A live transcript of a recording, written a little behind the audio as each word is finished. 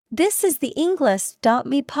This is the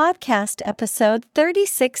Englist.me podcast episode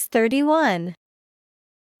 3631.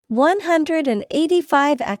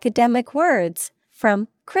 185 academic words from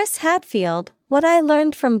Chris Hadfield, What I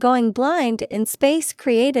Learned from Going Blind in Space,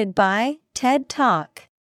 created by TED Talk.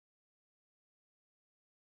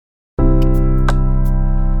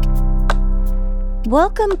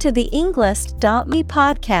 Welcome to the Englist.me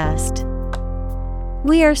podcast.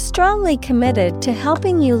 We are strongly committed to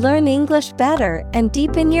helping you learn English better and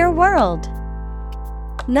deepen your world.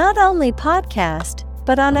 Not only podcast,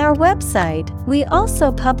 but on our website, we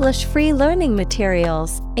also publish free learning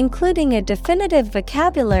materials, including a definitive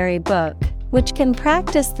vocabulary book, which can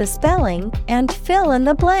practice the spelling and fill in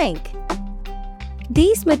the blank.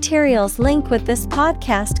 These materials link with this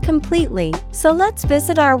podcast completely, so let's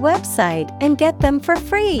visit our website and get them for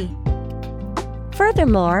free.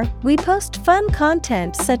 Furthermore, we post fun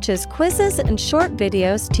content such as quizzes and short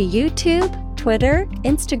videos to YouTube, Twitter,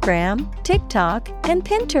 Instagram, TikTok, and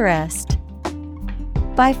Pinterest.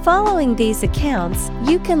 By following these accounts,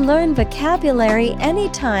 you can learn vocabulary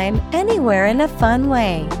anytime, anywhere in a fun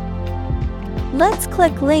way. Let's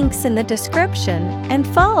click links in the description and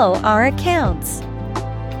follow our accounts.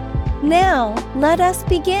 Now, let us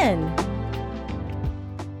begin.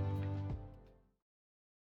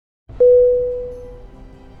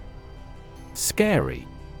 Scary.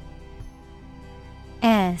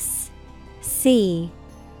 S-C-A-R-Y.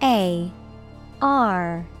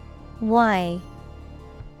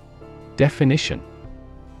 Definition: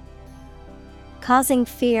 causing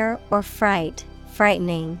fear or fright,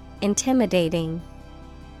 frightening, intimidating.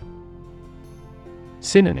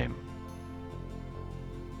 Synonym: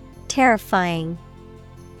 terrifying,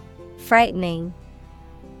 frightening,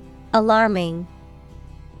 alarming.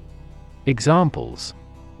 Examples: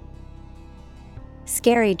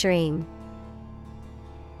 scary dream,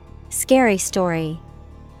 scary story.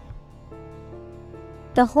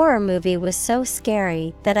 The horror movie was so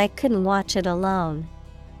scary that I couldn't watch it alone.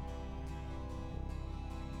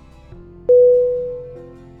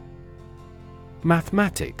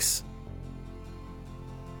 Mathematics.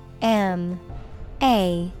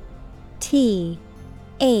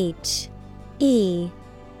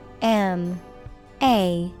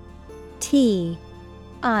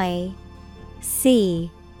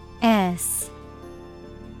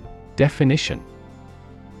 Definition: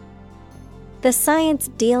 the science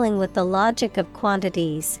dealing with the logic of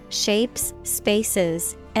quantities, shapes,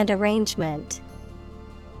 spaces, and arrangement.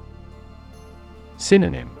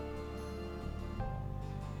 Synonym: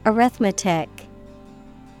 arithmetic,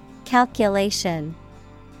 calculation,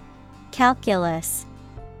 calculus.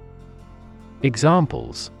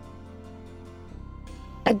 Examples: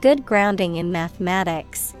 a good grounding in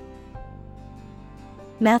mathematics,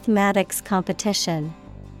 mathematics competition.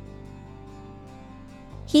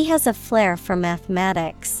 He has a flair for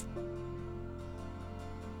mathematics.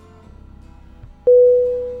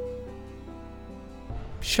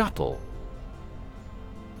 Shuttle.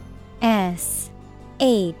 S-H-U-T-T-L-E.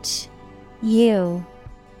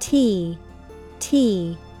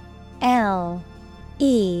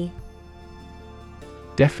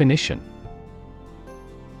 Definition: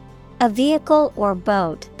 a vehicle or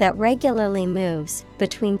boat that regularly moves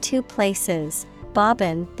between two places,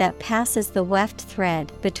 bobbin that passes the weft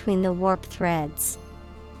thread between the warp threads.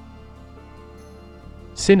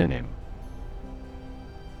 Synonym: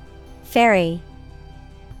 ferry,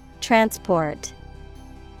 transport,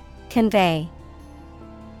 convey.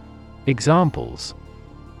 Examples: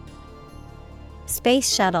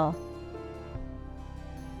 space shuttle,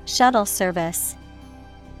 shuttle service.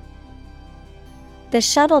 The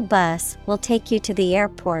shuttle bus will take you to the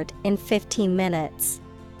airport in 15 minutes.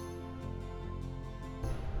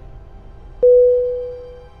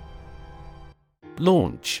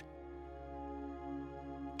 Launch.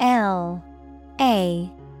 L-A-U-N-C-H.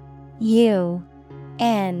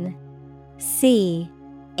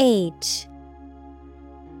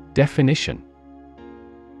 Definition: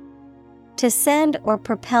 to send or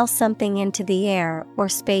propel something into the air or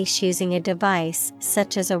space using a device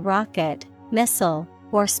such as a rocket, missile,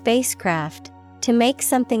 or spacecraft, to make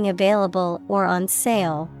something available or on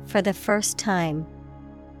sale for the first time.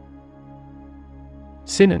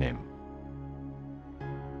 Synonym: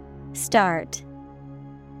 start,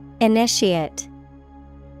 initiate,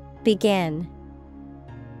 begin.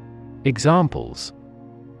 Examples: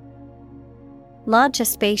 launch a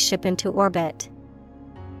spaceship into orbit,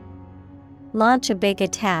 launch a big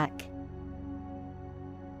attack.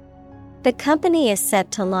 The company is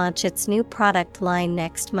set to launch its new product line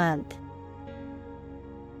next month.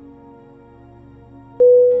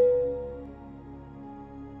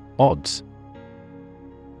 Odds.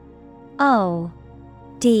 O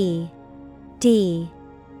D D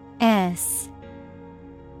S.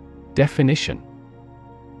 Definition: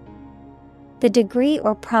 the degree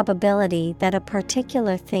or probability that a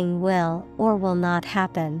particular thing will or will not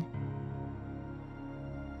happen.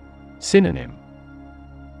 Synonym: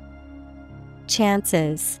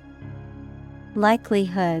 Chances,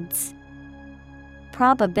 likelihoods,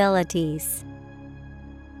 probabilities.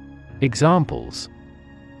 Examples: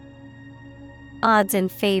 Odds in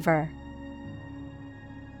favor,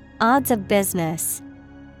 odds of business.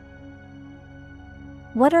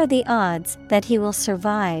 What are the odds that he will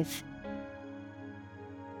survive?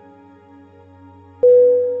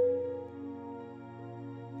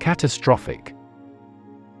 Catastrophic.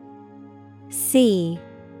 C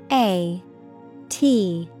A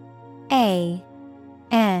T A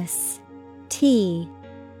S T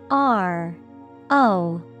R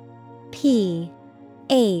O P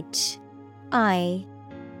H I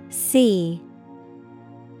C.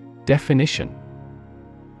 Definition: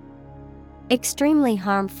 extremely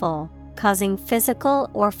harmful, causing physical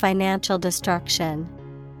or financial destruction.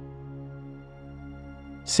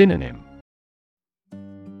 Synonym: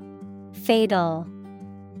 Fatal,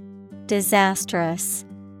 disastrous,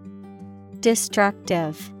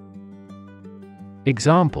 destructive.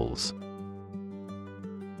 Examples: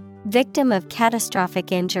 Victim of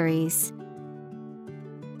catastrophic injuries,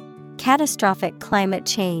 catastrophic climate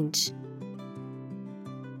change.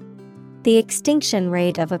 The extinction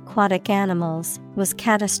rate of aquatic animals was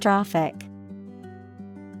catastrophic.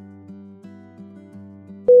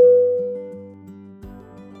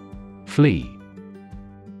 Flee.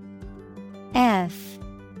 F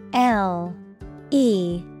L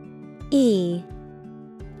E E.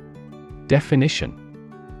 Definition: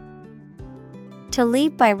 to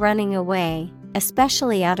leave by running away,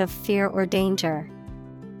 especially out of fear or danger.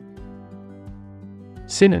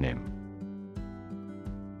 Synonym: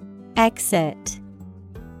 Exit,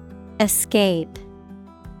 escape,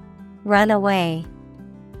 run away.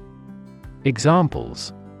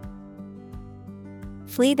 Examples: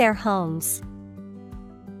 flee their homes,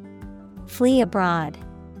 flee abroad.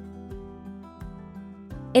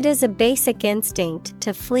 It is a basic instinct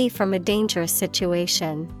to flee from a dangerous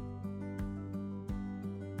situation.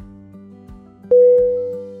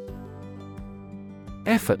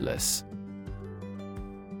 Effortless.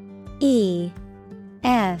 E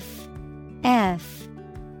F F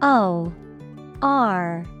O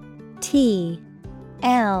R T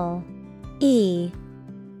L E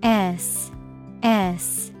S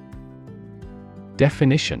S.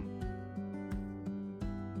 Definition: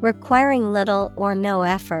 requiring little or no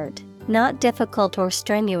effort, not difficult or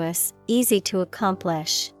strenuous, easy to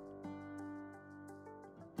accomplish.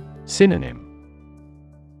 Synonym: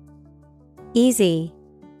 Easy,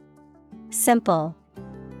 simple,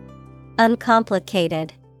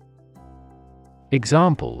 uncomplicated.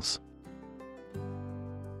 Examples: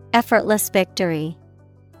 effortless victory,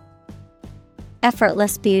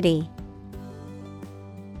 effortless beauty.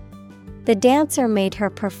 The dancer made her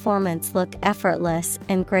performance look effortless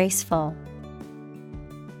and graceful.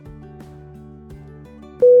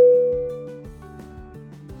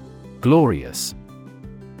 Glorious.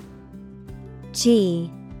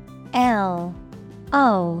 G L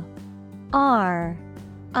O R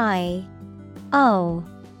I O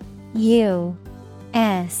U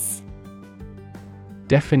S.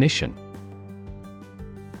 Definition: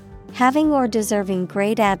 having or deserving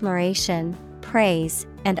great admiration, praise,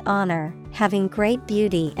 and honor, having great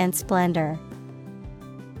beauty and splendor.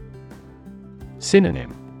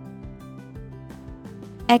 Synonym: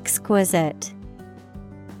 exquisite,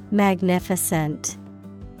 magnificent,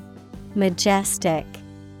 majestic.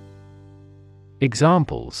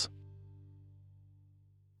 Examples: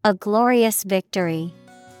 a glorious victory,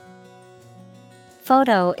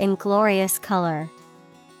 photo in glorious color.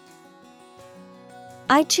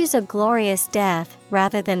 I choose a glorious death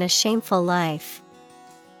rather than a shameful life.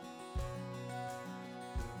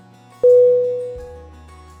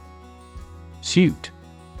 Suit.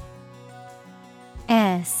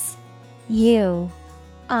 S U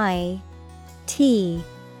I T.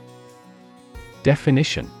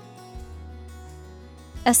 Definition: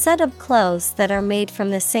 a set of clothes that are made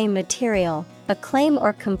from the same material, a claim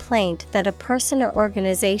or complaint that a person or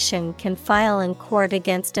organization can file in court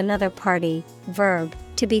against another party. Verb,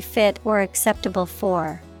 to be fit or acceptable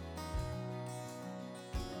for.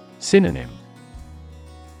 Synonym: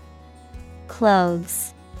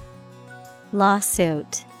 clothes,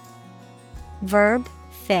 lawsuit. Verb,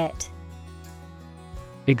 fit.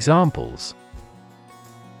 Examples: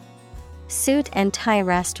 suit and tie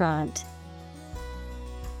restaurant,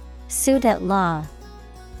 suit at law.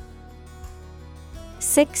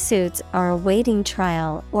 6 suits are awaiting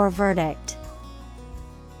trial or verdict.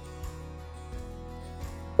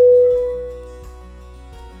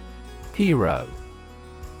 Hero.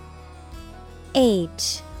 H-E-R-O.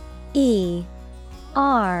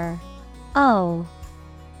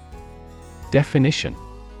 Definition: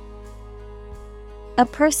 a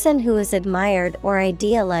person who is admired or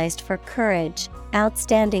idealized for courage,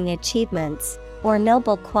 outstanding achievements, or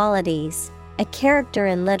noble qualities, a character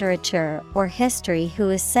in literature or history who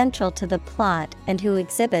is central to the plot and who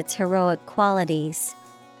exhibits heroic qualities.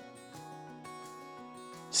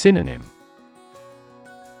 Synonym: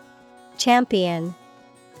 Champion,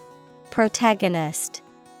 protagonist,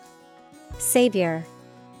 savior.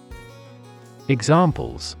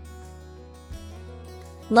 Examples: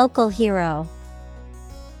 Local hero,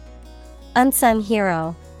 unsung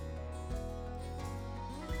hero.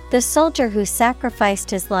 The soldier who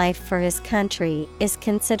sacrificed his life for his country is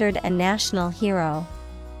considered a national hero.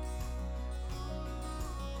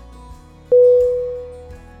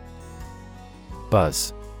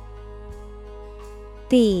 Buzz.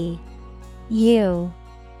 B-U-Z-Z.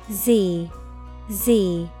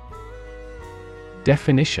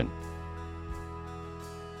 Definition: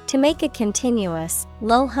 to make a continuous,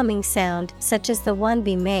 low humming sound such as the one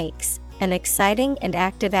bee makes, an exciting and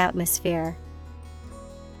active atmosphere.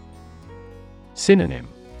 Synonym: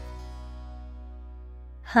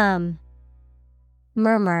 Hum,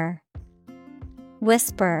 murmur,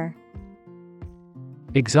 whisper.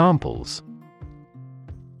 Examples: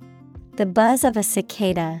 the buzz of a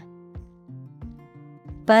cicada,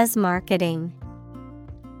 buzz marketing.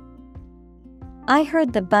 I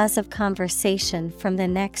heard the buzz of conversation from the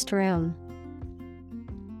next room.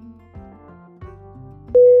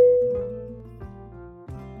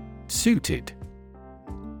 Suited.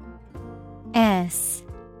 S-U-I-T-E-D.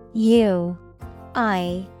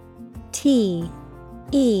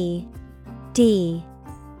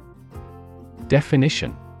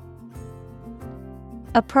 Definition: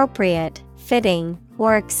 appropriate, fitting,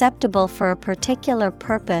 or acceptable for a particular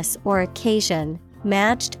purpose or occasion,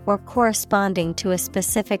 matched or corresponding to a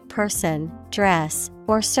specific person, dress,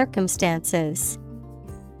 or circumstances.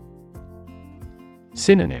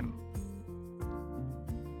 Synonym: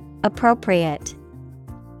 appropriate,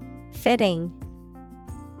 fitting,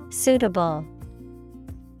 suitable.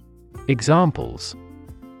 Examples: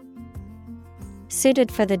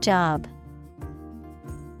 suited for the job,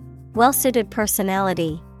 well-suited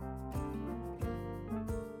personality.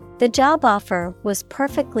 The job offer was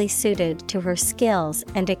perfectly suited to her skills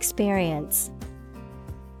and experience.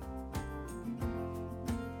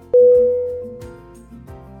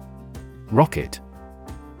 Rocket.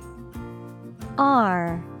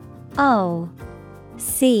 R-O-C-K-E-T.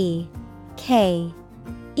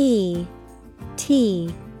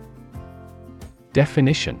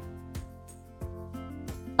 Definition: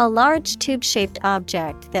 a large tube-shaped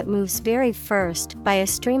object that moves very first by a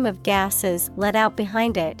stream of gases let out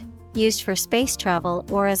behind it, used for space travel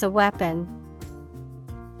or as a weapon.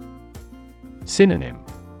 Synonym: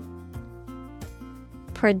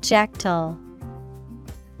 projectile,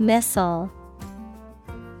 missile.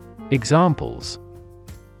 Examples: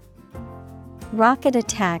 rocket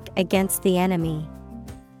attack against the enemy,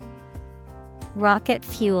 rocket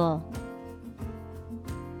fuel.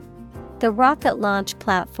 The rocket launch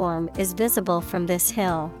platform is visible from this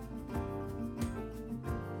hill.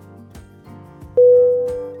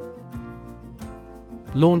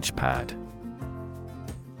 Launchpad.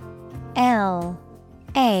 L-A-U-N-C-H-P-A-D.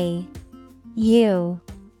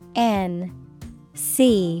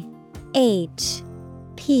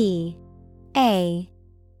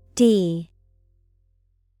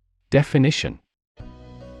 Definition: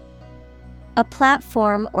 a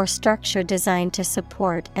platform or structure designed to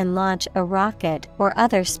support and launch a rocket or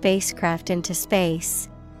other spacecraft into space.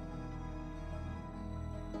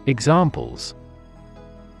 Examples: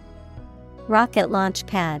 rocket launch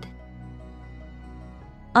pad,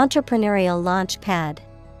 entrepreneurial launch pad.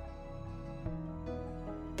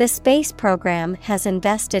 The space program has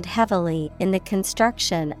invested heavily in the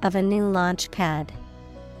construction of a new launch pad.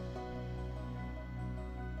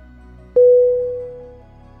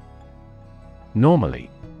 Normally.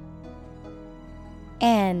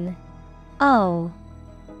 N-O-R-M-A-L-L-Y.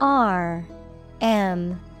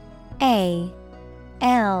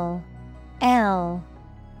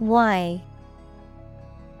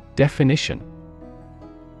 Definition: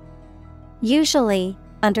 usually,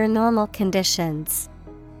 under normal conditions.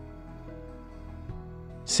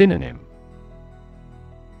 Synonym: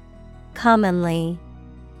 commonly,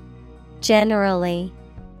 generally,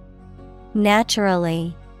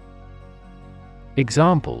 naturally.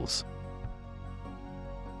 Examples: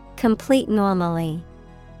 complete normally.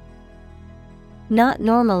 Not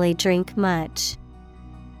normally drink much.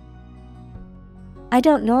 I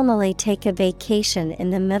don't normally take a vacation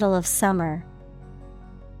in the middle of summer.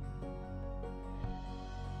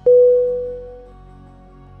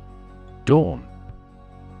 Dawn.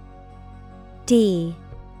 D-A-W-N.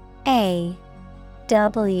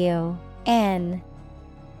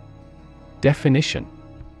 Definition: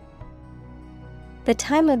 the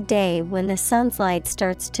time of day when the sun's light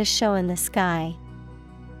starts to show in the sky.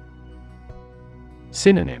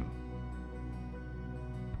 Synonym: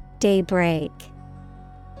 Daybreak,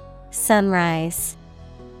 sunrise,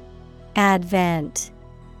 advent.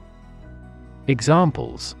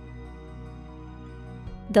 Examples: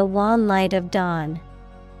 the wan light of dawn,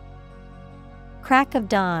 crack of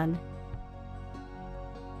dawn.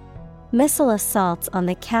 Missile assaults on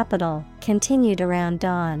the capital continued around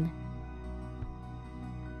dawn.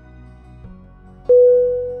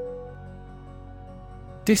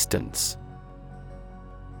 Distance.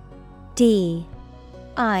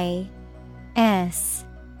 D-I-S-T-A-N-C-E.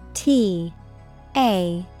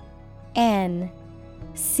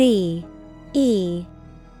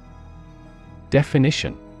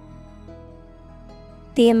 Definition: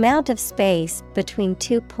 the amount of space between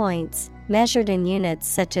 2 points, measured in units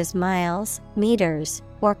such as miles, meters,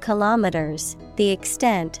 or kilometers, the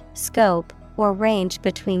extent, scope, or range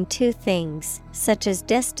between two things, such as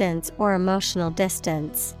distance or emotional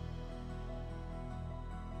distance.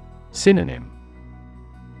 Synonym: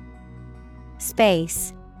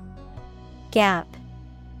 space, gap,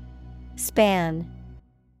 span.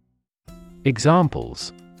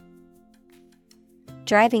 Examples: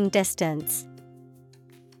 driving distance,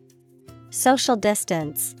 social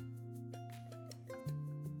distance.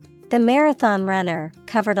 The marathon runner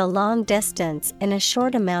covered a long distance in a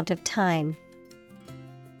short amount of time.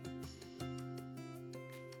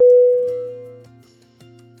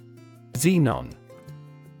 Xenon.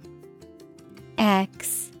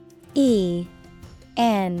 X-E-N-O-N.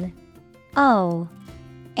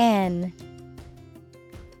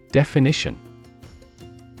 Definition: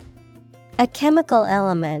 a chemical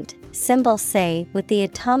element, symbol say with the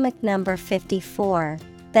atomic number 54,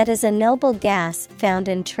 that is a noble gas found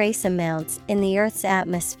in trace amounts in the Earth's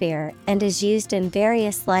atmosphere and is used in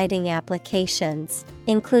various lighting applications,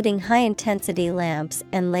 including high-intensity lamps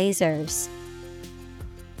and lasers.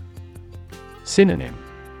 Synonym: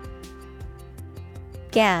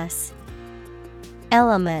 gas,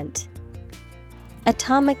 element,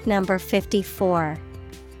 atomic number 54.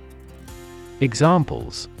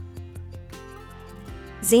 Examples: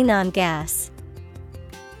 xenon gas,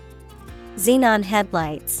 xenon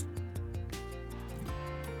headlights.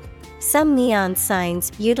 Some neon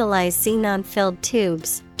signs utilize xenon-filled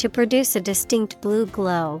tubes to produce a distinct blue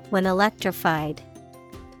glow when electrified.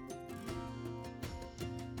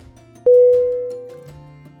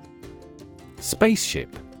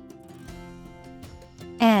 Spaceship.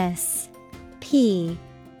 S-P-A-C-E-S-H-I-P.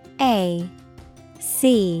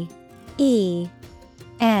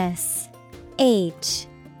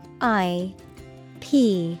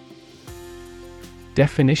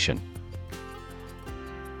 Definition: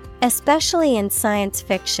 especially in science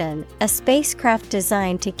fiction, a spacecraft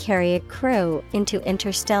designed to carry a crew into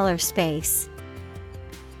interstellar space.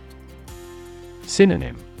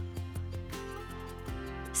 Synonym: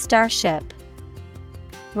 starship,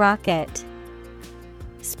 rocket,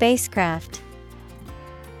 spacecraft.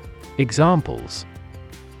 Examples: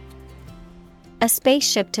 a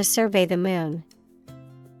spaceship to survey the moon.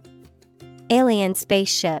 Alien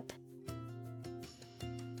spaceship.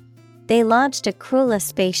 They launched a crewless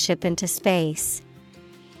spaceship into space.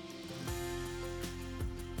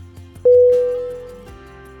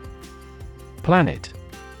 Planet.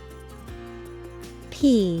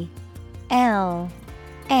 P-L-A-N-E-T.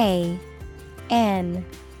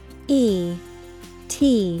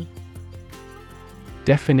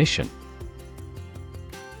 Definition: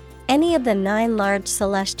 any of the 9 large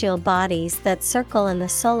celestial bodies that circle in the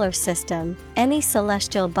solar system, any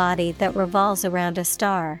celestial body that revolves around a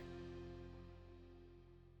star.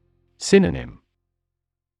 Synonym: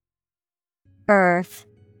 Earth,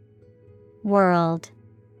 world,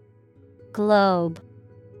 globe.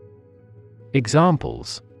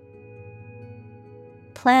 Examples: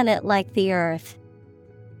 planet like the Earth.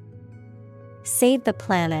 Save the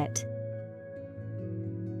planet.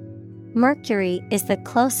 Mercury is the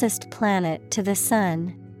closest planet to the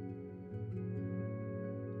Sun.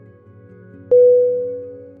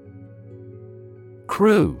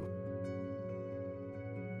 Crew.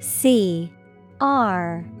 C-R-E-W.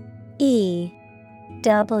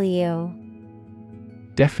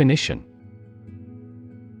 Definition: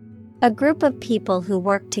 A group of people who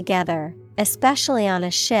work together, especially on a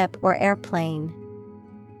ship or airplane.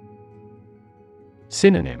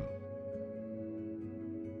 Synonym: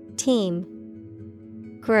 Team,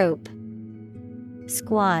 group,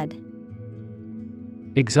 squad.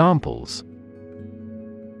 Examples: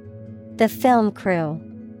 The film crew.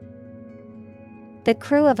 The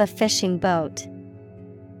crew of a fishing boat.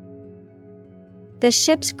 The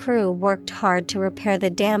ship's crew worked hard to repair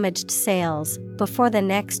the damaged sails before the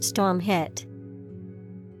next storm hit.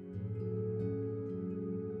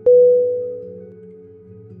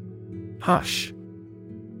 Hush.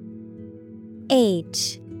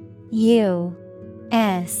 H-U-S-H.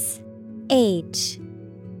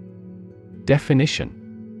 Definition: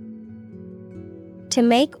 To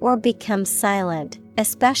make or become silent,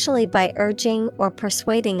 especially by urging or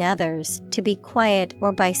persuading others to be quiet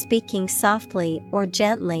or by speaking softly or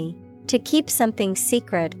gently, to keep something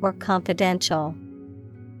secret or confidential.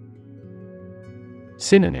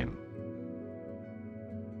 Synonym: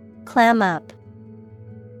 Clam up,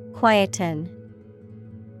 quieten,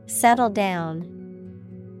 settle down.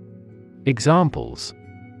 Examples: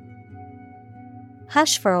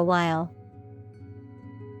 Hush for a while.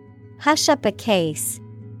 Hush up a case.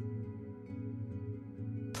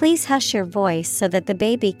 Please hush your voice so that the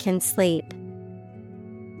baby can sleep.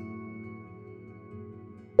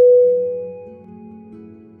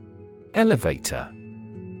 Elevator.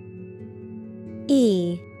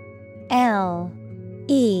 E-L-E-V-A-T-O-R.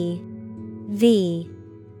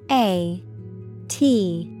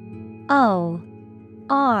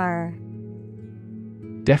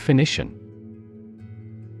 Definition: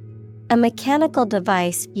 A mechanical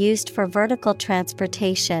device used for vertical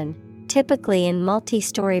transportation, typically in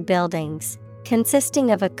multi-story buildings,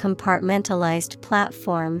 consisting of a compartmentalized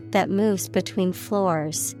platform that moves between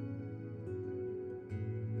floors.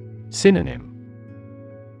 Synonym: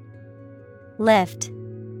 Lift,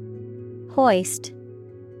 hoist.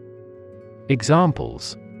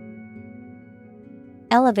 Examples: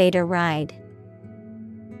 Elevator ride.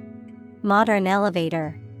 Modern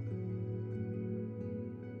elevator.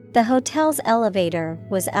 The hotel's elevator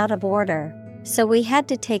was out of order, so we had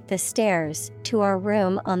to take the stairs to our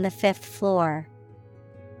room on the 5th floor.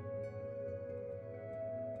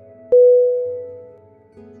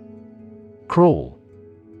 Crawl.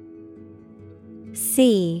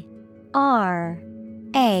 C-R-A-W-L.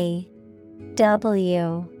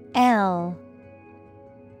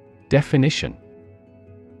 Definition: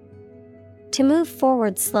 To move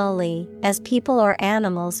forward slowly, as people or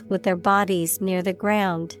animals with their bodies near the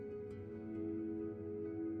ground.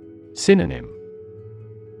 Synonym: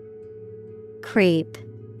 Creep,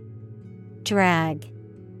 drag.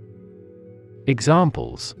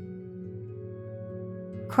 Examples: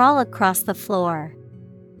 Crawl across the floor.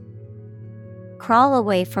 Crawl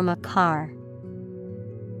away from a car.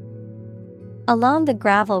 Along the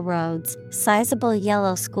gravel roads, sizable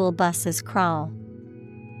yellow school buses crawl.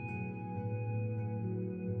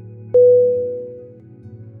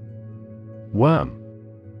 Worm.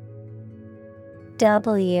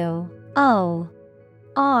 W-O-R-M.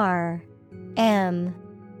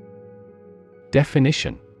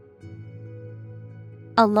 Definition: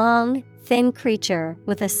 A long, thin creature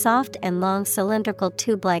with a soft and long cylindrical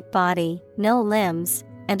tube-like body, no limbs,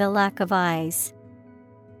 and a lack of eyes.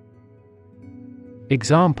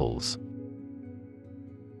 Examples: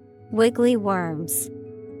 Wiggly worms.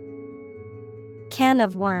 Can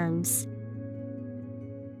of worms.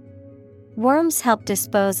 Worms help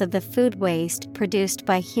dispose of the food waste produced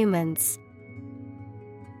by humans.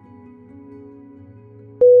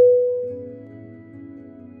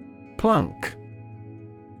 Plunk.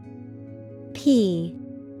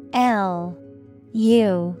 P-L-U-N-K.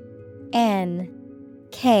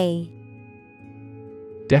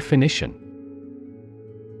 Definition: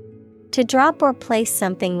 To drop or place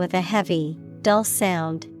something with a heavy, dull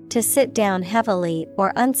sound, to sit down heavily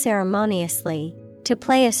or unceremoniously, to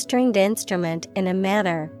play a stringed instrument in a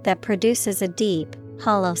manner that produces a deep,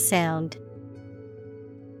 hollow sound.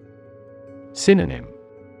 Synonym: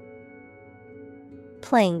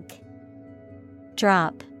 Plink,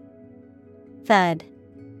 drop, thud.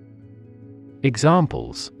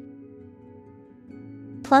 Examples: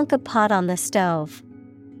 Plunk a pot on the stove.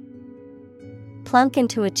 Plunk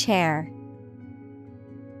into a chair.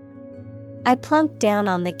 I plunked down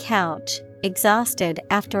on the couch, exhausted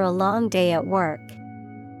after a long day at work.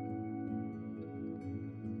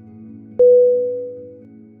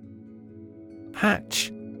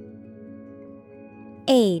 Hatch.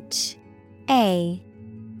 H-A-T-C-H.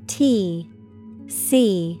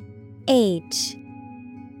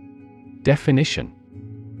 Definition: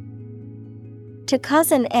 To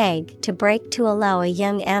cause an egg to break to allow a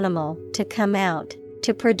young animal to come out,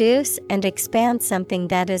 to produce and expand something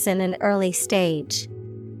that is in an early stage.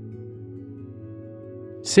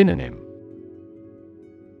 Synonym: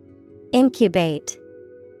 Incubate,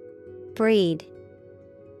 breed,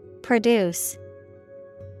 produce.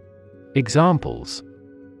 Examples: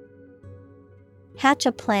 Hatch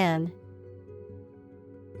a plan.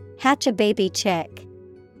 Hatch a baby chick.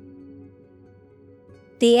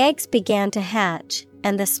 The eggs began to hatch,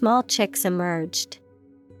 and the small chicks emerged.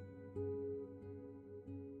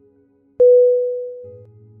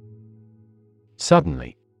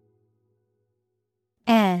 Suddenly.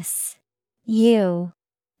 S-U-D-D-E-N-L-Y.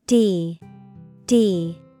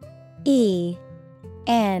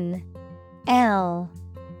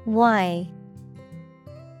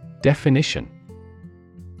 Definition: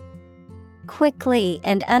 Quickly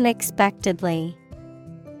and unexpectedly.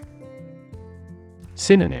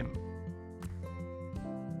 Synonym: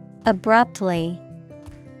 Abruptly,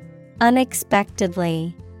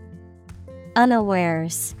 unexpectedly,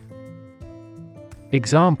 unawares.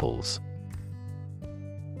 Examples: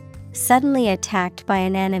 Suddenly attacked by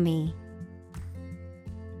an enemy.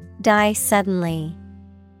 Die suddenly.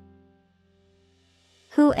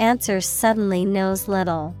 Who answers suddenly knows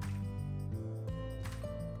little.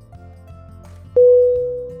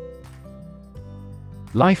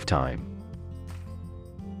 Lifetime.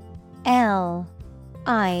 L-I-F-E-T-I-M-E.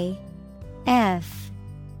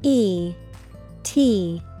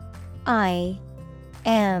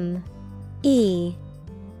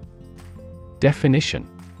 Definition: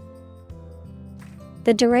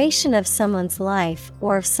 The duration of someone's life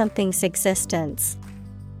or of something's existence.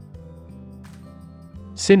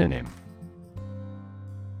 Synonym: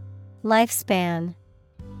 Lifespan,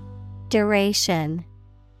 duration.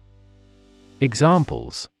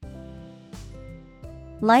 Examples: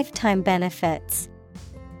 Lifetime benefits.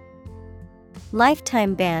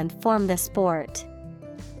 Lifetime ban formed the sport.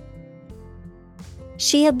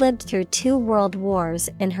 She had lived through 2 world wars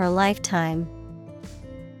in her lifetime.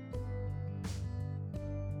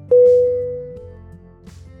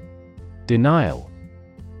 Denial.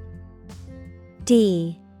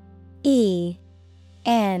 D-E-N-I-A-L.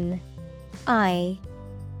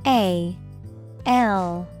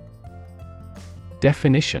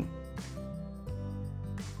 Definition: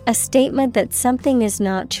 A statement that something is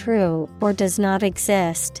not true or does not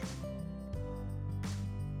exist.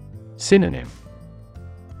 Synonym: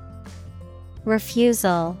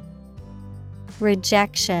 Refusal,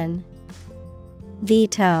 rejection,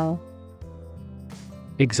 veto.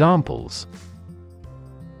 Examples: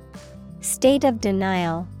 State of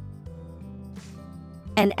denial.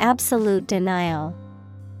 An absolute denial.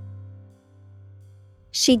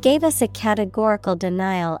 She gave us a categorical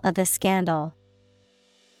denial of the scandal.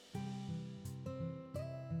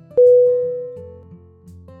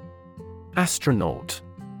 Astronaut.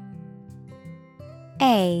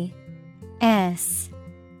 A S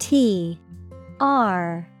T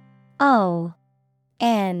R O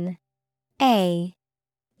N A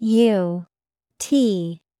U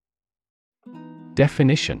T.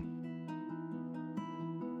 Definition: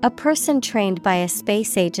 A person trained by a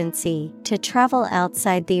space agency to travel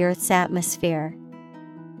outside the Earth's atmosphere.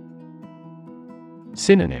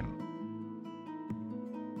 Synonym: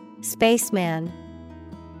 Spaceman,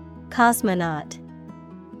 cosmonaut.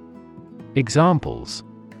 Examples: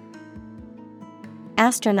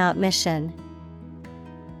 Astronaut mission.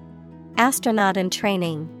 Astronaut in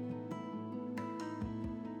training.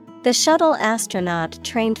 The shuttle astronaut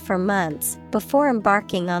trained for months before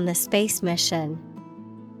embarking on the space mission.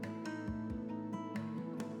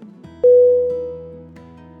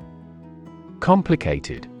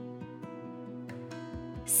 Complicated.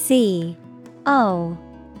 C O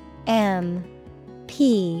M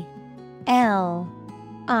P L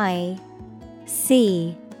I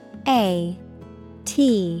C A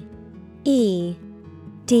T E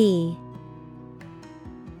D.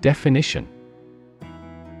 Definition: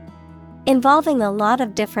 Involving a lot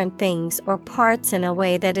of different things or parts in a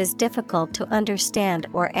way that is difficult to understand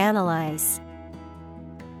or analyze.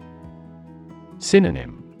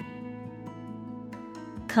 Synonym: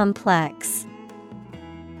 Complex,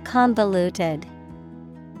 convoluted,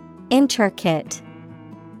 intricate.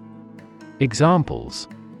 Examples: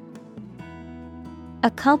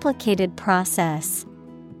 A complicated process.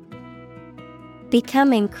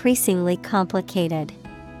 Become increasingly complicated.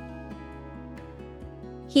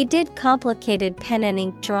 He did complicated pen and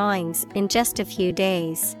ink drawings in just a few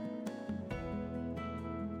days.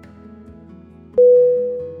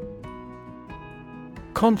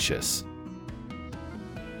 Conscious.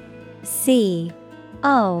 C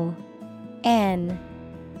O N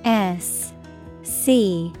S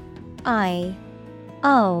C I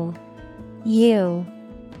O U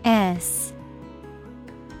S.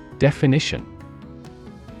 Definition: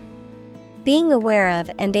 being aware of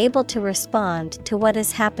and able to respond to what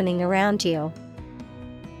is happening around you.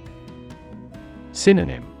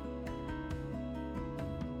 Synonym: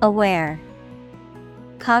 Aware,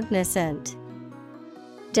 cognizant,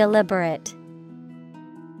 deliberate.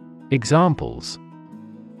 Examples: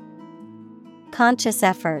 conscious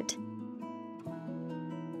effort,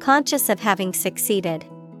 conscious of having succeeded.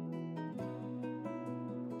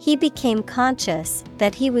 He became conscious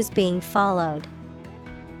that he was being followed.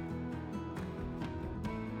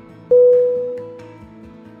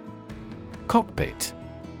 Cockpit.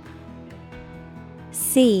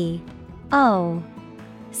 C O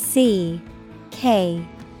C K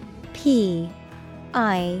P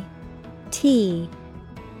I T.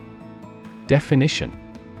 Definition: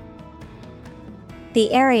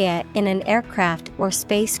 the area in an aircraft or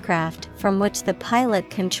spacecraft from which the pilot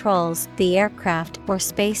controls the aircraft or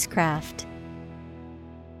spacecraft.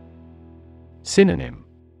 Synonym: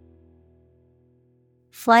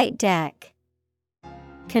 flight deck,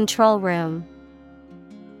 control room,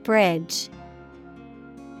 bridge.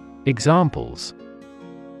 Examples: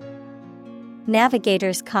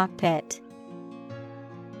 navigator's cockpit,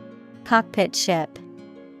 cockpit ship.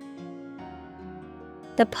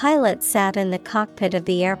 The pilot sat in the cockpit of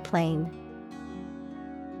the airplane.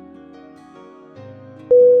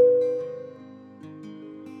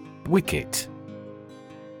 Wicket.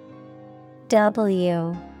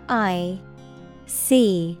 W I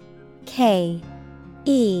C K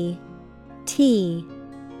E T.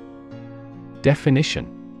 Definition: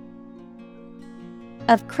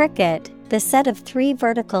 of cricket, the set of 3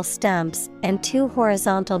 vertical stumps and 2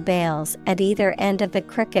 horizontal bails at either end of the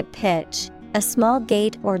cricket pitch, a small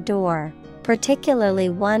gate or door, particularly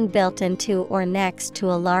one built into or next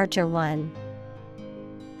to a larger one.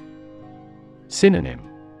 Synonym: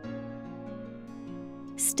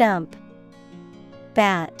 stump,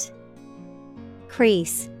 bat,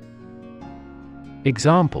 crease.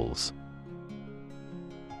 Examples: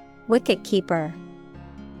 wicket keeper,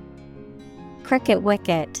 cricket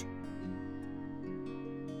wicket.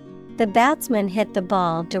 The batsman hit the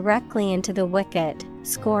ball directly into the wicket,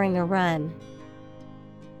 scoring a run.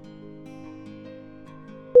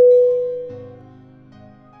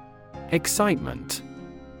 Excitement.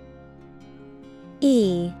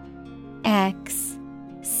 E X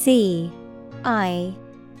C I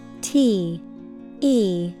T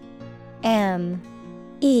E M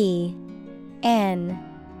E N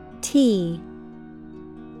T.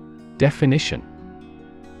 Definition: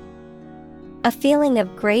 a feeling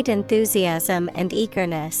of great enthusiasm and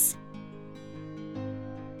eagerness.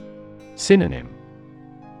 Synonym: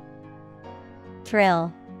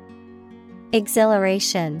 thrill,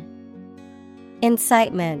 exhilaration,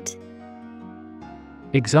 incitement.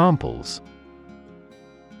 Examples: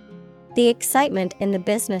 the excitement in the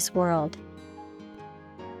business world.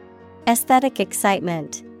 Aesthetic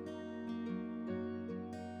excitement.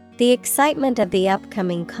 The excitement of the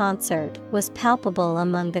upcoming concert was palpable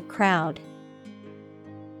among the crowd.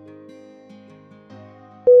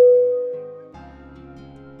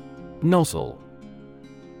 Nozzle.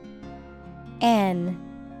 N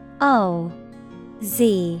O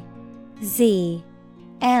Z Z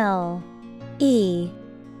L E.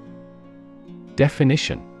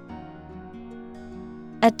 Definition: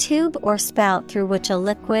 a tube or spout through which a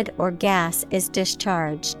liquid or gas is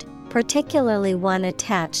discharged, particularly one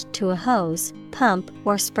attached to a hose, pump,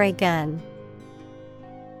 or spray gun.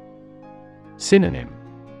 Synonym: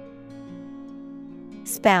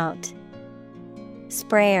 spout,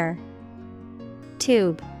 sprayer,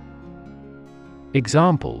 tube.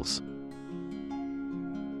 Examples: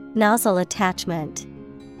 nozzle attachment,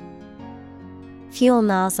 fuel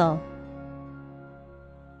nozzle.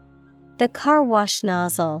 The car wash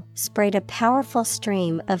nozzle sprayed a powerful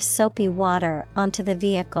stream of soapy water onto the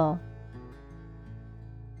vehicle.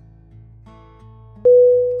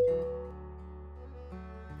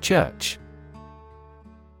 Church.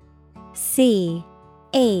 C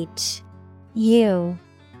H U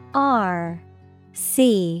R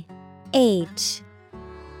C H.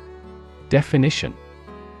 Definition: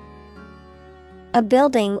 a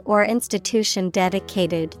building or institution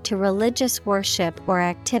dedicated to religious worship or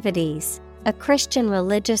activities, a Christian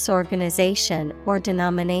religious organization or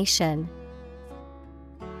denomination.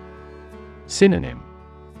 Synonym: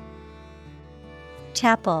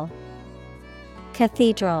 chapel,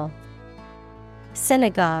 cathedral,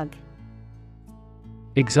 synagogue.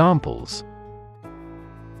 Examples: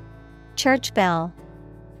 church bell,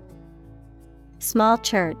 Small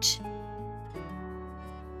church.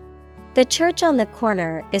 The church on the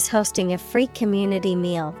corner is hosting a free community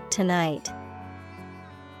meal tonight.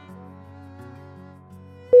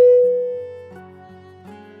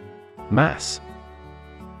 Mass.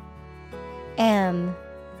 M-A-S-S.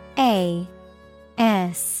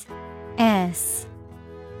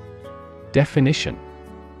 Definition: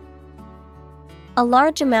 a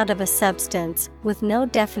large amount of a substance with no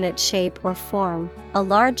definite shape or form, a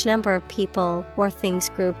large number of people or things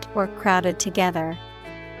grouped or crowded together.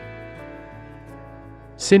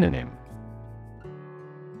 Synonym: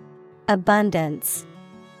 abundance,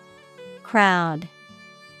 crowd,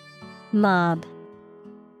 mob.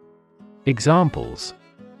 Examples: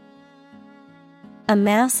 a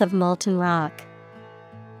mass of molten rock.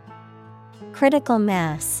 Critical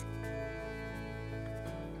mass.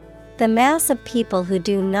 The mass of people who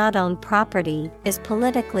do not own property is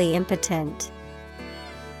politically impotent.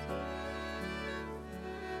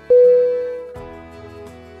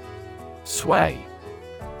 Sway.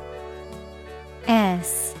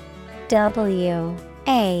 S-W-A-Y.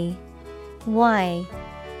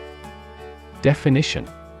 Definition: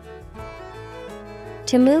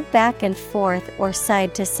 to move back and forth or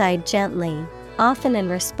side to side gently, often in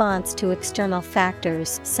response to external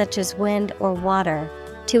factors such as wind or water,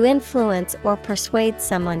 to influence or persuade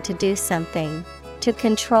someone to do something, to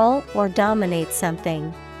control or dominate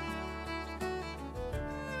something.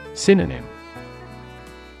 Synonym: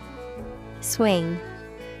 swing,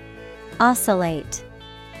 oscillate,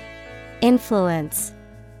 influence.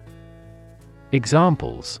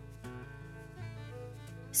 Examples: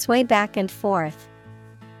 sway back and forth,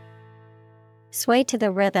 sway to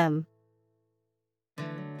the rhythm.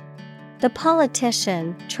 The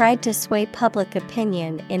politician tried to sway public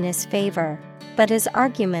opinion in his favor, but his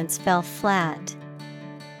arguments fell flat.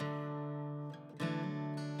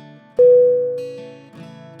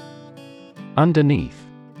 Underneath.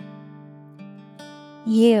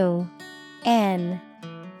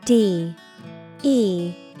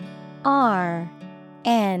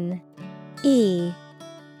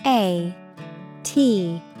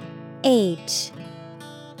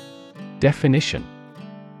 Definition: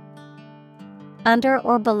 under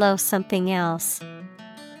or below something else.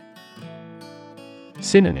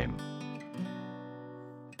 Synonym: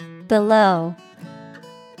 below,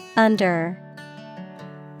 under,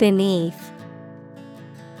 beneath.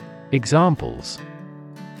 Examples: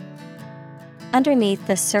 underneath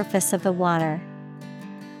the surface of the water,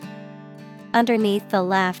 underneath the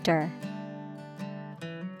laughter.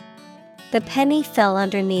 The penny fell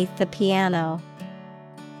underneath the piano.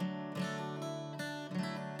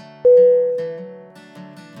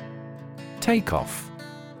 Takeoff.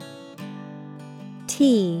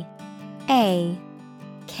 T-A-K-E-O-F-F.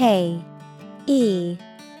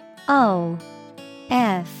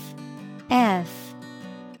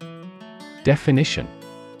 Definition: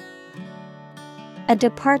 a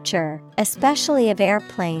departure, especially of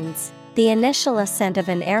airplanes, the initial ascent of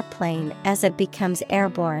an airplane as it becomes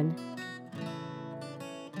airborne.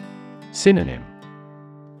 Synonym: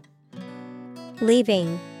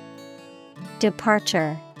 leaving,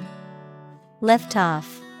 departure,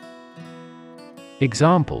 liftoff.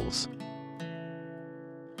 Examples: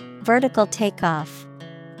 vertical takeoff,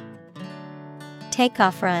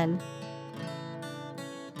 takeoff run.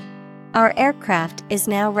 Our aircraft is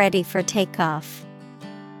now ready for takeoff.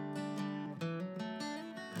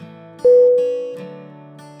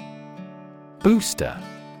 Booster.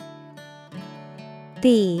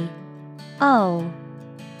 B-O-O-S-T-E-R.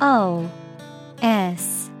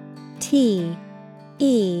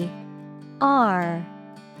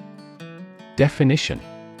 Definition: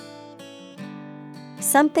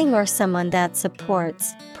 something or someone that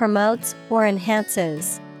supports, promotes, or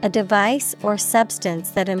enhances, a device or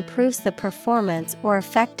substance that improves the performance or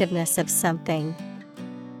effectiveness of something.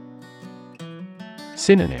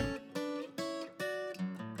 Synonym: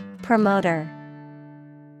 promoter,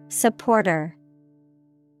 supporter,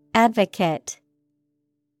 advocate.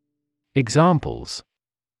 Examples: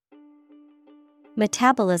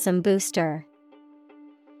 metabolism booster,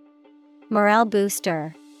 morale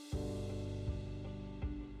booster.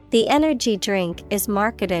 The energy drink is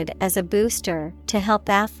marketed as a booster to help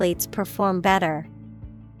athletes perform better.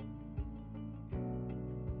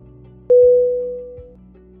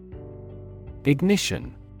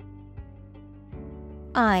 Ignition.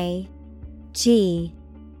 I-G-N-I-T-I-O-N.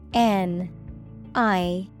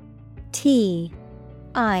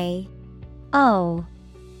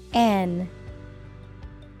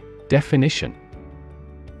 Definition: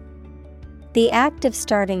 the act of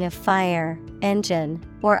starting a fire, engine,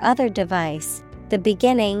 or other device, the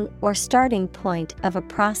beginning or starting point of a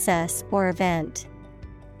process or event.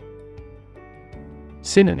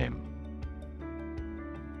 Synonym: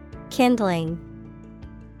 Kindling,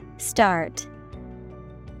 start,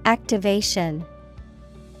 activation.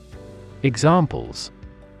 Examples: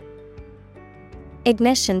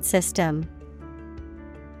 Ignition system,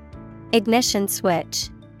 ignition switch.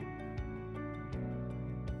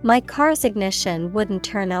 My car's ignition wouldn't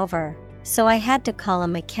turn over, so I had to call a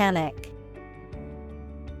mechanic.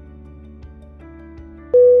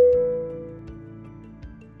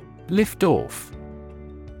 Lift off.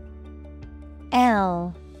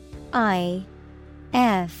 L-I-F-T-O-F-F.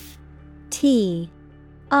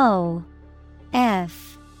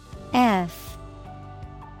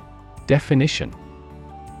 Definition: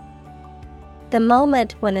 the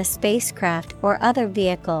moment when a spacecraft or other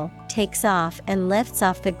vehicle takes off and lifts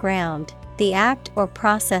off the ground, the act or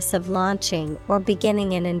process of launching or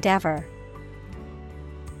beginning an endeavor.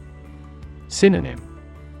 Synonym: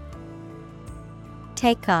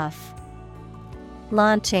 Takeoff,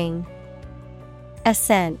 launching,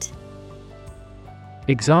 ascent.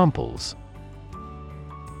 Examples: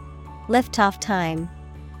 Liftoff time,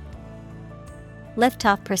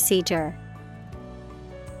 liftoff procedure.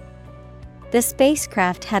 The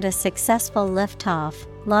spacecraft had a successful liftoff,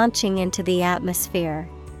 launching into the atmosphere.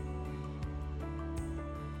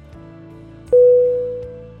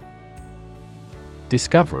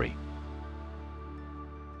 Discovery.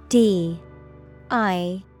 D-I-S-C-O-V-E-R-Y.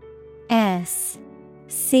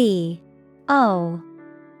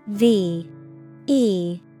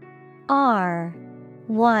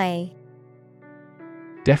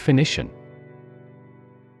 Definition: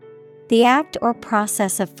 the act or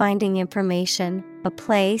process of finding information, a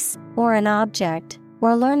place, or an object,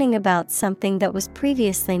 or learning about something that was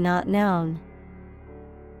previously not known.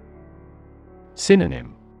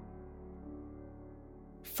 Synonym: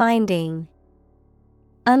 Finding,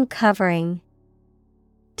 uncovering,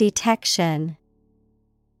 detection.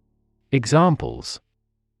 Examples: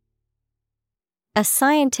 a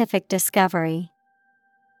scientific discovery.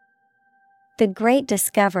 The great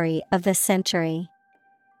discovery of the century.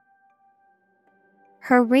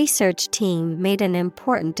 Her research team made an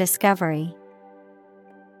important discovery.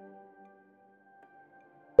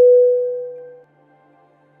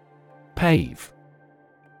 Pave.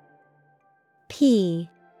 P-A-V-E.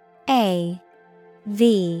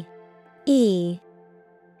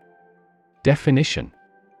 Definition: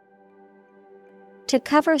 to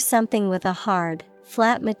cover something with a hard,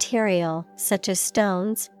 flat material such as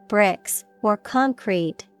stones, bricks, or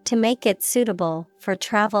concrete, to make it suitable for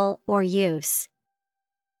travel or use.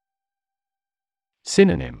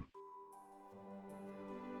 Synonym: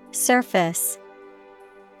 surface,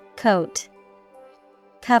 coat,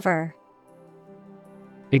 cover.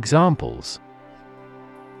 Examples: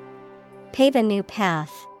 pave a new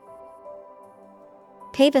path,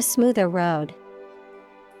 pave a smoother road.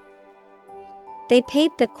 They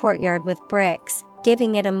paved the courtyard with bricks,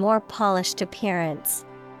 giving it a more polished appearance.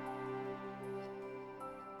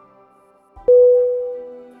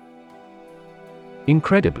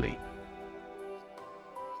 Incredibly.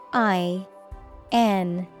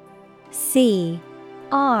 I-N-C-R-E-D-I-B-L-Y.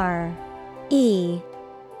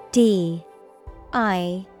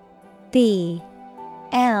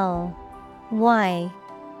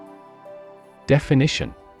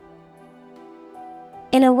 Definition: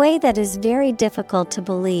 in a way that is very difficult to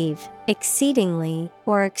believe, exceedingly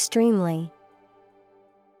or extremely.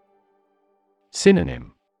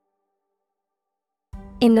 Synonym: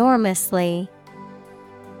 enormously,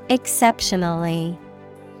 exceptionally,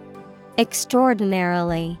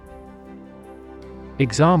 extraordinarily.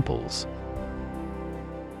 Examples: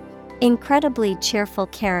 incredibly cheerful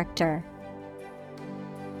character.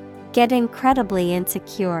 Get incredibly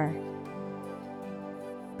insecure.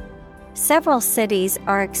 Several cities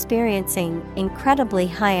are experiencing incredibly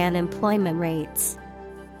high unemployment rates.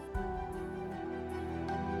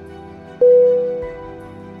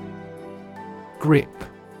 Grip.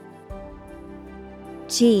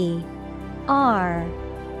 G-R-I-P.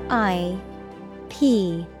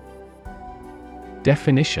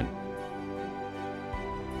 Definition: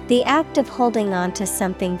 the act of holding on to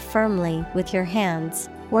something firmly with your hands,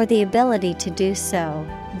 or the ability to do so.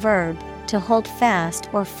 Verb, to hold fast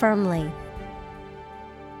or firmly.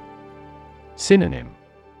 Synonym: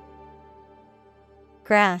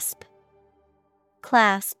 grasp,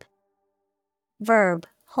 clasp. Verb,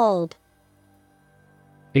 hold.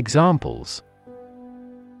 Examples: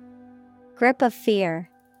 grip of fear.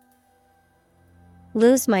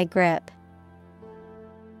 Lose my grip.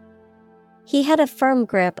 He had a firm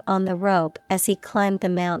grip on the rope as he climbed the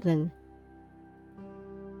mountain.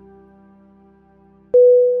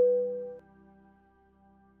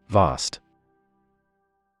 Vast.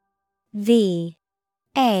 V-A-S-T.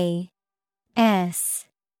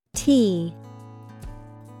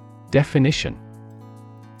 Definition.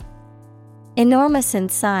 Enormous in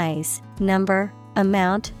size, number,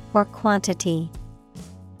 amount, or quantity.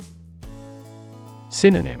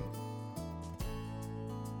 Synonym.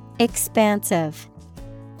 Expansive,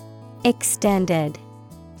 extended,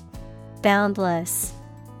 boundless.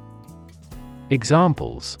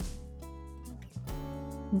 Examples.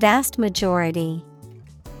 Vast majority.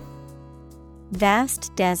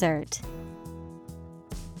 Vast desert.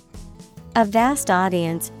 A vast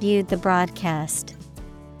audience viewed the broadcast.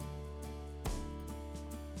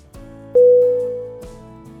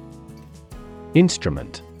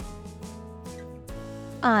 Instrument.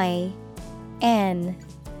 I-N-S-T-R-U-M-E-N-T.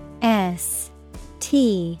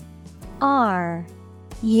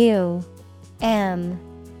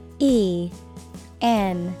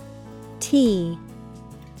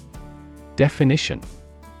 Definition.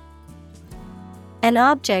 An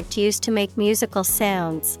object used to make musical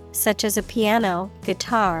sounds, such as a piano,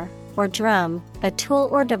 guitar, or drum, a tool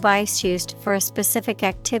or device used for a specific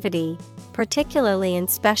activity, particularly in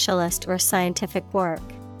specialist or scientific work.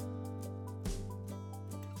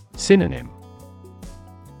 Synonym.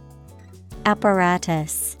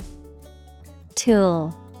 Apparatus,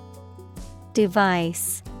 tool,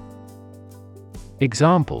 device.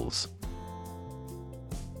 Examples.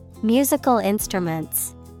 Musical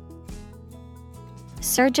instruments.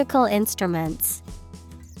 Surgical instruments.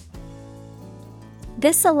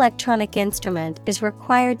 This electronic instrument is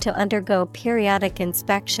required to undergo periodic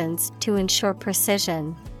inspections to ensure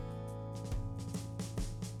precision.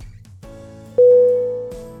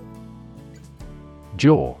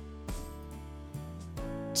 Jaw.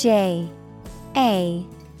 J-A-W.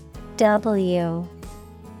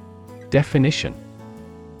 Definition.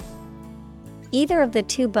 Either of the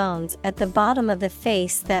two bones at the bottom of the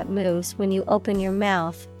face that moves when you open your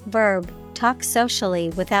mouth. Verb, talk socially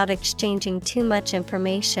without exchanging too much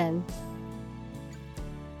information.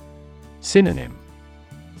 Synonym.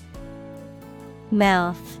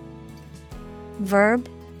 Mouth. Verb,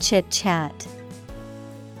 chit-chat.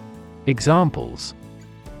 Examples.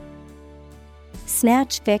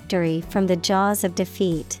 Snatch victory from the jaws of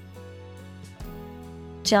defeat.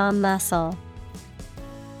 Jaw muscle.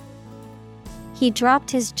 He dropped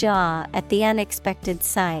his jaw at the unexpected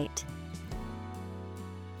sight.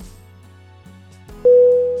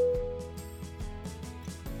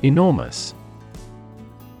 Enormous.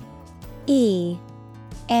 E-N-O-R-M-O-U-S.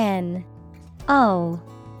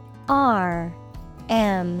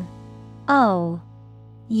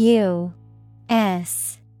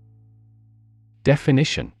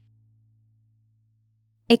 Definition.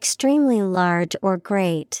 Extremely large or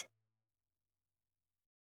great.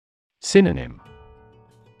 Synonym.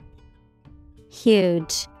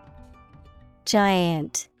 Huge,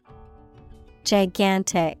 giant,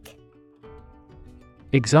 gigantic.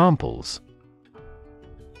 Examples.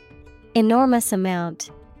 Enormous amount.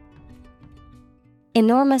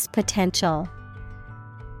 Enormous potential.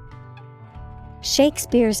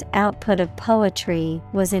 Shakespeare's output of poetry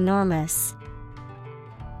was enormous.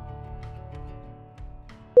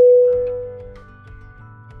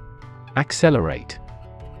 Accelerate.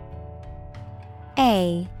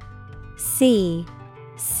 A C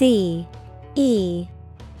C E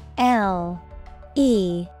L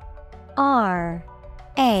E R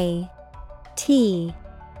A T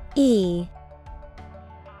E.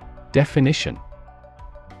 Definition.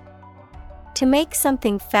 To make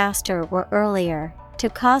something faster or earlier, to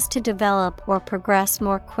cause to develop or progress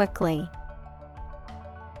more quickly.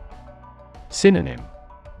 Synonym.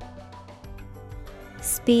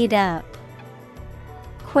 Speed up,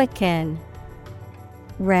 quicken,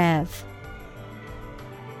 rev.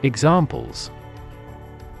 Examples.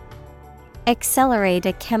 Accelerate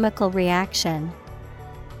a chemical reaction.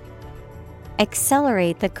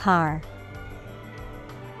 Accelerate the car.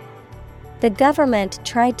 The government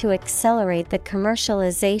tried to accelerate the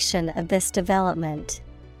commercialization of this development.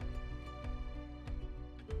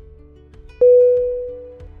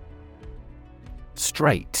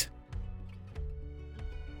 Straight.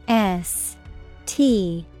 S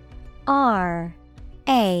T R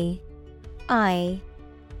A I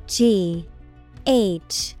G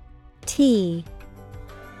H T.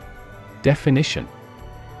 Definition.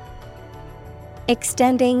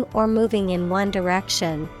 Extending or moving in one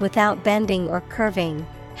direction without bending or curving,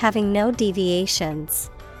 having no deviations.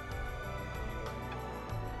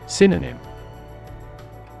 Synonym.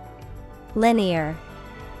 Linear,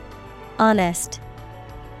 honest,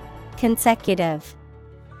 consecutive.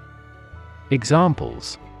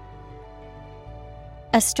 Examples.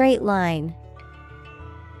 A straight line.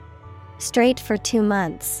 Straight for 2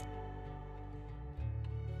 months.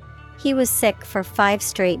 He was sick for 5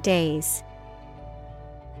 straight days.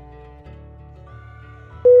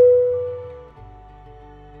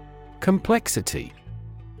 Complexity.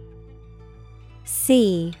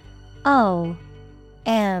 COMPLEXITY.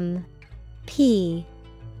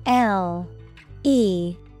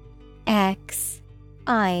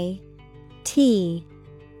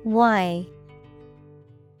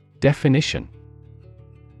 Definition.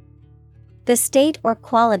 The state or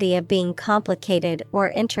quality of being complicated or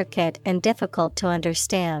intricate and difficult to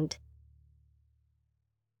understand.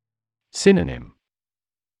 Synonym.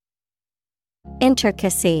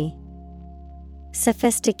 Intricacy,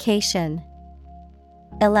 sophistication,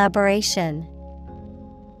 elaboration.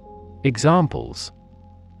 Examples.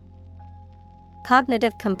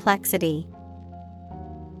 Cognitive complexity.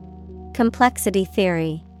 Complexity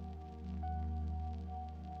theory.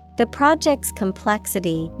 The project's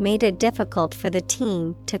complexity made it difficult for the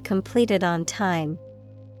team to complete it on time.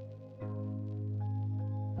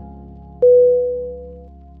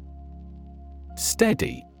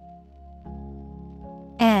 Steady.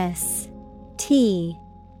 STEADY.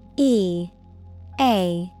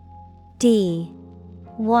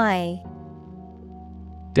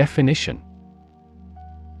 Definition.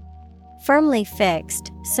 Firmly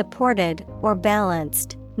fixed, supported, or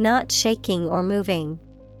balanced, not shaking or moving.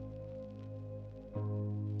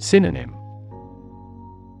 Synonym.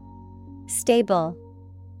 Stable,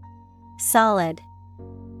 solid,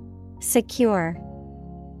 secure.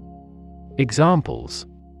 Examples.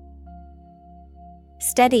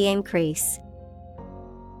 Steady increase.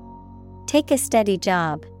 Take a steady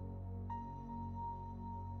job.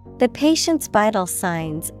 The patient's vital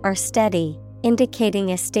signs are steady, indicating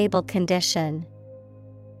a stable condition.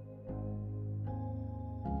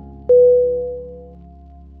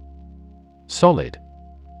 Solid.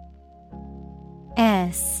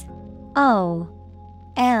 SOLID.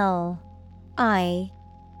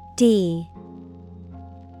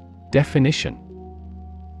 Definition.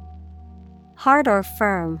 Hard or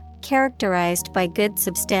firm, characterized by good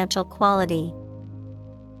substantial quality.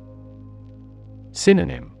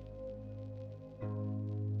 Synonym.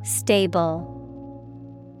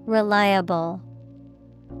 Stable, reliable,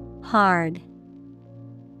 hard.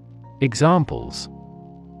 Examples.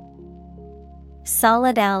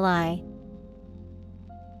 Solid ally.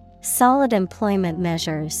 Solid employment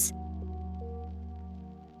measures.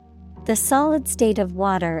 The solid state of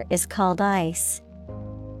water is called ice.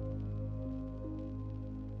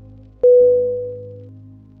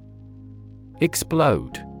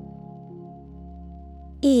 Explode.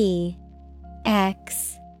 EXPLODE.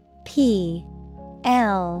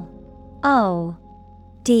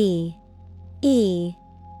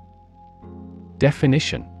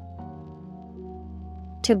 Definition.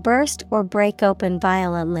 To burst or break open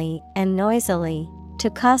violently and noisily,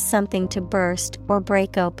 to cause something to burst or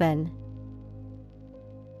break open.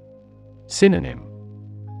 Synonym.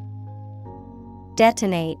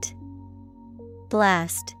 Detonate,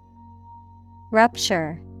 blast,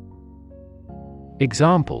 rupture.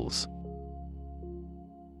 Examples.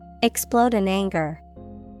 Explode in anger.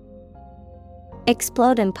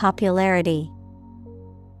 Explode in popularity.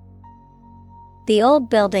 The old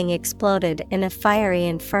building exploded in a fiery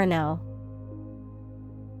inferno.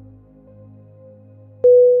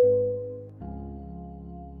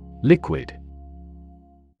 Liquid.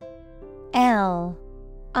 LIQUID.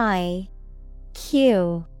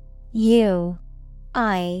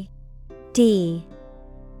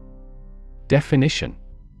 Definition.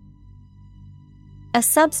 A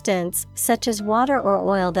substance, such as water or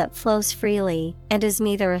oil, that flows freely and is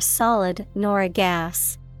neither a solid nor a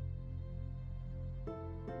gas.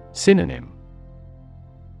 Synonym.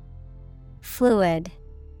 Fluid.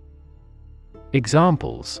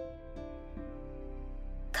 Examples.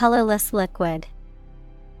 Colorless liquid.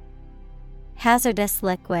 Hazardous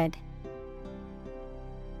liquid.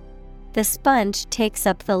 The sponge takes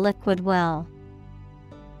up the liquid well.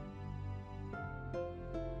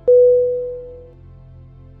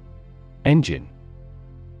 Engine.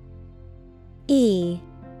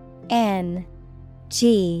 ENGINE.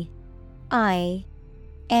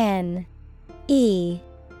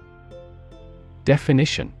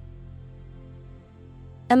 Definition.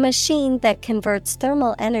 A machine that converts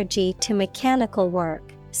thermal energy to mechanical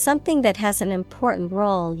work, something that has an important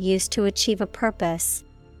role used to achieve a purpose.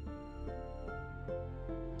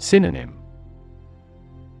 Synonym.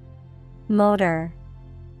 Motor,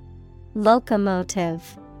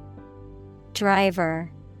 locomotive, driver.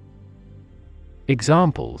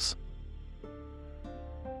 Examples.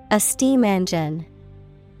 A steam engine.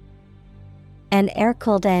 an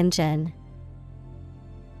air-cooled engine.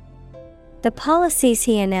 The policies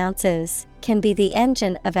he announces can be the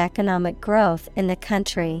engine of economic growth in the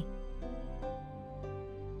country.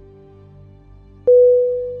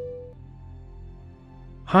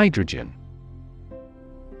 Hydrogen.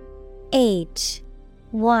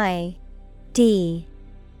 Hydrogen.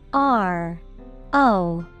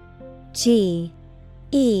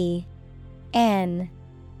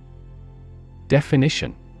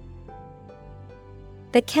 Definition.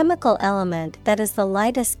 The chemical element that is the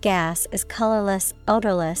lightest gas, is colorless,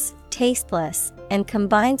 odorless, tasteless, and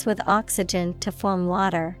combines with oxygen to form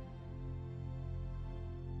water.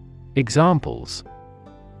 Examples: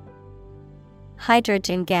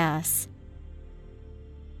 hydrogen gas,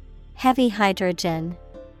 heavy hydrogen.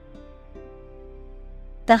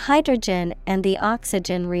 The hydrogen and the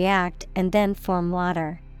oxygen react and then form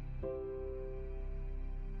water.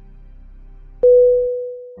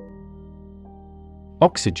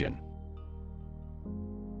 Oxygen.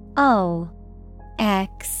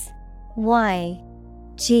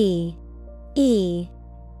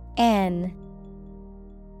 O-X-Y-G-E-N.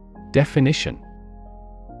 Definition.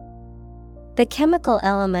 The chemical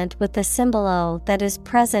element with the symbol O that is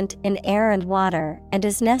present in air and water and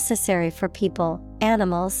is necessary for people,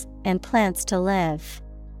 animals, and plants to live.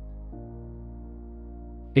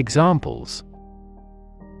 Examples: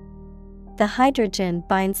 the hydrogen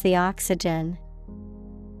binds the oxygen.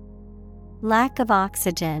 Lack of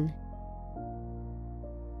oxygen.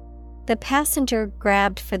 The passenger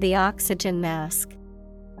grabbed for the oxygen mask.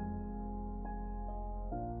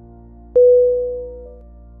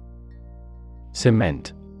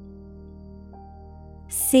 Cement.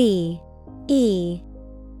 C-E-M-E-N-T.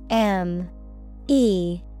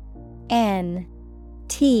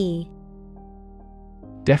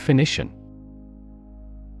 Definition.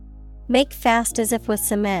 Make fast as if with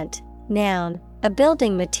cement. Noun, a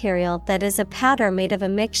building material that is a powder made of a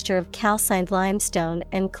mixture of calcined limestone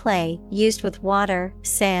and clay used with water,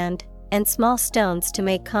 sand, and small stones to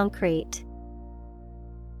make concrete.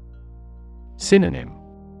 Synonym: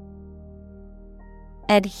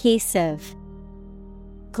 adhesive,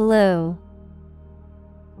 glue.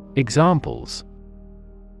 Examples: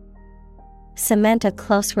 cement a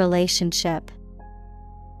close relationship.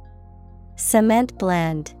 Cement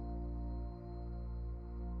blend.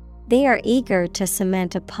 They are eager to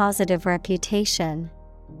cement a positive reputation.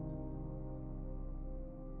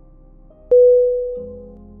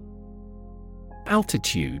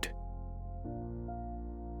 Altitude.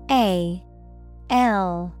 A-L-T-I-T-U-D-E.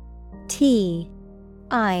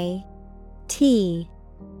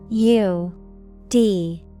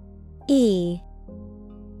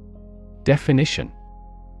 Definition.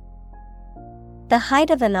 The height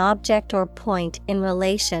of an object or point in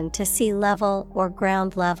relation to sea level or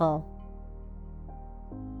ground level.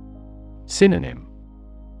 Synonym: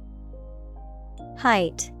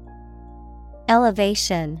 height,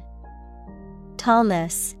 elevation,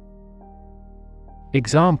 tallness.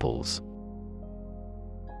 Examples: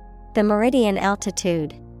 the meridian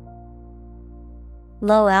altitude.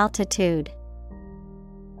 Low altitude.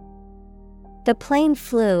 The plane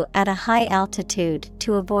flew at a high altitude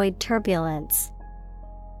to avoid turbulence.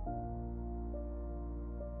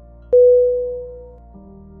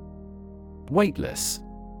 Weightless.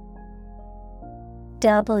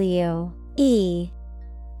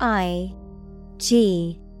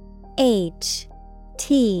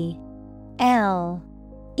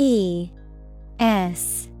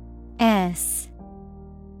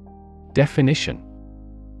 Definition.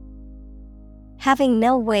 Having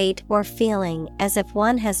no weight or feeling as if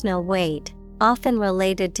one has no weight, often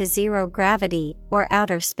related to zero gravity or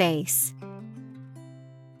outer space.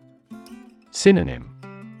 Synonym: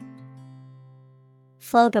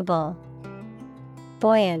 floatable,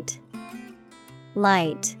 buoyant,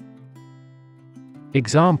 light.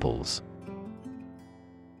 Examples: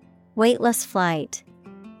 weightless flight.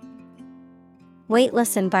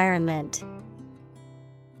 Weightless environment.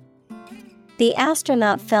 The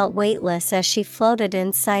astronaut felt weightless as she floated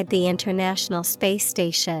inside the International Space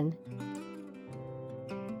Station.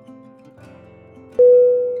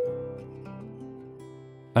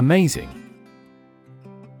 Amazing.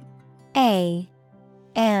 A-M-A-Z-I-N-G.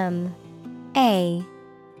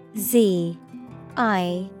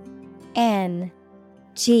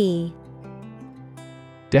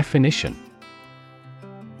 Definition.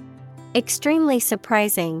 Extremely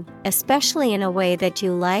surprising, especially in a way that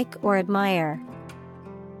you like or admire.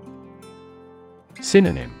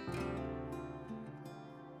 Synonym: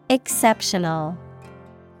 exceptional,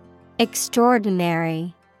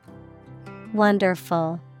 extraordinary,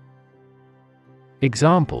 wonderful.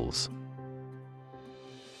 Examples: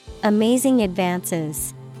 Amazing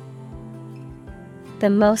advances.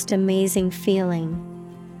 The most amazing feeling.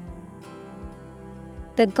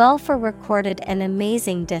 The golfer recorded an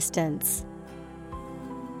amazing distance.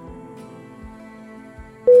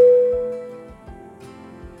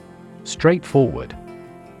 Straightforward. StraightForward.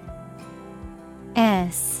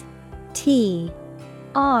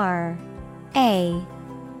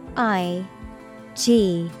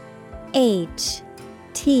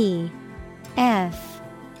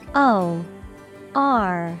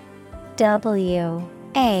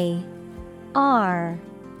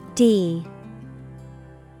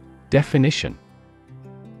 Definition: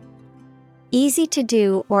 Easy to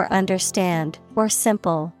do or understand, or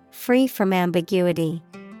simple, free from ambiguity.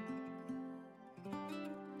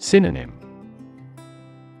 Synonym: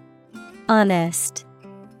 Honest,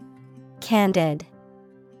 candid,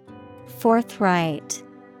 forthright.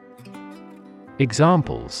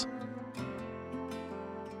 Examples: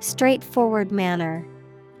 Straightforward manner.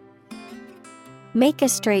 Make a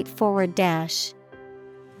straightforward dash.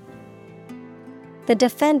 The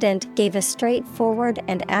defendant gave a straightforward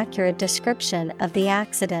and accurate description of the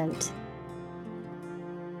accident.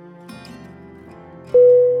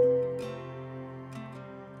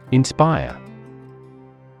 Inspire.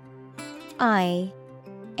 INSPIRE.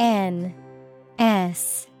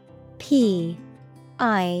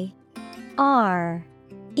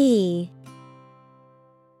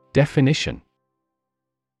 Definition: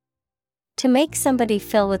 To make somebody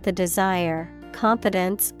fill with a desire,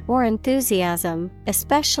 confidence, or enthusiasm,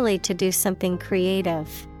 especially to do something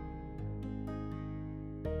creative.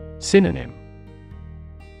 Synonym: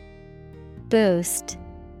 Boost,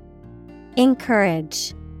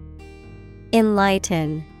 encourage,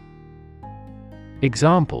 enlighten.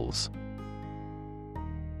 Examples: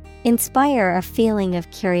 Inspire a feeling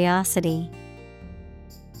of curiosity.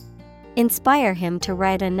 Inspire him to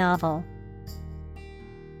write a novel.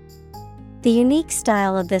 The unique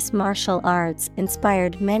style of this martial arts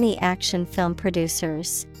inspired many action film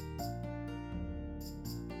producers.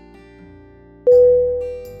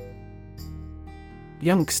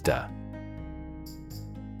 Youngster.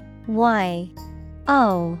 YOUNGSTER.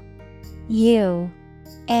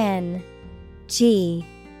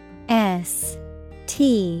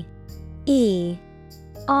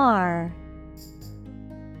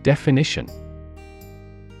 Definition: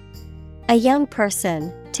 A young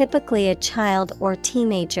person, typically a child or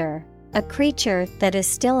teenager, a creature that is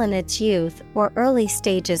still in its youth or early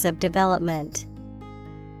stages of development.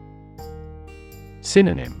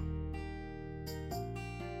 Synonym: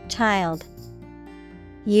 Child,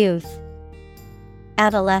 youth,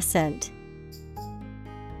 adolescent.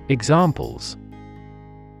 Examples: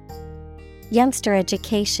 Youngster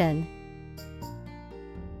education.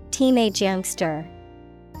 Teenage youngster.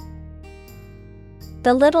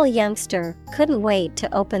 The little youngster couldn't wait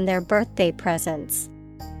to open their birthday presents.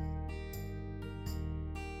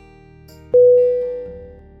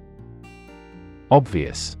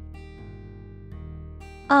 Obvious.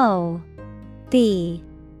 OBVIOUS.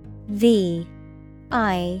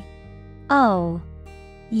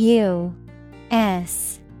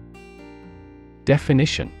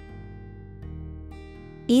 Definition: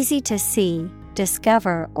 Easy to see,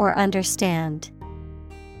 discover, or understand.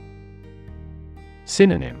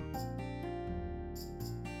 Synonym: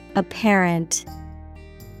 Apparent,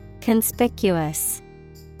 conspicuous,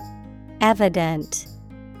 evident.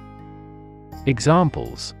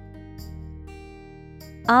 Examples: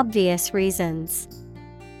 Obvious reasons.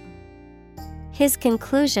 His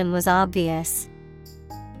conclusion was obvious.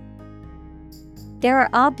 There are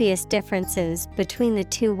obvious differences between the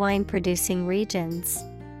two wine-producing regions.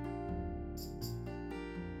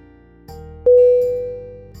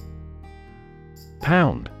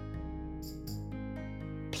 Pound.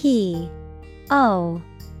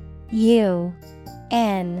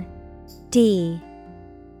 POUND.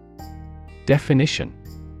 Definition: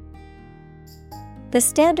 The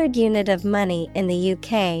standard unit of money in the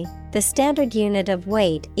UK, the standard unit of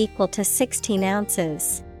weight equal to 16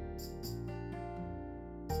 ounces.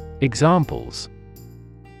 Examples: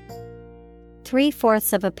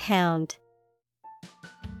 3/4 of a pound.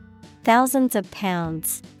 Thousands of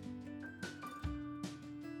pounds.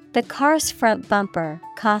 The car's front bumper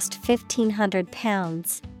cost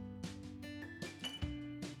 £1,500.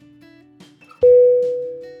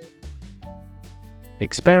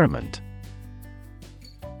 Experiment.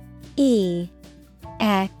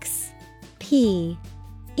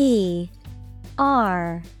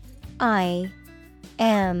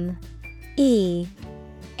 EXPERIMENT.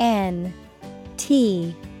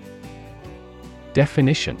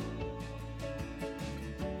 Definition: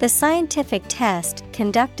 The scientific test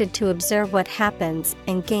conducted to observe what happens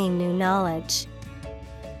and gain new knowledge.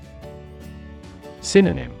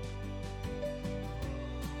 Synonym: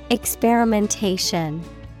 Experimentation,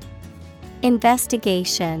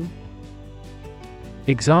 investigation.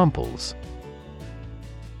 Examples: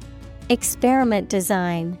 Experiment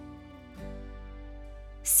design,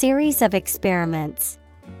 series of experiments.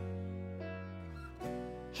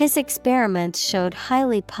 His experiments showed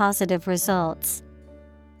highly positive results.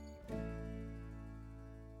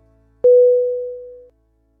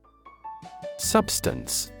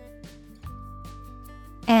 Substance.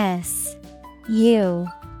 S-U-B-S-T-A-N-C-E.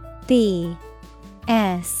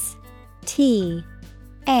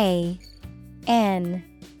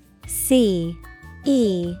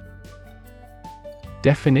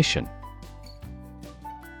 Definition: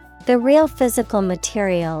 the real physical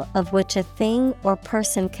material of which a thing or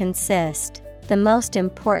person consist, the most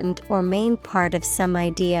important or main part of some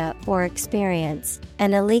idea or experience,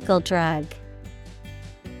 an illegal drug.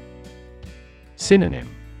 Synonym: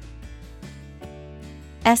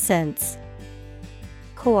 Essence,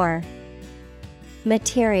 core,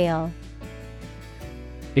 material.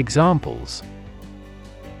 Examples: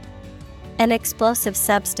 an explosive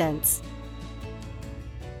substance,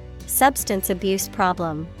 substance abuse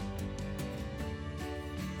problem.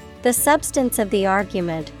 The substance of the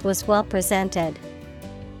argument was well presented.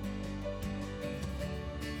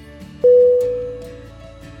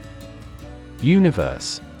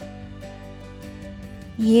 Universe.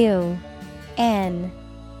 U-N-I-V-E-R-S-E.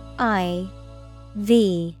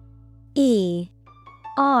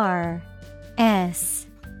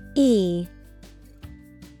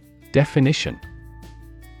 Definition: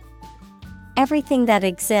 everything that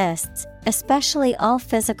exists, especially all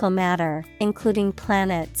physical matter, including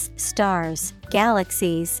planets, stars,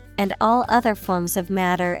 galaxies, and all other forms of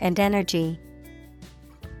matter and energy.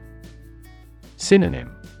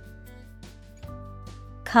 Synonym: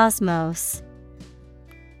 cosmos,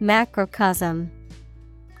 macrocosm.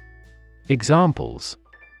 Examples: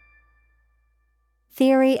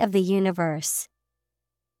 theory of the universe,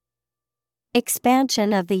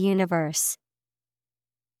 expansion of the universe.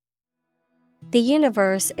 The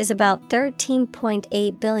universe is about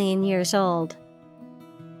 13.8 billion years old.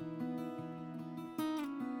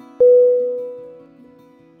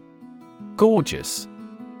 Gorgeous.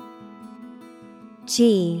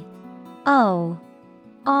 G-O-R-G-E-O-U-S.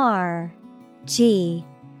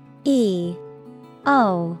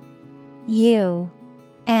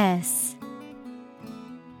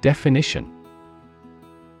 Definition: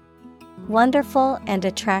 wonderful and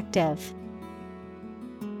attractive.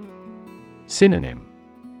 Synonym: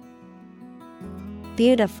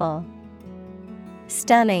 beautiful,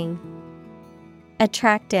 stunning,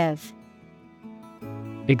 attractive.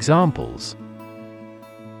 Examples: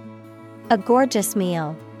 a gorgeous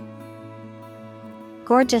meal,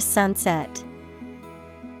 gorgeous sunset.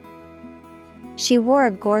 She wore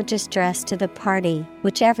a gorgeous dress to the party,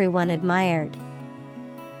 which everyone admired.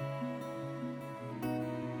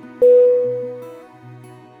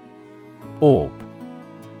 Orb.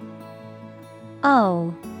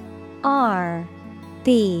 O-R-B.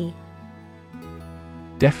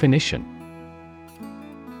 Definition: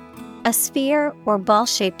 a sphere or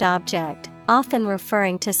ball-shaped object, often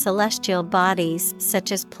referring to celestial bodies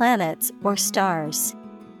such as planets or stars.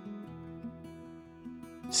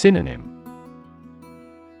 Synonym: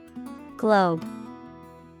 globe,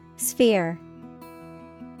 sphere,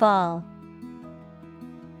 ball.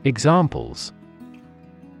 Examples: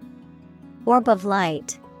 orb of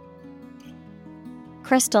light,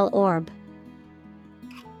 crystal orb.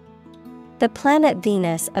 The planet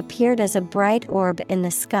Venus appeared as a bright orb in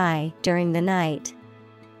the sky during the night.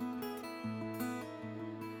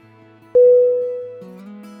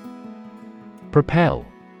 Propel.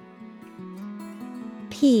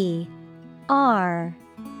 P-R-O-P-E-L.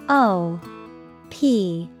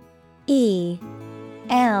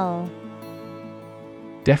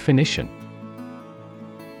 Definition: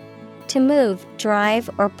 to move, drive,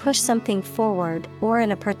 or push something forward or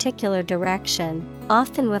in a particular direction,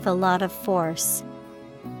 often with a lot of force.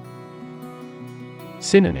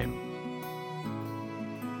 Synonym: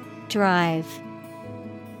 drive,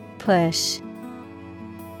 push,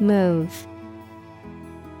 move.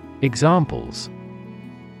 Examples: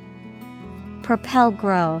 propel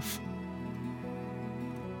growth,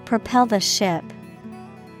 propel the ship.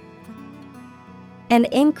 An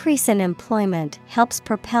increase in employment helps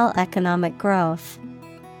propel economic growth.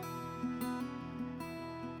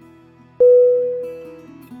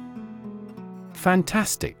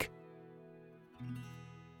 Fantastic.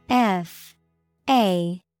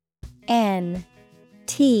 F-A-N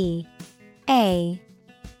T A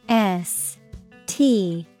S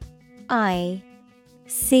T I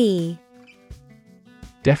C.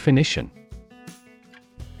 Definition: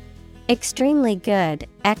 Extremely good,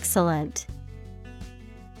 excellent.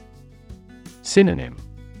 Synonym: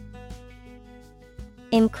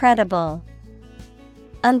 Incredible,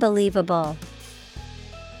 unbelievable,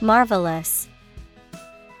 marvelous.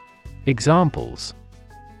 Examples: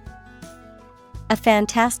 A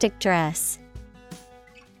fantastic dress.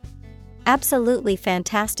 Absolutely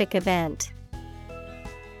fantastic event.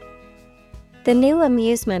 The new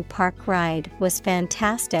amusement park ride was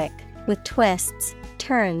fantastic, with twists,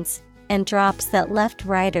 turns, and drops that left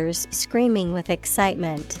riders screaming with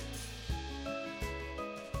excitement.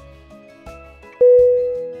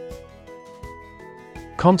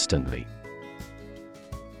 Constantly.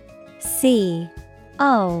 CONSTANTly.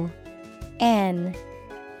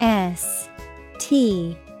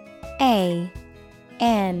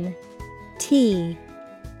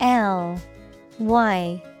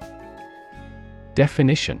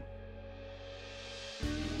 Definition: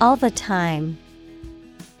 All the time.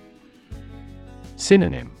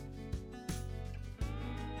 Synonym: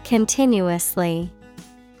 Continuously,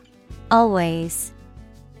 always,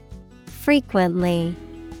 frequently.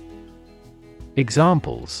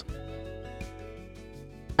 Examples: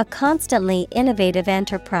 A constantly innovative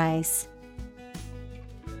enterprise.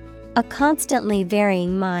 A constantly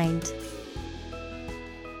varying mind.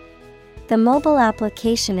 The mobile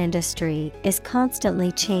application industry is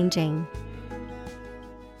constantly changing.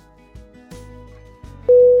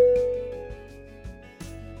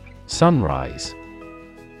 Sunrise.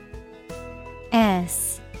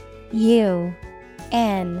 SUNRISE.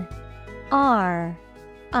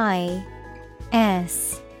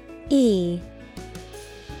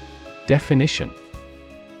 Definition: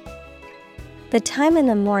 The time in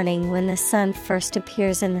the morning when the sun first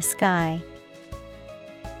appears in the sky.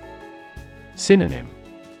 Synonym: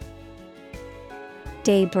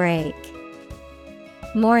 Daybreak,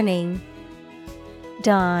 morning,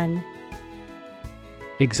 dawn.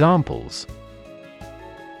 Examples: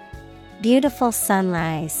 Beautiful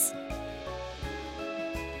sunrise.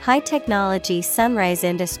 High technology sunrise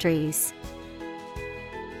industries.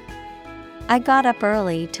 I got up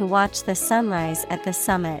early to watch the sunrise at the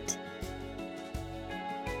summit.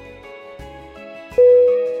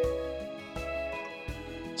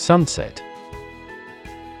 Sunset.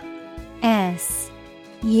 SUNSET.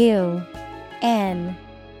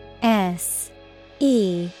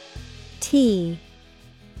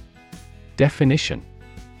 Definition: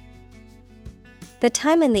 The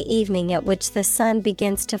time in the evening at which the sun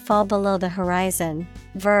begins to fall below the horizon.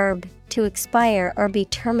 Verb, to expire or be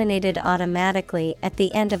terminated automatically at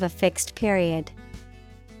the end of a fixed period.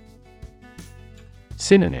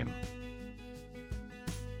 Synonym: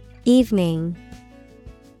 Evening,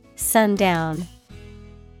 sundown,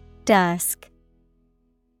 dusk.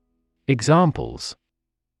 Examples: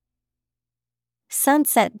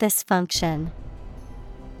 Sunset dysfunction.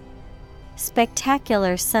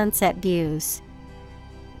 Spectacular sunset views.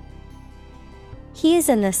 He is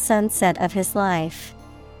in the sunset of his life.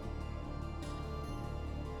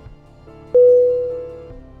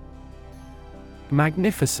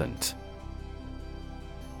 Magnificent.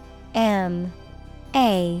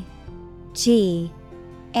 Magnificent.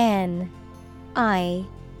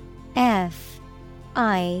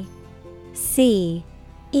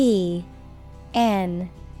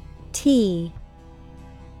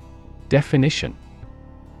 Definition: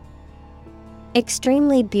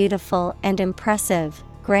 Extremely beautiful and impressive,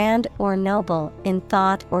 grand or noble in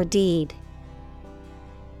thought or deed.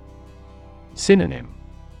 Synonym: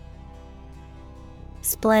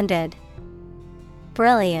 Splendid,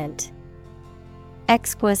 brilliant,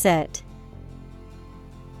 exquisite.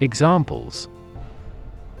 Examples: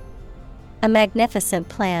 A magnificent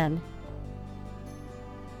plan.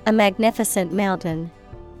 A magnificent mountain.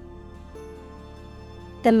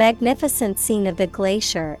 The magnificent scene of the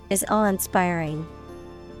glacier is awe-inspiring.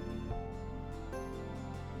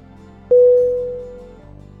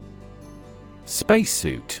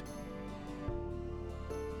 Spacesuit.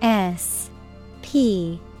 SPACESUIT.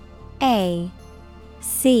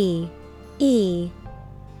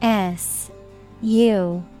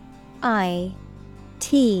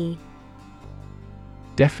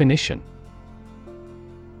 Definition: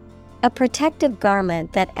 A protective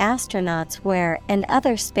garment that astronauts wear and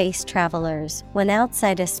other space travelers when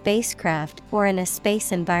outside a spacecraft or in a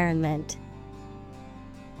space environment.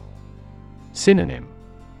 Synonym: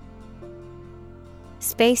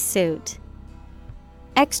 Spacesuit.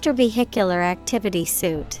 Extravehicular activity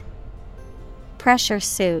suit. Pressure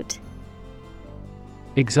suit.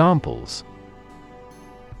 Examples: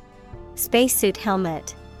 spacesuit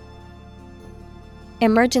helmet,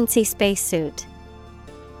 emergency spacesuit.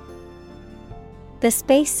 The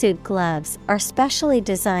spacesuit gloves are specially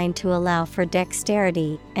designed to allow for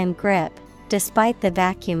dexterity and grip, despite the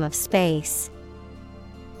vacuum of space.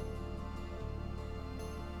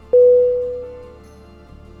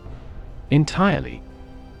 Entirely.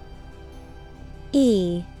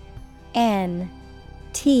 ENTIRELY.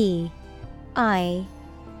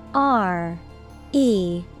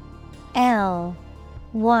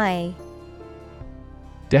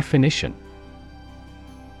 Definition: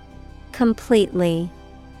 completely.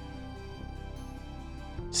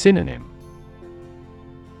 Synonym: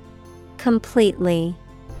 Completely,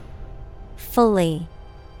 fully,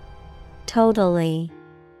 totally.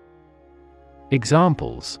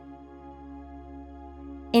 Examples: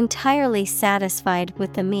 entirely satisfied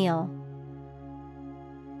with the meal.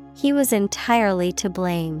 He was entirely to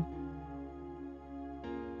blame.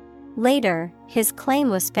 Later, his claim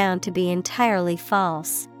was found to be entirely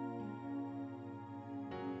false.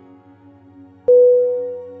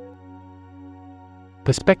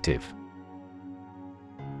 Perspective.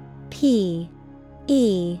 Perspective.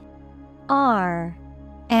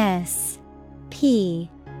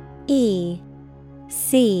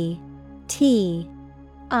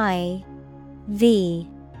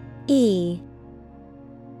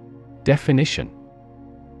 Definition: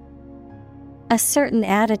 a certain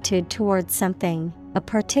attitude towards something, a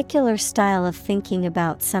particular style of thinking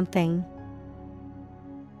about something.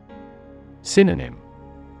 Synonym: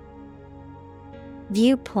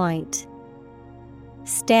 viewpoint,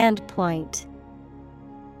 standpoint,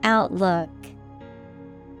 outlook.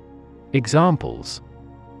 Examples: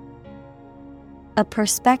 a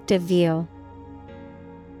perspective view,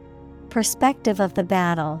 perspective of the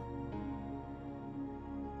battle.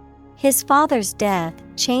 His father's death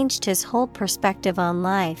changed his whole perspective on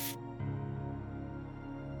life.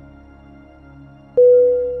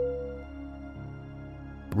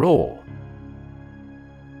 Raw.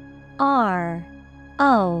 R-O-A-R.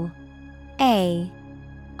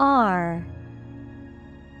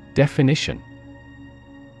 Definition: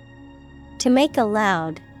 to make a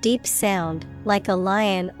loud, deep sound, like a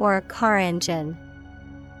lion or a car engine.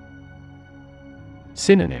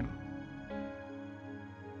 Synonym: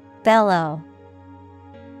 bellow,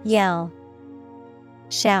 yell,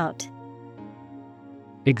 shout.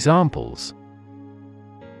 Examples: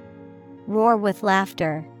 roar with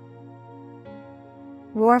laughter,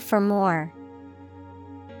 roar for more.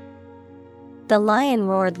 The lion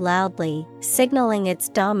roared loudly, signaling its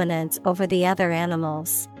dominance over the other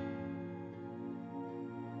animals.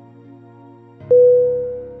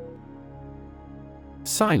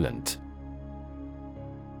 Silent.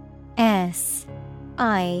 S-I-L-E-N-T.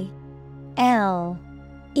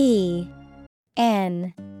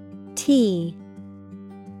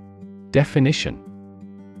 Definition: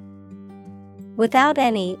 without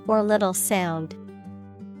any or little sound.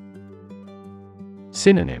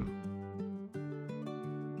 Synonym: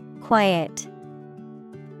 quiet,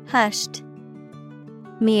 hushed,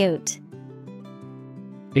 mute.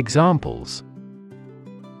 Examples: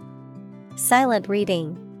 silent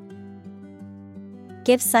reading,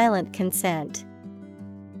 give silent consent.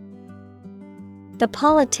 The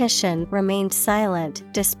politician remained silent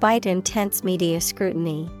despite intense media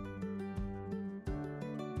scrutiny.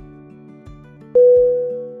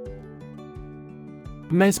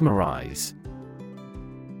 Mesmerize.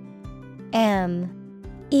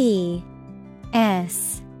 M-E-S-M-E-R-I-Z-E.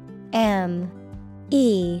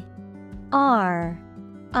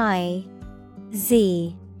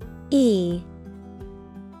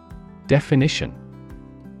 Definition: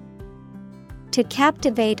 to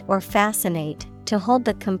captivate or fascinate, to hold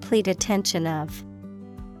the complete attention of.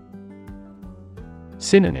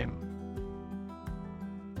 Synonym: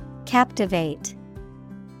 captivate,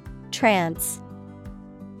 trance,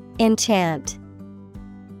 enchant.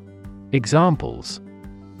 Examples: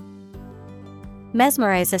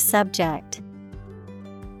 mesmerize a subject,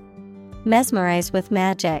 mesmerize with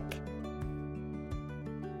magic.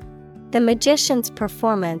 The magician's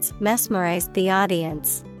performance mesmerized the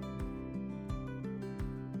audience.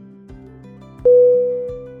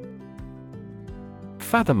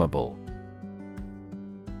 Fathomable.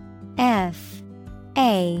 F-A-T-H-O-M-A-B-L-E.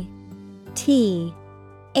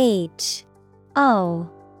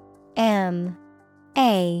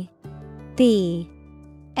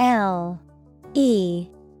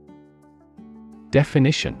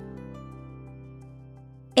 Definition: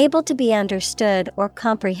 able to be understood or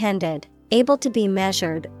comprehended, able to be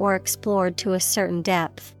measured or explored to a certain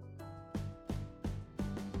depth.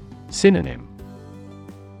 Synonym: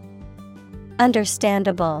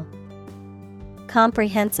 understandable,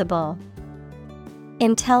 comprehensible,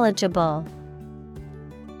 intelligible.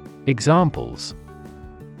 Examples: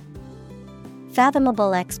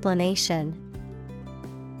 fathomable explanation,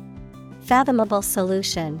 fathomable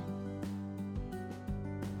solution.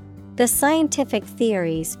 The scientific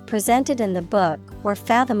theories presented in the book were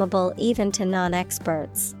fathomable even to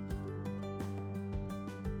non-experts.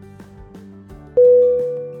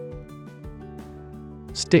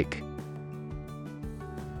 Stick.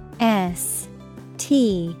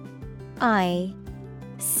 S-T-I-C-K.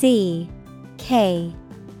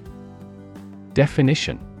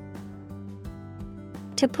 Definition: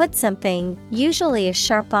 to put something, usually a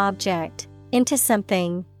sharp object, into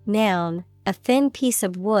something. Noun, a thin piece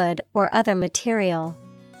of wood or other material.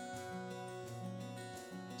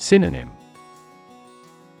 Synonym: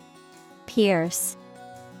 Pierce,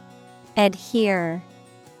 adhere,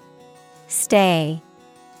 stay.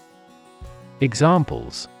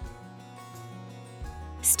 Examples: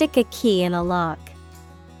 stick a key in a lock,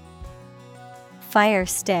 fire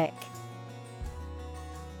stick.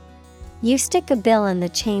 You stick a bill in the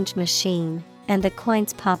change machine, and the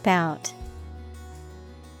coins pop out.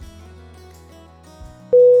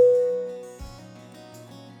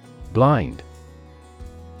 Blind.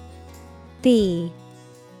 B-L-I-N-D.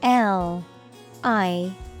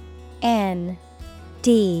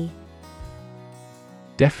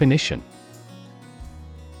 Definition: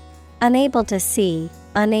 unable to see,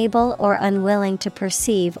 unable or unwilling to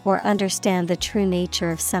perceive or understand the true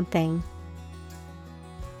nature of something.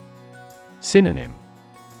 Synonym: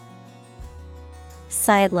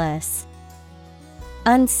 sightless,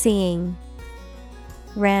 unseeing,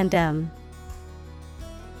 random.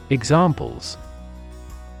 Examples: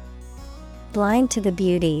 blind to the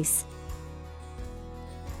beauties,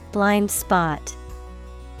 blind spot.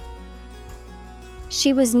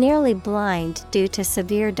 She was nearly blind due to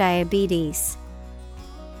severe diabetes.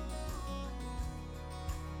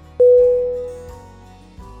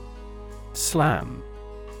 Slam.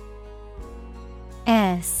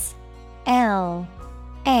 S-L-A-M.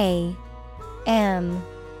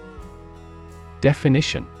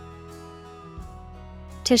 Definition: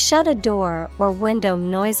 to shut a door or window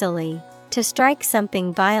noisily, to strike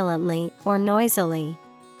something violently or noisily.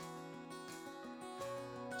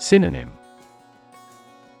 Synonym: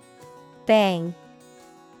 bang,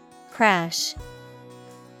 crash,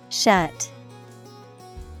 shut.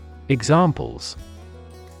 Examples: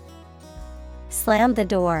 slam the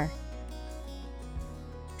door,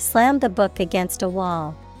 slam the book against a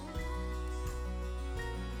wall.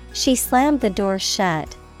 She slammed the door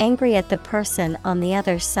shut, angry at the person on the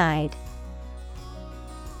other side.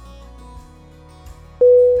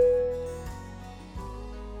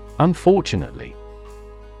 Unfortunately.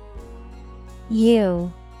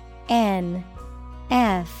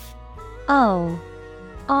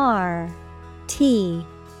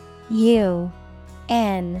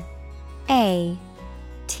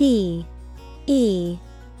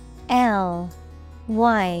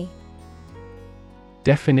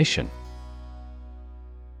 Definition: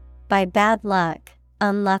 by bad luck,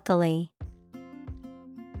 unluckily.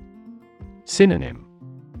 Synonym: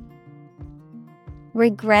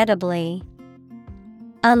 regrettably,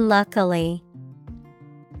 unluckily,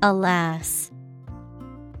 alas.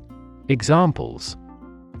 Examples: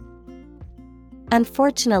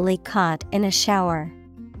 unfortunately caught in a shower.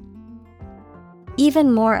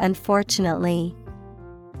 Even more unfortunately.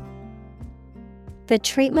 The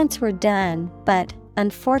treatments were done, but,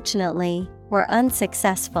 unfortunately, were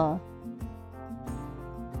unsuccessful.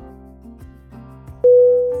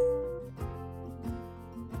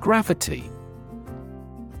 Gravity.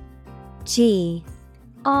 G-R-A-V-I-T-Y.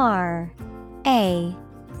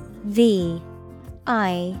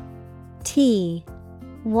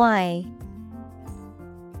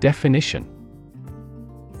 Definition: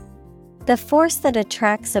 the force that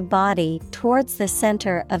attracts a body towards the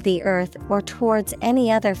center of the earth or towards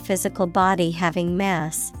any other physical body having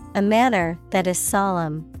mass, a matter that is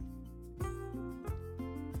solemn.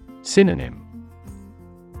 Synonym: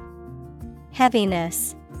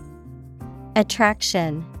 heaviness,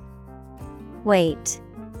 attraction, weight.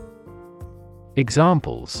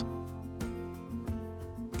 Examples: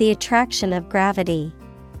 the attraction of gravity.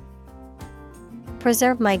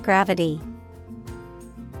 Preserve my gravity.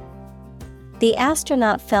 The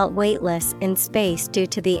astronaut felt weightless in space due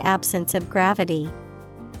to the absence of gravity.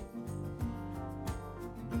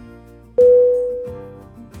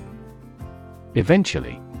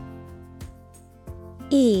 Eventually.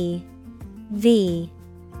 E-V-E-N-T-U-A-L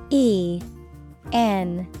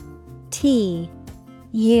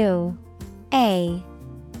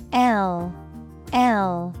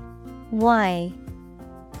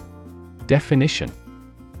Definition.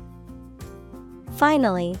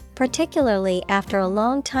 Finally, particularly after a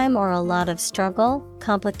long time or a lot of struggle,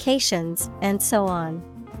 complications, and so on.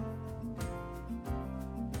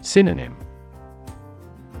 Synonym.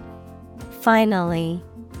 Finally,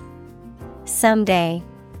 someday,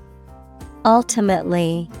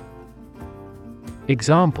 ultimately.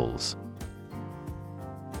 Examples.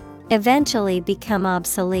 Eventually become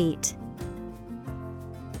obsolete.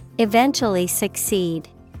 Eventually succeed.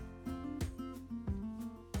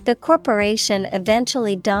 The corporation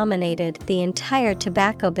eventually dominated the entire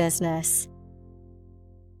tobacco business.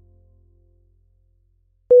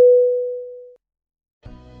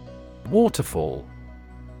 Waterfall.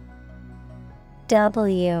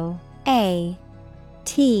 Waterfall.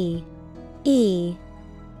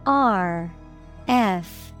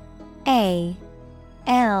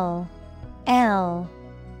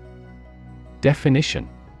 Definition.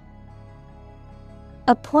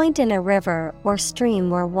 A point in a river or stream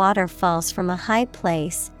where water falls from a high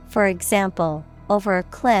place, for example, over a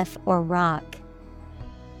cliff or rock.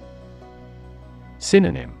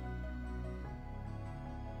 Synonym.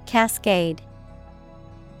 Cascade,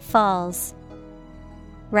 falls,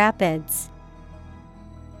 rapids.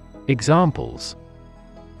 Examples.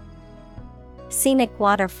 Scenic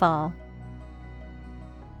waterfall.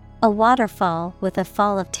 A waterfall with a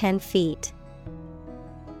fall of 10 feet.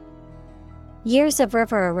 Years of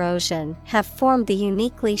river erosion have formed the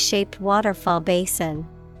uniquely shaped waterfall basin.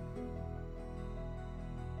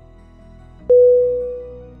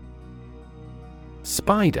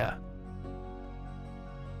 Spider.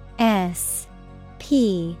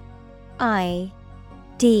 S-P-I-D-E-R.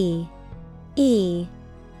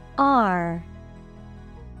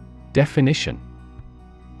 Definition.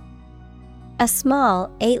 A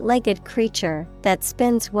small, eight-legged creature that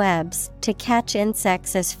spins webs to catch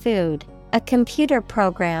insects as food. A computer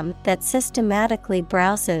program that systematically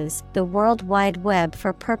browses the World Wide Web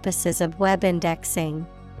for purposes of web indexing.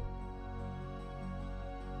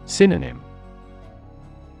 Synonym.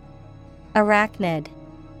 Arachnid,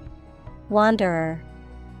 wanderer.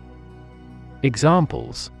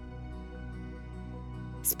 Examples.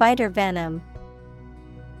 Spider venom.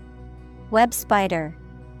 Web spider.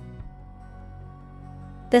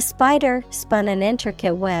 The spider spun an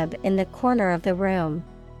intricate web in the corner of the room.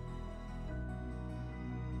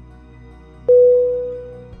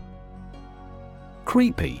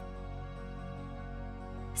 Creepy.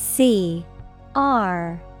 C-R-E-E-P-Y.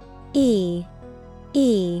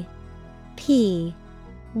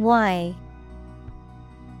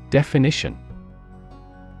 Definition.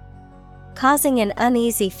 Causing an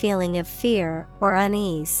uneasy feeling of fear or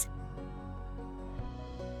unease.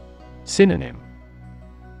 Synonym.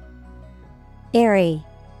 Eerie,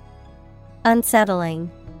 unsettling,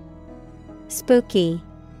 spooky.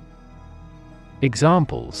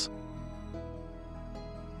 Examples.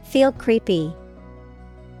 Feel creepy.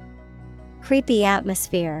 Creepy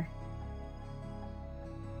atmosphere.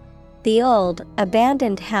 The old,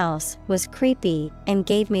 abandoned house was creepy and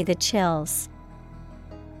gave me the chills.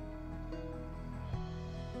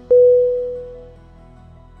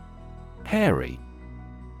 Hairy.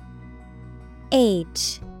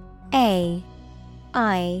 H-A-I-R-Y.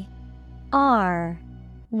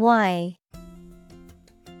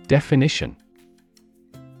 Definition.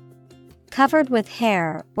 Covered with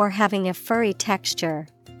hair or having a furry texture,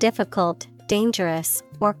 difficult, dangerous,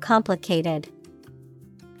 or complicated.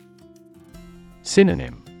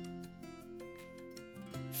 Synonym.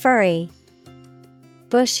 Furry,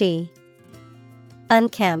 bushy,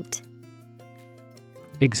 unkempt.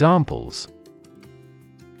 Examples.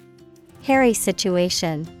 Hairy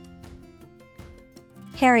situation.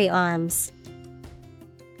 Hairy arms.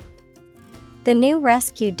 The new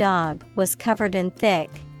rescue dog was covered in thick,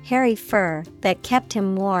 hairy fur that kept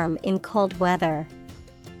him warm in cold weather.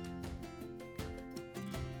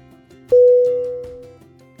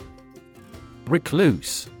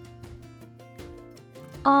 Recluse.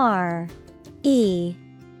 R-E-C-L-U-S-E.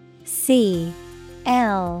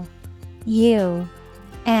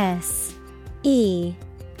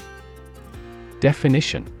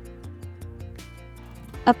 Definition.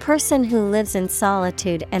 A person who lives in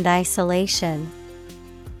solitude and isolation.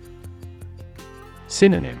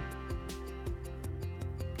 Synonym.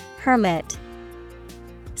 Hermit,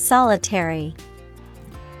 solitary,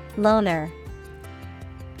 loner.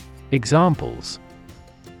 Examples.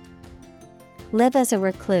 Live as a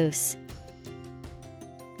recluse.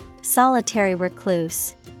 Solitary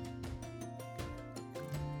recluse.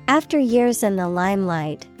 After years in the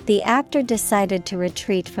limelight, the actor decided to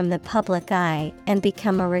retreat from the public eye and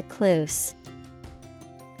become a recluse.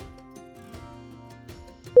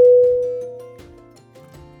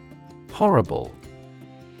 Horrible.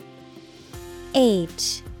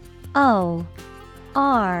 HORRIBLE.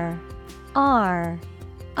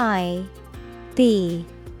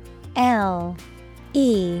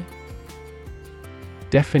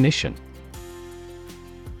 Definition: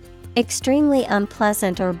 extremely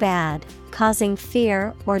unpleasant or bad, causing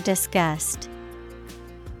fear or disgust.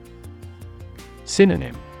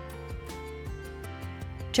 Synonym: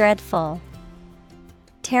 Dreadful,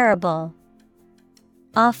 terrible,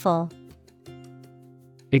 awful.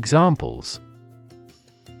 Examples: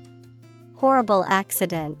 horrible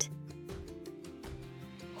accident,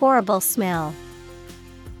 horrible smell.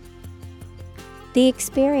 The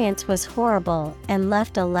experience was horrible and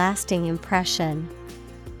left a lasting impression.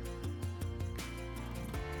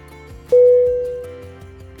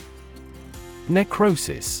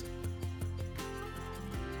 Necrosis.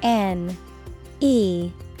 Necrosis.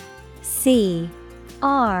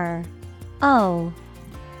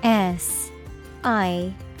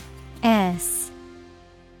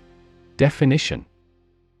 Definition: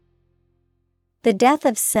 the death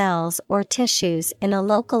of cells or tissues in a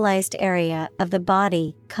localized area of the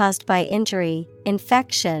body caused by injury,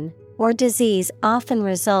 infection, or disease often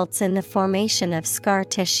results in the formation of scar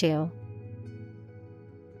tissue.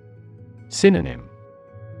 Synonym: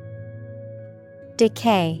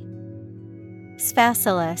 decay,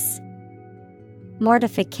 spassalus,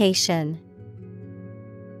 mortification.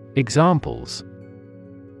 Examples: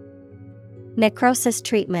 necrosis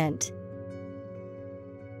treatment,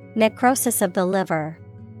 necrosis of the liver.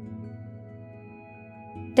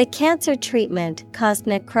 The cancer treatment caused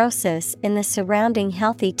necrosis in the surrounding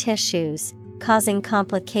healthy tissues, causing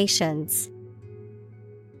complications.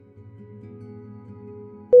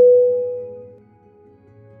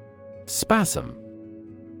 Spasm.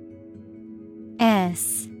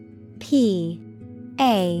 S-P-A-S-M.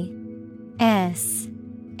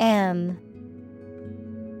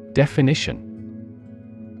 Definition: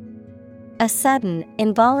 a sudden,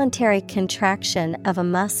 involuntary contraction of a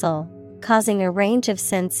muscle, causing a range of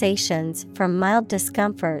sensations from mild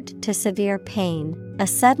discomfort to severe pain, a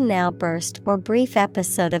sudden outburst or brief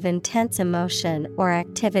episode of intense emotion or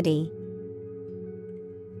activity.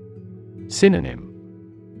 Synonym: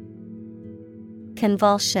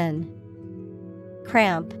 convulsion,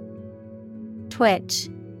 cramp, twitch.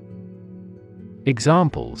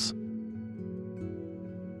 Examples: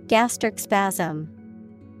 gastric spasm,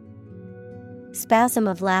 spasm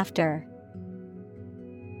of laughter.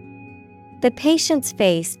 The patient's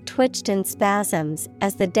face twitched in spasms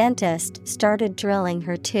as the dentist started drilling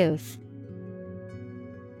her tooth.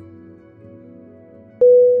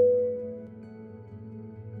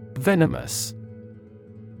 Venomous.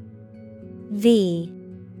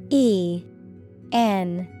 V-E-N-O-M-O-U-S.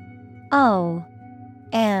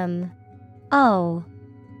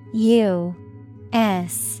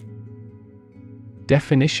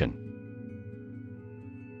 Definition: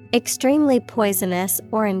 extremely poisonous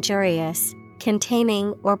or injurious,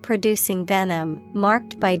 containing or producing venom,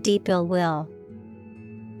 marked by deep ill will.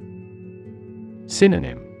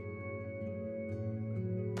 Synonym: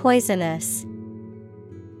 poisonous,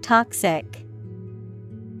 toxic,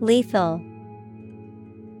 lethal.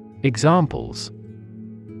 Examples: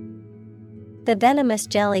 the venomous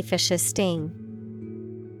jellyfish's sting.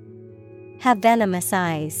 Have venomous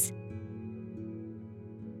eyes.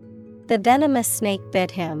 The venomous snake bit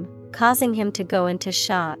him, causing him to go into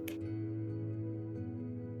shock.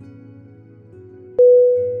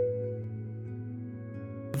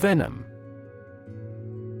 Venom.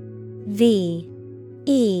 V-E-N-O-M.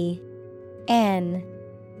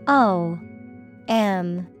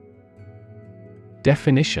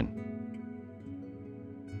 Definition: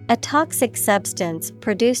 a toxic substance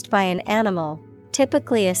produced by an animal,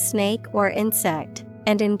 typically a snake or insect,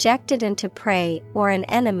 and injected into prey or an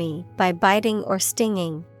enemy by biting or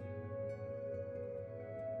stinging.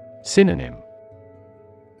 Synonym: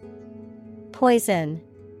 poison,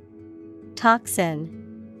 toxin,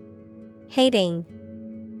 hating.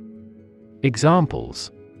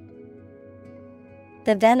 Examples: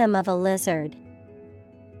 the venom of a lizard.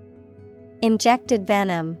 Injected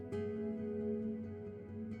venom.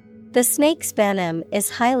 The snake's venom is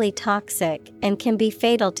highly toxic and can be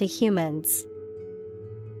fatal to humans.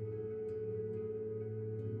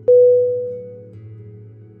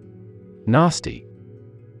 Nasty.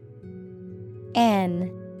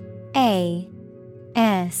 N-A-S-T-Y.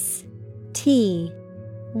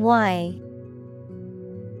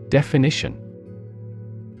 Definition: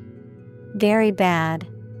 very bad,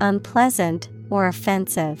 unpleasant, or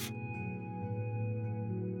offensive.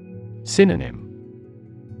 Synonym: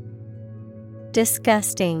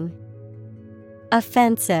 disgusting,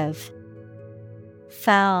 offensive,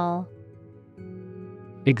 foul.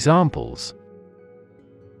 Examples: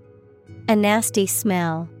 A nasty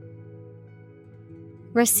smell.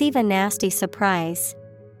 Receive a nasty surprise.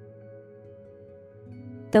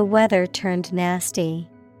 The weather turned nasty.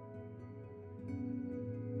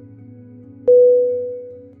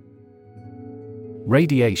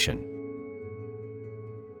 Radiation.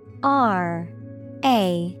 R-A-D-I-A-T-I-O-N.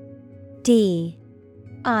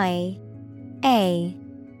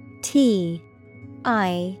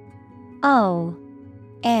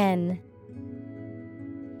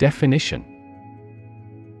 Definition: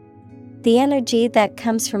 The energy that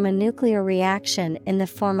comes from a nuclear reaction in the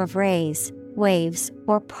form of rays, waves,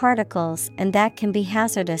 or particles, and that can be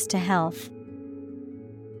hazardous to health.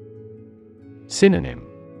 Synonym: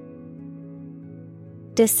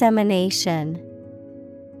 Dissemination,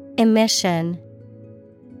 emission,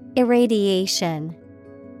 irradiation.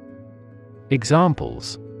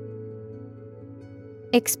 Examples: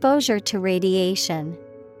 Exposure to radiation.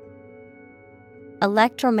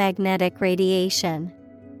 Electromagnetic radiation.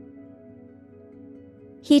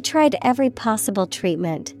 He tried every possible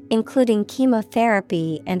treatment, including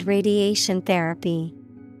chemotherapy and radiation therapy.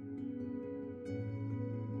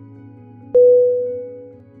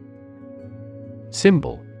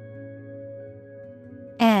 Symbol: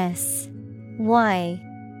 S-Y-M-B-O-L.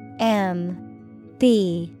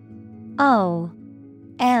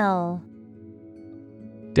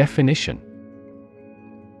 Definition: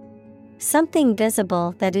 Something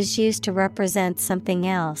visible that is used to represent something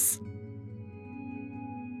else.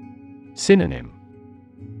 Synonym: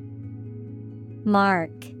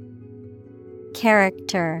 Mark,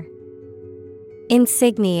 character,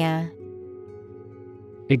 insignia.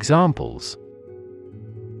 Examples: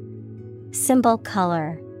 Symbol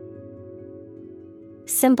color.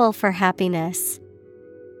 Symbol for happiness.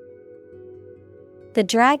 The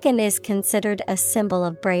dragon is considered a symbol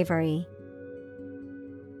of bravery.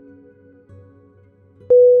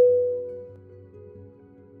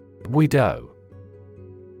 Widow.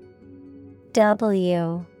 W-I-D-O-W.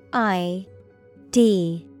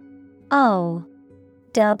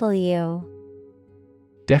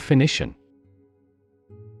 Definition: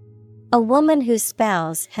 A woman whose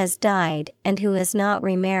spouse has died and who is not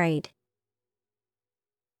remarried.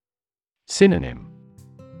 Synonym: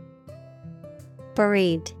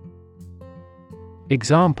 Bereaved.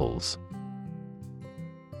 Examples: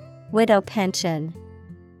 Widow pension.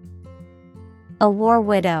 A war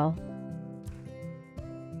widow.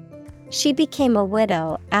 She became a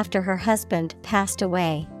widow after her husband passed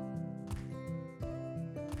away.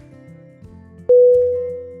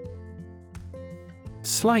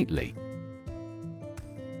 Slightly.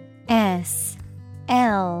 S-L-I-G-H-T-L-Y.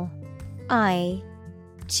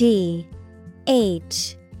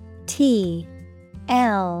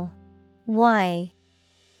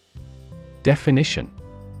 Definition: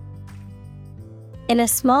 In a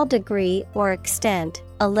small degree or extent,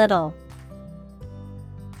 a little.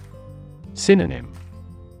 Synonym: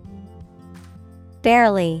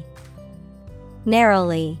 Barely,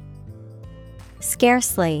 narrowly,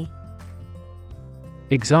 scarcely.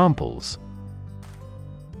 Examples: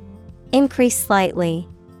 Increase slightly.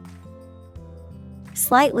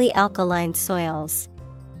 Slightly alkaline soils.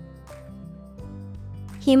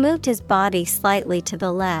 He moved his body slightly to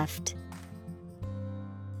the left.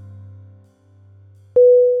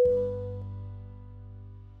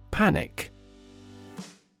 Panic.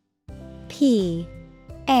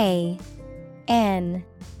 P-A-N-I-C.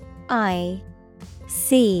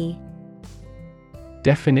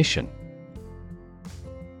 Definition: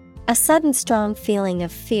 A sudden strong feeling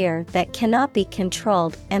of fear that cannot be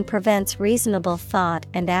controlled and prevents reasonable thought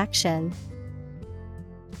and action.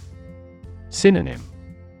 Synonym: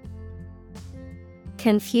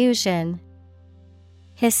 Confusion,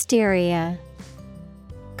 hysteria,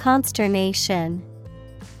 consternation.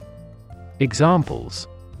 Examples: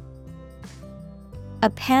 A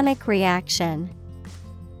panic reaction.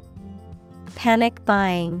 Panic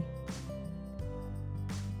buying.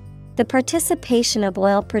 The participation of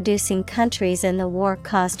oil-producing countries in the war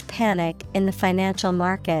caused panic in the financial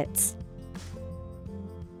markets.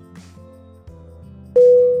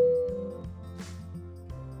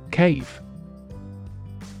 Cave.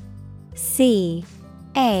 C-A-V-E.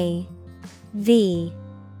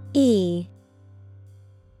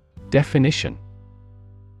 Definition: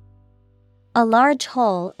 A large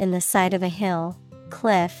hole in the side of a hill,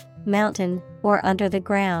 cliff, mountain, or under the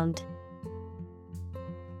ground.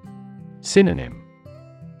 Synonym: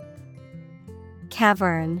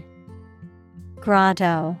 Cavern,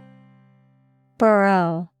 grotto,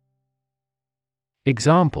 burrow.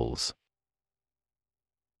 Examples: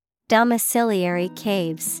 Domiciliary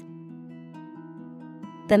caves.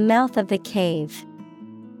 The mouth of the cave.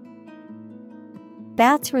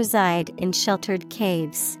 Bats reside in sheltered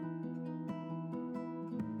caves.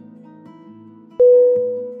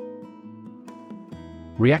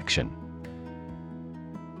 Reaction.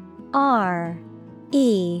 R-E-A-C-T-I-O-N.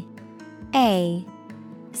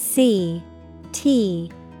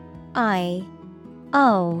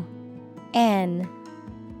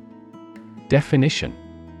 Definition.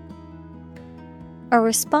 A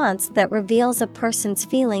response that reveals a person's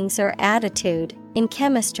feelings or attitude. In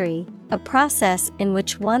chemistry, a process in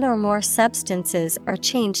which one or more substances are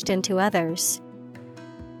changed into others.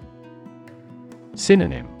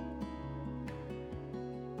 Synonym.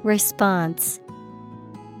 Response,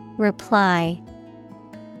 reply,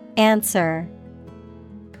 answer.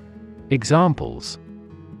 Examples.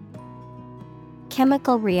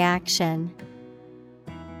 Chemical reaction.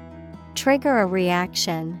 Trigger a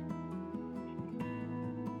reaction.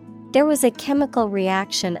 There was a chemical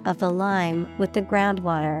reaction of the lime with the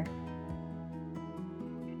groundwater.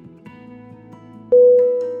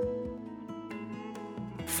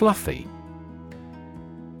 Fluffy.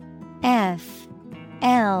 F-L-U-F-F-Y.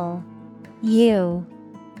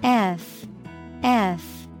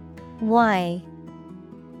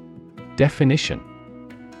 Definition.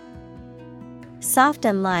 Soft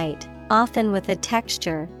and light, often with a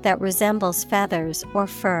texture that resembles feathers or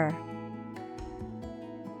fur.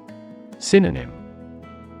 Synonym.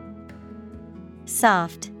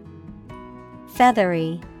 Soft,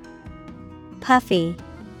 feathery, puffy.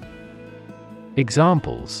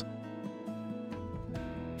 Examples.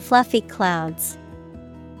 Fluffy clouds.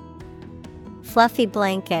 Fluffy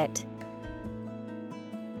blanket.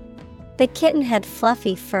 The kitten had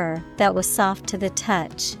fluffy fur that was soft to the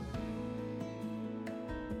touch.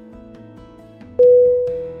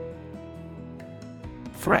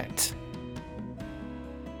 Threat.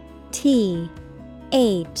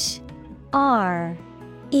 T-H-R-E-A-T.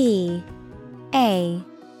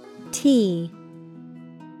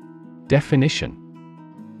 Definition.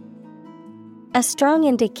 A strong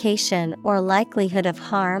indication or likelihood of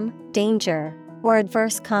harm, danger, or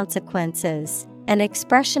adverse consequences. An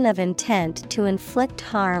expression of intent to inflict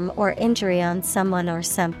harm or injury on someone or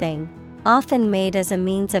something, often made as a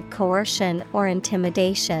means of coercion or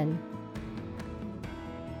intimidation.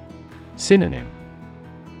 Synonym.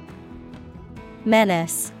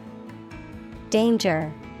 Menace,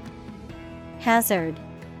 danger, hazard.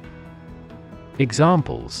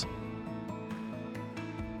 Examples.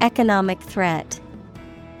 Economic threat.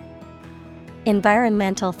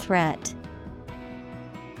 Environmental threat.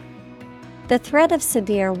 The threat of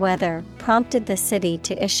severe weather prompted the city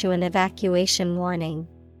to issue an evacuation warning.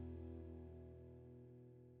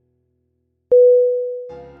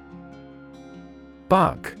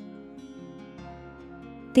 Bug.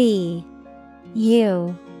 B-U-G.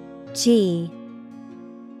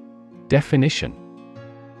 Definition.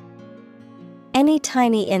 Any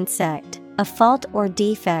tiny insect, a fault or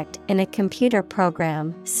defect in a computer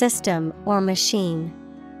program, system, or machine.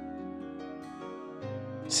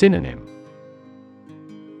 Synonym.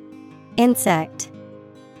 Insect,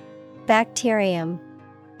 bacterium,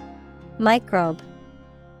 microbe.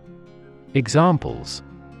 Examples.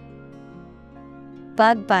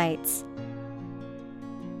 Bug bites.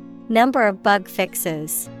 Number of bug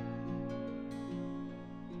fixes.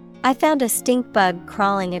 I found a stink bug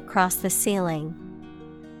crawling across the ceiling.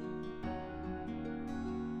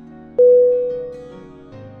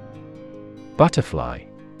 Butterfly.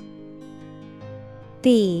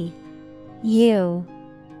 B-U-T-T-E-R-F-L-Y.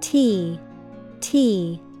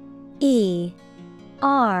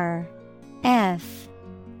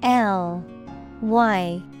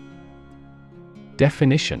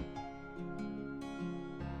 Definition.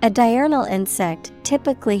 A diurnal insect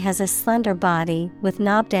typically has a slender body with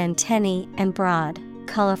knobbed antennae and broad,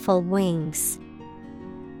 colorful wings.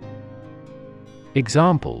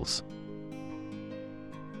 Examples.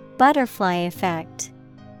 Butterfly effect.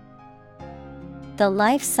 The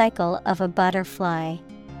life cycle of a butterfly.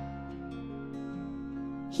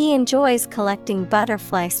 He enjoys collecting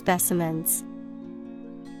butterfly specimens.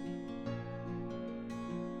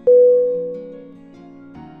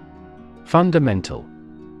 Fundamental.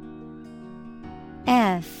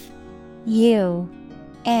 F-U-N-D-A-M-E-N-T-A-L.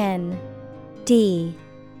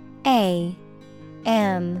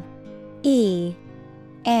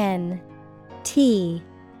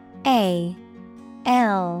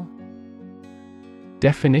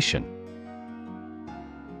 Definition.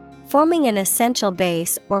 Forming an essential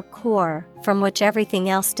base or core from which everything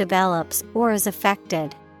else develops or is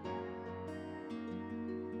affected.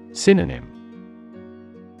 Synonym.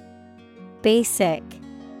 basic,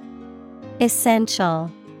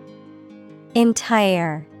 essential,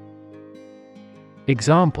 entire.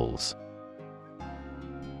 Examples: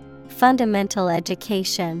 Fundamental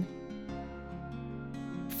education,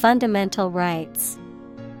 fundamental rights.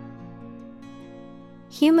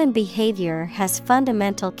 Human behavior has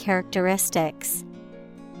fundamental characteristics.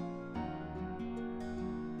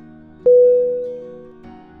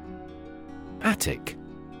 Attic.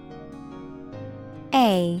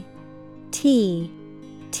 A T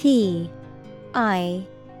T I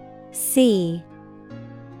C.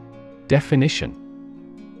 Definition: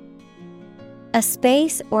 A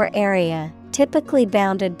space or area, typically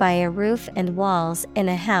bounded by a roof and walls in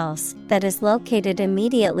a house that is located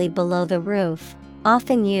immediately below the roof,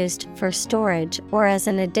 often used for storage or as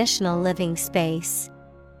an additional living space.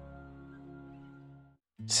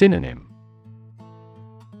 Synonym: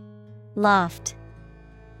 Loft,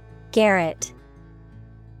 garret,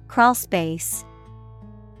 crawl space.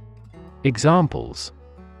 Examples: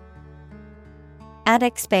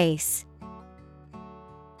 Attic space,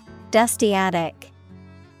 dusty attic.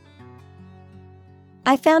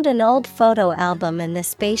 I found an old photo album in the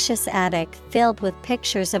spacious attic filled with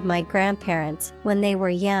pictures of my grandparents when they were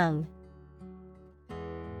young.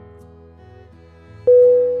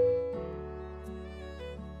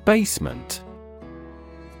 Basement.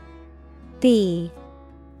 B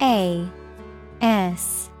A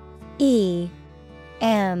S E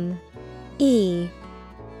M E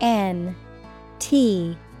N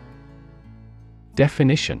T.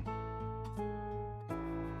 Definition: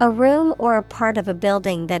 A room or a part of a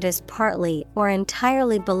building that is partly or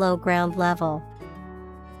entirely below ground level.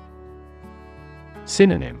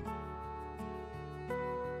 Synonym: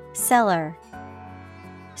 Cellar,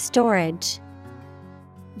 storage,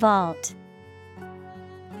 vault.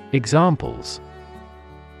 Examples: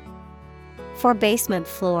 For basement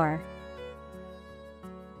floor,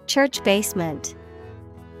 church basement.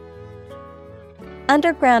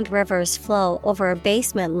 Underground rivers flow over a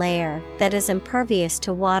basement layer that is impervious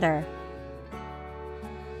to water.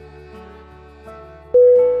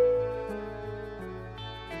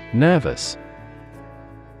 Nervous.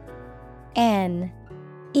 N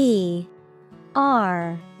E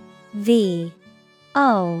R V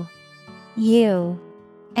O U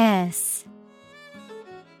S.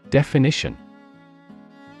 Definition: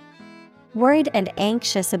 Worried and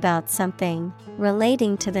anxious about something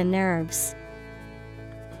relating to the nerves.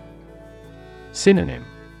 Synonym: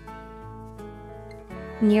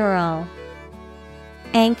 Neural,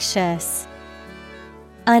 anxious,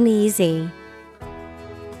 uneasy.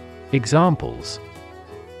 Examples: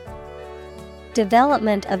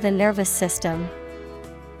 Development of the nervous system.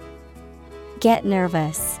 Get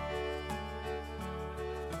nervous.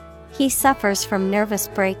 He suffers from nervous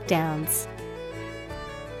breakdowns.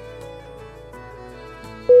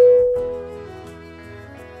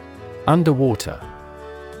 Underwater.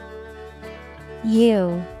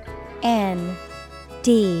 U N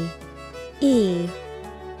D E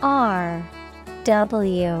R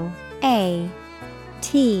W A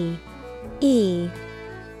T E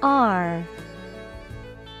R.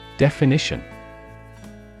 Definition: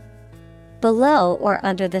 Below or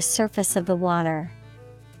under the surface of the water.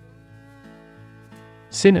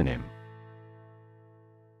 Synonym: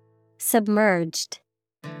 Submerged,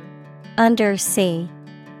 undersea,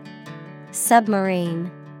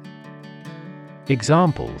 submarine.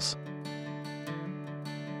 Examples: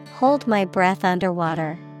 Hold my breath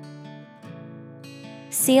underwater.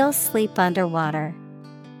 Seals sleep underwater.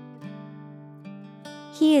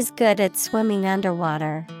 He is good at swimming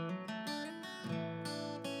underwater.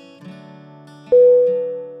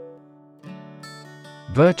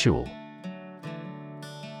 Virtual.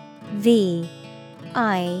 V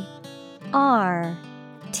I R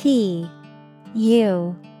T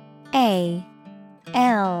U A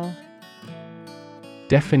L.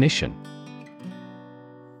 Definition: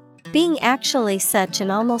 Being actually such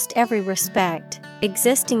in almost every respect,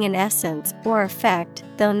 existing in essence or effect,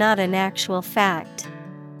 though not an actual fact.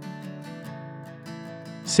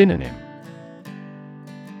 Synonym: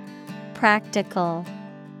 Practical.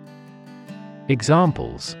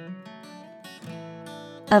 Examples: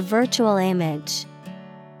 A virtual image.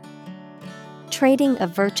 Trading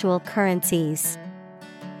of virtual currencies.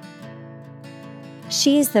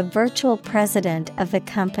 She is the virtual president of the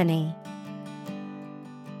company.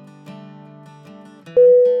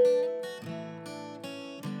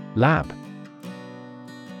 Lab.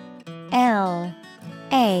 L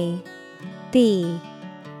A B.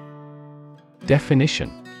 Definition: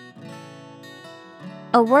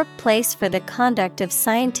 A workplace for the conduct of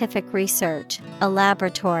scientific research, a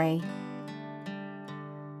laboratory.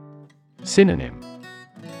 Synonym: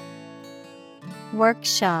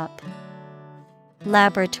 workshop,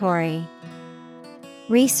 laboratory,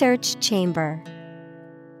 research chamber.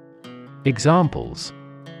 Examples: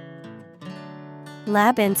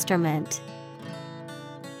 Lab instrument,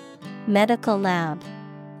 medical lab.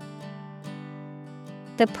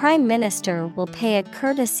 The Prime Minister will pay a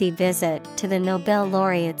courtesy visit to the Nobel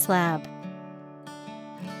laureate's lab.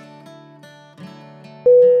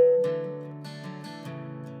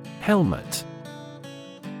 Helmet.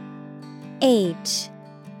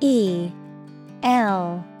 H-E-L-M-E-T.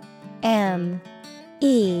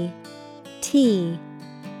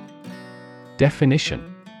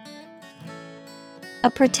 Definition: a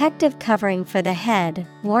protective covering for the head,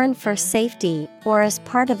 worn for safety or as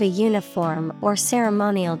part of a uniform or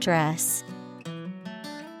ceremonial dress.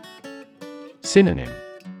 Synonym: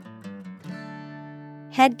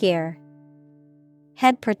 Headgear,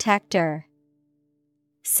 head protector,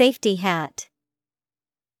 safety hat.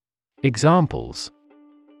 Examples: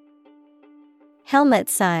 Helmet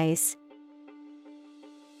size,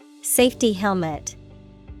 safety helmet.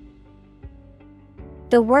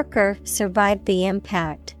 The worker survived the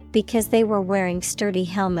impact because they were wearing sturdy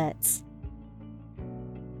helmets.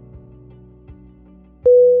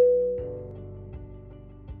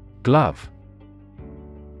 Glove.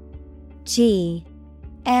 G-L-O-V-E.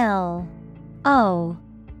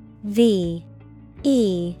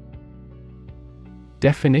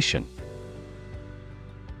 Definition: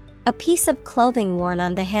 a piece of clothing worn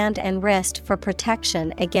on the hand and wrist for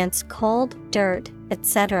protection against cold, dirt,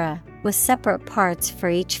 etc., with separate parts for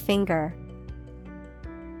each finger.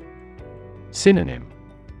 Synonym: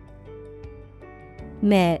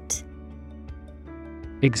 mitt.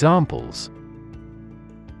 Examples: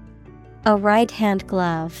 a right-hand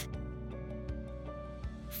glove,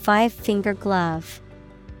 5-finger glove.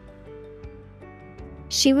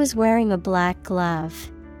 She was wearing a black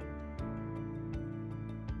glove.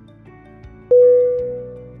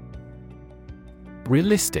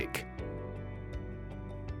 Realistic.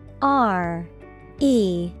 R-E-A-L-I-S-T-I-C.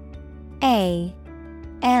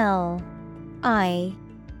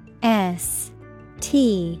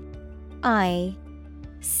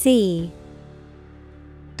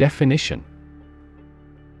 Definition: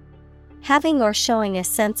 having or showing a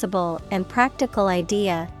sensible and practical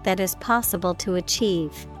idea that is possible to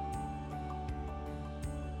achieve.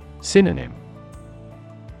 Synonym: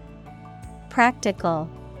 practical,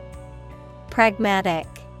 pragmatic,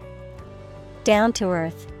 down to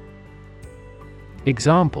earth.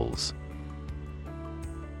 Examples: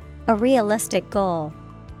 a realistic goal,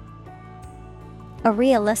 a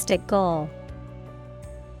realistic goal.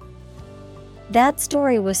 That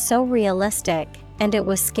story was so realistic, and it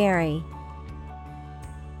was scary.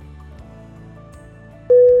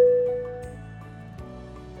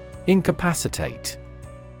 Incapacitate.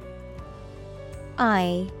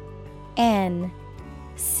 I-N-C-A-P-A-C-I-T-E.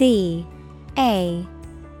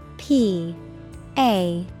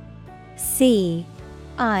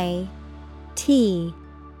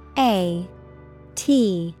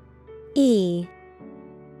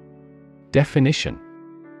 Definition: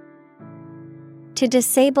 to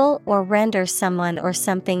disable or render someone or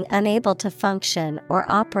something unable to function or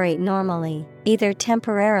operate normally, either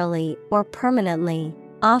temporarily or permanently,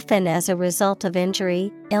 often as a result of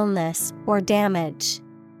injury, illness, or damage.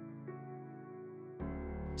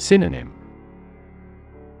 Synonym: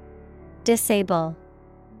 disable,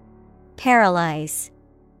 paralyze,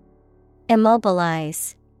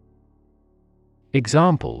 immobilize.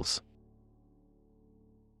 Examples: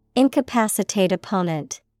 incapacitate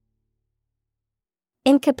opponent,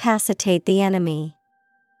 incapacitate the enemy.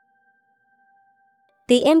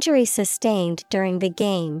 The injury sustained during the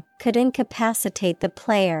game could incapacitate the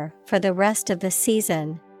player for the rest of the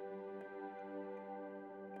season.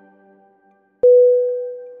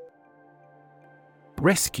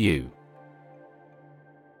 Rescue.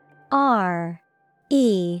 R-E-S-C-U-E.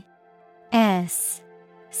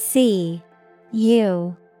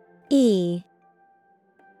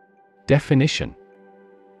 Definition: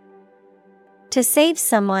 to save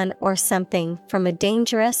someone or something from a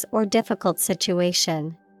dangerous or difficult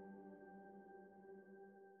situation.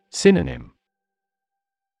 Synonym: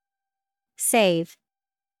 save,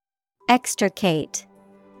 extricate,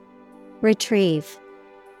 retrieve.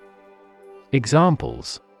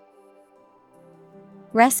 Examples: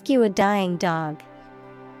 rescue a dying dog,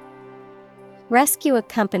 rescue a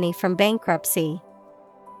company from bankruptcy.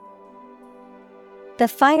 The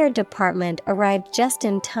fire department arrived just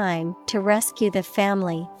in time to rescue the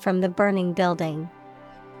family from the burning building.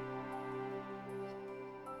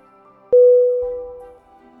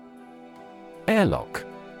 Airlock.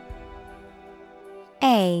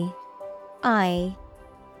 A I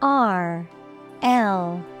R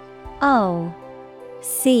L O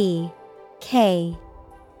C K.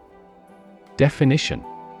 Definition: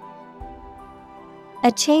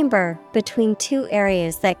 A chamber between two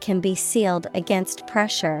areas that can be sealed against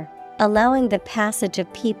pressure, allowing the passage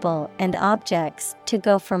of people and objects to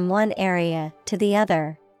go from one area to the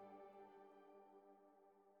other.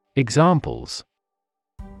 Examples: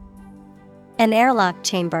 An airlock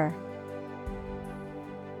chamber.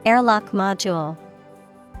 Airlock module.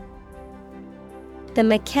 The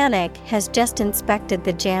mechanic has just inspected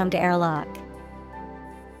the jammed airlock.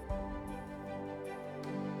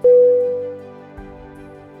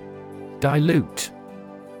 Dilute.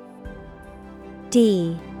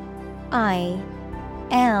 D I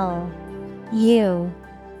L U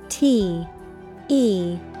T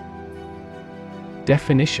E.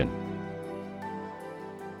 Definition: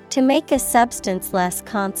 To make a substance less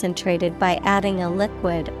concentrated by adding a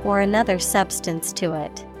liquid or another substance to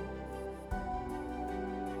it.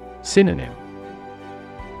 Synonym: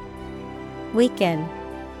 Weaken,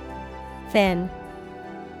 thin,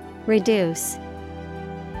 reduce.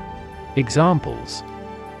 Examples: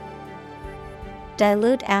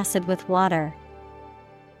 Dilute acid with water.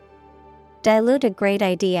 Dilute a great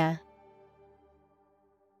idea.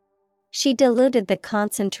 She diluted the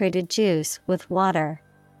concentrated juice with water.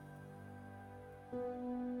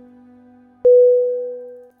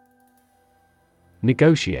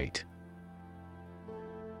 Negotiate.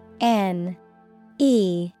 N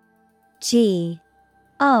E G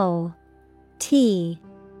O T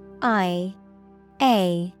I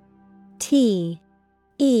A T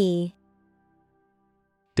E.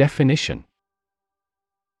 Definition: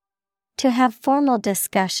 To have formal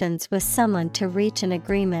discussions with someone to reach an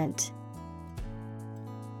agreement.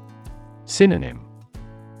 Synonym: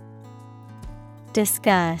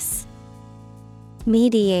 Discuss,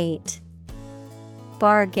 mediate,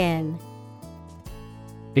 bargain.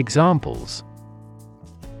 Examples: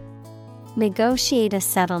 Negotiate a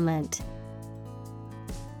settlement.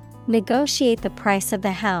 Negotiate the price of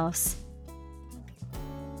the house.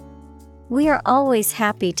 We are always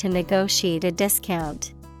happy to negotiate a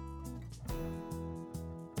discount.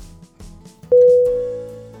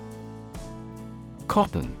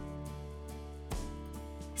 Cotton.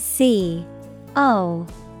 C O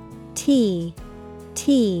T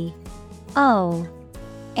T O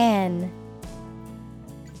N.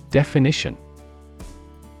 Definition: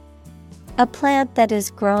 A plant that is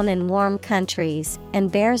grown in warm countries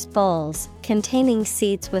and bears bolls containing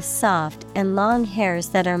seeds with soft and long hairs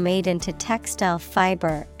that are made into textile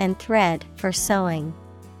fiber and thread for sewing.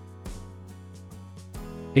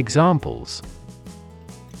 Examples: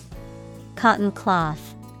 Cotton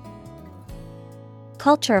cloth.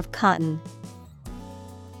 Culture of cotton.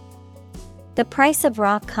 The price of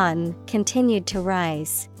raw cotton continued to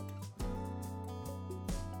rise.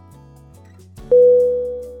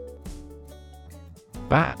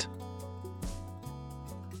 Bat.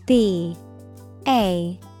 B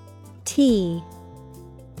A T.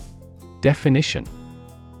 Definition: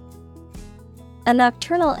 A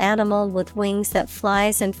nocturnal animal with wings that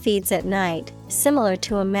flies and feeds at night, similar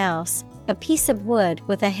to a mouse, a piece of wood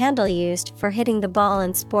with a handle used for hitting the ball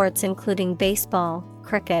in sports including baseball,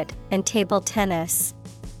 cricket, and table tennis.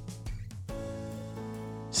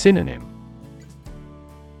 Synonym: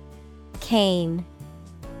 Cane,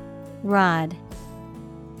 rod,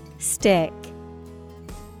 stick.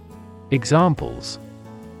 Examples: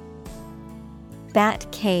 Bat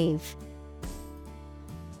cave.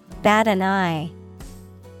 Bat an eye.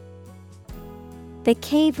 The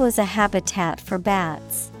cave was a habitat for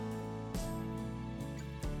bats.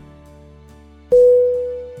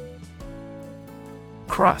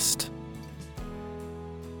 Crust.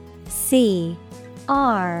 C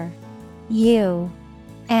R U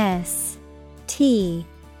S T.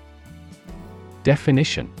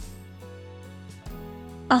 Definition: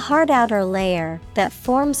 A hard outer layer that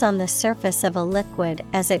forms on the surface of a liquid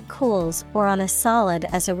as it cools or on a solid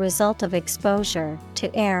as a result of exposure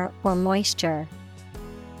to air or moisture.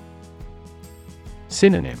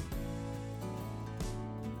 Synonym: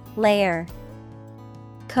 Layer,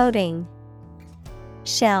 coating,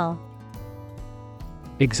 shell.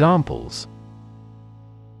 Examples: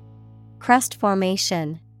 Crust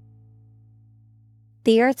formation.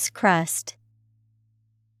 The Earth's crust.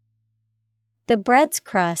 The bread's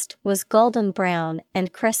crust was golden brown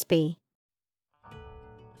and crispy.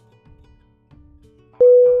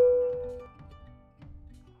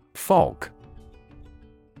 Fog.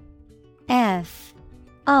 F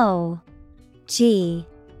O G.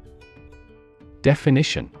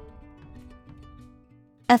 Definition: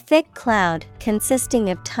 A thick cloud consisting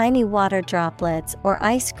of tiny water droplets or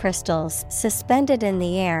ice crystals suspended in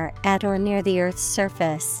the air at or near the Earth's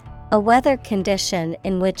surface. A weather condition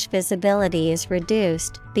in which visibility is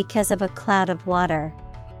reduced because of a cloud of water.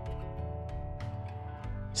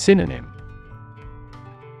 Synonym: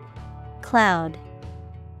 Cloud,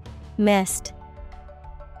 mist,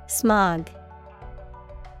 smog.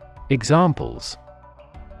 Examples: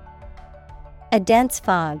 A dense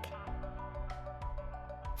fog.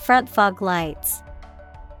 Front fog lights.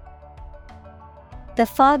 The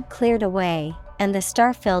fog cleared away, and the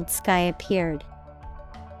star-filled sky appeared.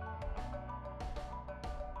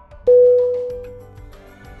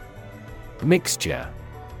 Mixture.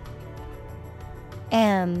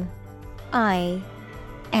 M-I-X-T-U-R-E.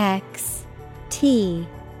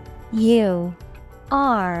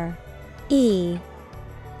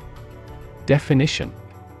 Definition: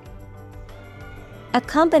 A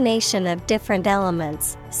combination of different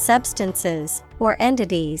elements, substances, or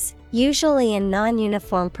entities, usually in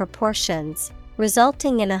non-uniform proportions,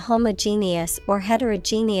 resulting in a homogeneous or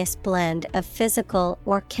heterogeneous blend of physical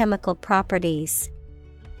or chemical properties.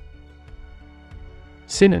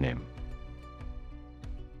 Synonym: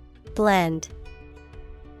 Blend,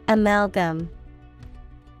 amalgam,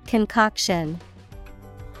 concoction.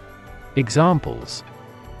 Examples: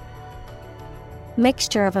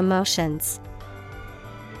 Mixture of emotions.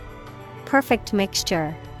 Perfect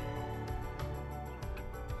mixture.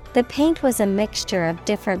 The paint was a mixture of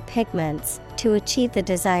different pigments to achieve the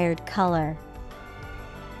desired color.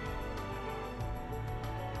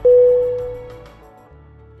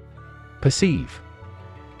 Perceive.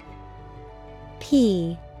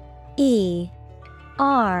 P-E-R-C-E-I-V-E.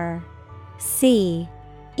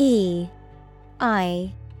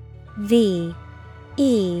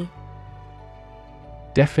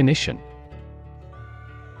 Definition: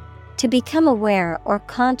 To become aware or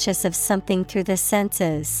conscious of something through the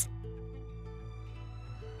senses.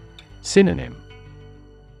 Synonym: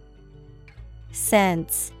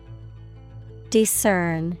 Sense,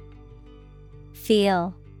 discern,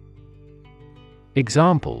 feel.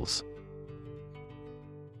 Examples: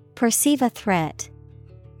 Perceive a threat.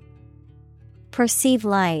 Perceive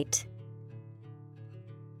light.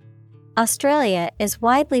 Australia is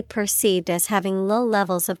widely perceived as having low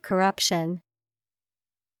levels of corruption.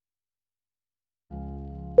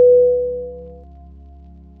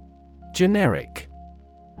 Generic.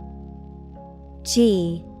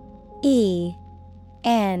 G-E-N-E-R-I-C.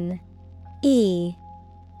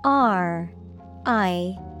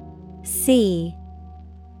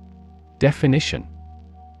 Definition: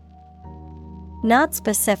 Not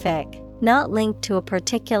specific, not linked to a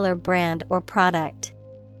particular brand or product.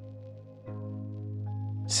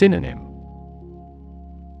 Synonym: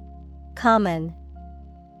 Common,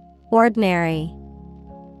 ordinary,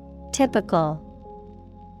 typical.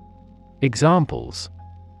 Examples: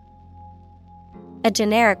 A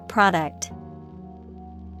generic product.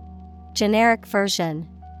 Generic version.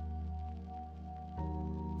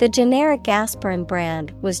 The generic aspirin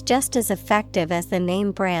brand was just as effective as the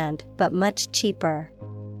name brand, but much cheaper.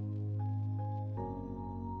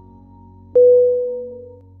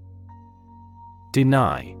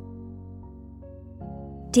 Deny.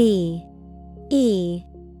 D-E-N-Y.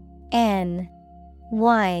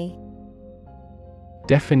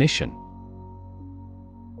 Definition: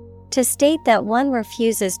 To state that one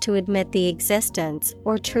refuses to admit the existence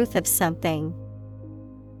or truth of something.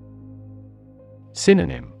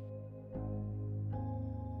 Synonym: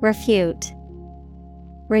 Refute,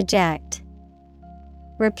 reject,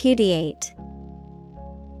 repudiate.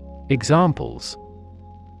 Examples: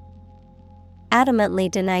 Adamantly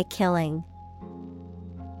deny killing.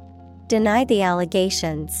 Deny the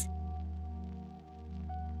allegations.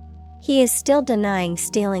 He is still denying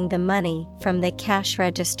stealing the money from the cash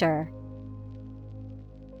register.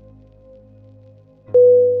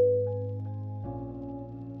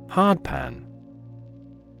 Hardpan.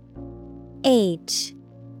 H-A-R-D-P-A-N.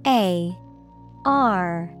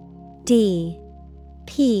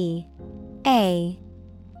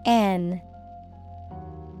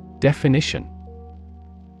 Definition: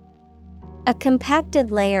 A compacted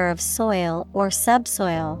layer of soil or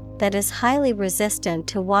subsoil that is highly resistant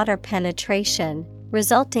to water penetration,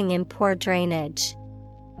 resulting in poor drainage.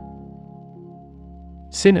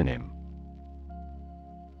 Synonym: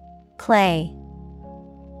 Clay,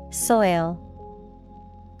 soil,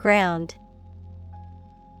 ground.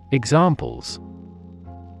 Examples: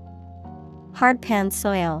 Hardpan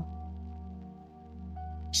soil.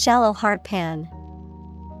 Shallow hardpan.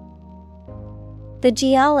 The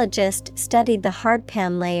geologist studied the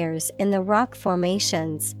hardpan layers in the rock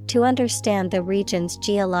formations to understand the region's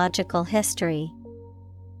geological history.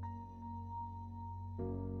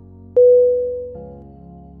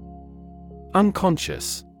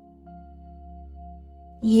 Unconscious.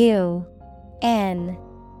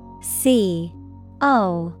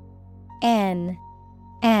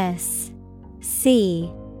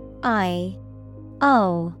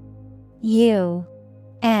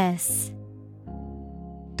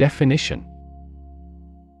 Definition.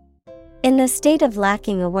 In the state of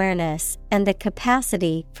lacking awareness and the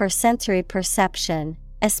capacity for sensory perception,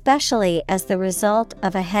 especially as the result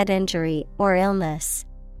of a head injury or illness.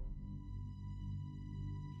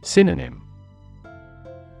 Synonym.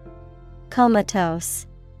 Comatose,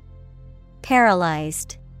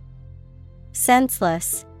 paralyzed,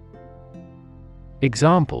 senseless.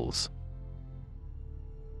 Examples.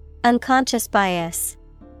 Unconscious bias.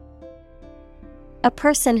 A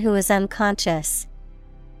person who is unconscious.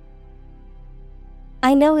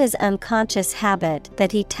 I know his unconscious habit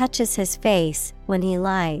that he touches his face when he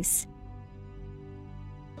lies.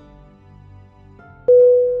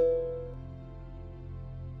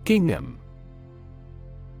 Gingham.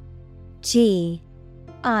 GINGHAM.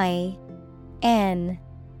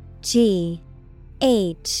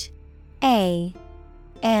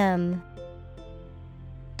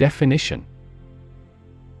 Definition.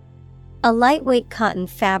 A lightweight cotton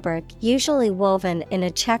fabric usually woven in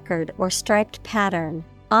a checkered or striped pattern,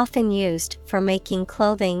 often used for making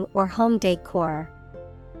clothing or home decor.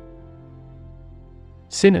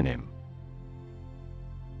 Synonym.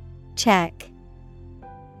 Check,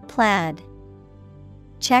 plaid,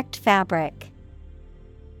 checked fabric.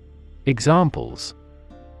 Examples.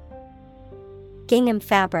 Gingham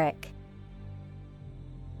fabric,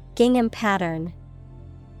 gingham pattern.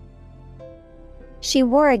 She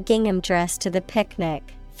wore a gingham dress to the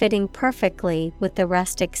picnic, fitting perfectly with the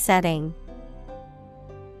rustic setting.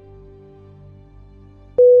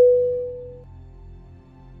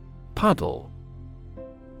 Puddle.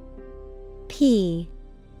 PUDDLE.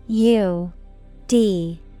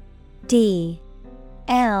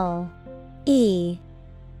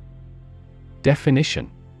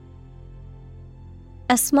 Definition.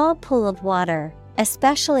 A small pool of water,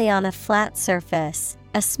 especially on a flat surface,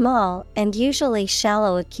 a small and usually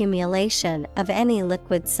shallow accumulation of any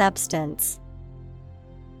liquid substance.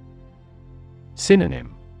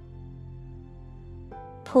 Synonym.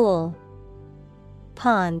 Pool,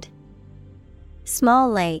 pond,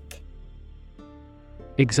 small lake.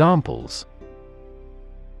 Examples.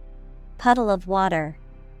 Puddle of water.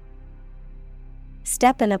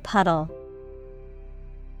 Step in a puddle.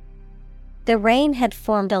 The rain had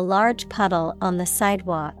formed a large puddle on the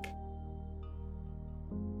sidewalk.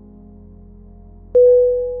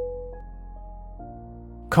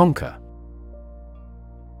 Conquer.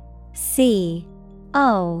 CONQUER.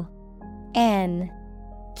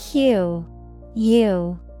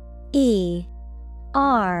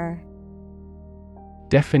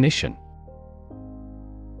 Definition.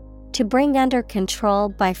 To bring under control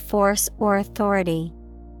by force or authority.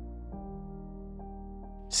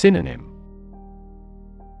 Synonym.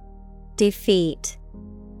 Defeat,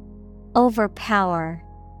 overpower,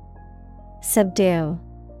 subdue.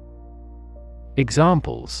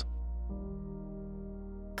 Examples.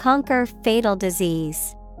 Conquer fatal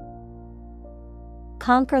disease.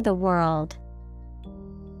 Conquer the world.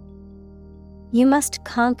 You must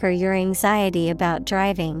conquer your anxiety about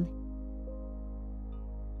driving.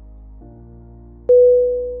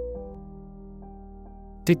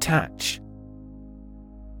 Detach.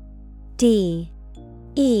 DETACH.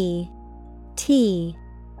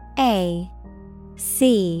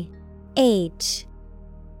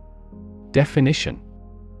 Definition.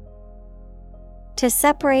 To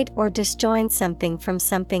separate or disjoin something from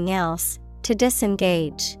something else, to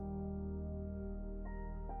disengage.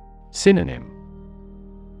 Synonym.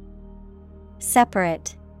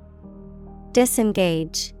 Separate,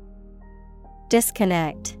 disengage,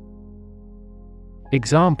 disconnect.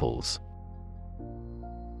 Examples.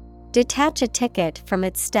 Detach a ticket from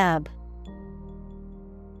its stub.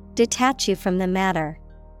 Detach you from the matter.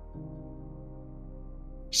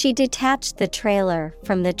 She detached the trailer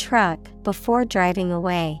from the truck before driving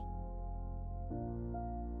away.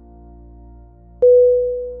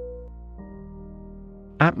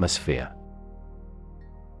 Atmosphere.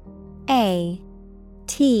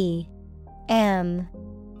 ATMOSPHERE.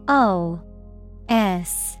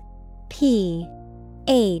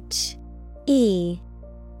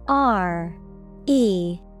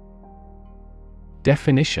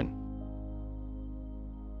 Definition.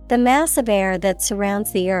 The mass of air that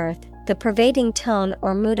surrounds the Earth, the pervading tone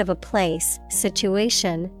or mood of a place,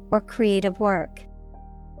 situation, or creative work.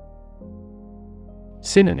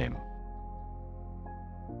 Synonym: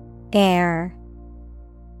 Air,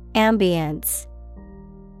 ambience,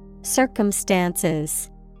 circumstances.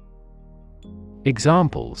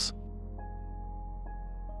 Examples: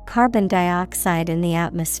 Carbon dioxide in the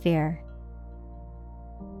atmosphere.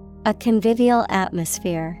 A convivial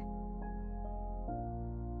atmosphere.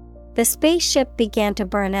 The spaceship began to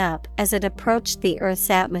burn up as it approached the Earth's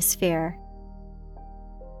atmosphere.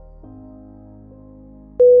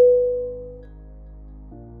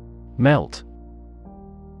 Melt.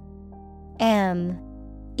 M-E-L-T.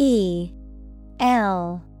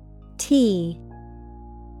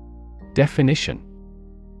 Definition: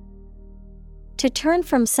 To turn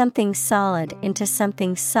from something solid into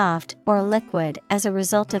something soft or liquid as a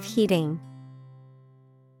result of heating.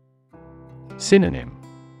 Synonym: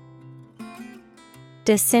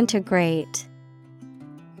 Disintegrate,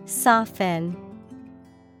 soften,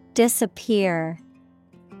 disappear.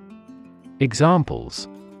 Examples: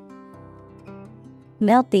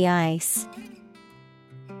 Melt the ice.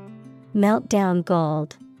 Melt down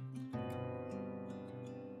gold.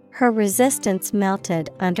 Her resistance melted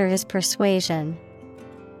under his persuasion.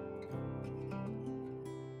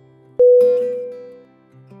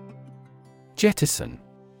 Jettison.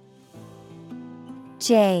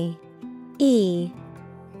 J-E-T-T-I-S-O-N.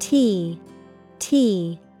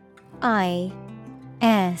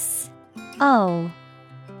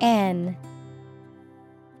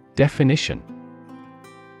 Definition: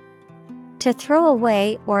 To throw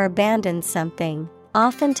away or abandon something,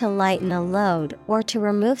 often to lighten a load or to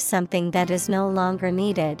remove something that is no longer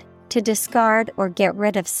needed, to discard or get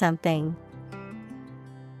rid of something.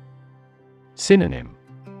 Synonym: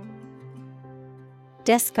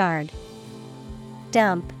 Discard,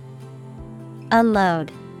 dump,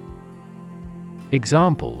 unload.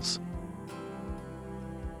 Examples: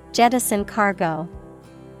 Jettison cargo.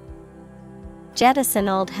 Jettison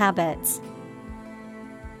old habits.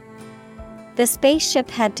 The spaceship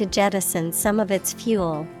had to jettison some of its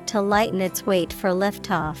fuel to lighten its weight for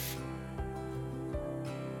liftoff.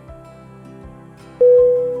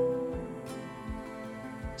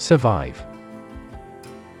 Survive.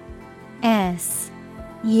 S-U-R-V-I-V-E.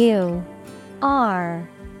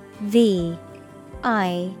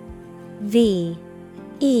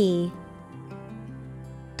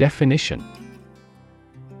 Definition: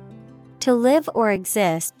 To live or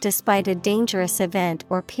exist despite a dangerous event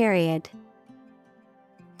or period.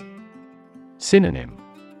 Synonym: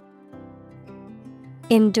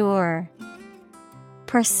 Endure,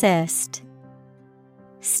 persist,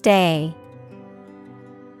 stay.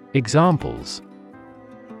 Examples: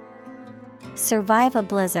 Survive a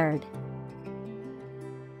blizzard.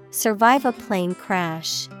 Survive a plane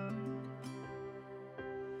crash.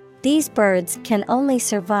 These birds can only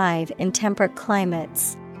survive in temperate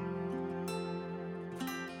climates.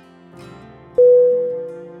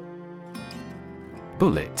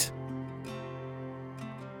 Bullet.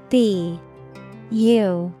 B-U-L-L-E-T.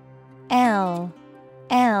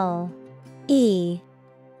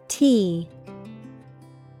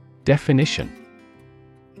 Definition: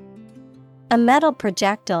 A metal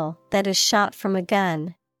projectile that is shot from a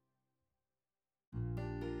gun.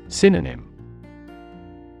 Synonym: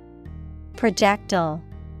 Projectile,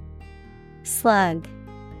 slug,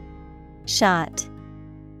 shot.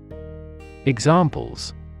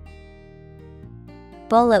 Examples: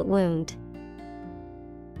 Bullet wound.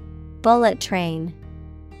 Bullet train.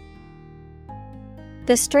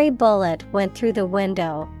 The stray bullet went through the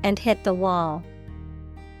window and hit the wall.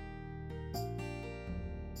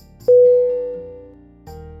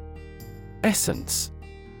 Essence.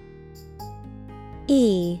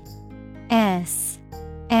 E-S-S-E-N-C-E.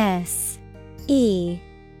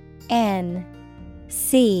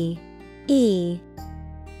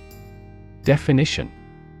 Definition: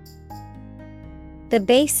 The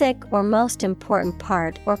basic or most important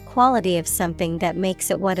part or quality of something that makes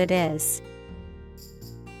it what it is.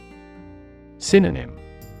 Synonym: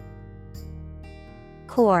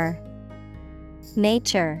 Core,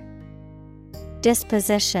 nature,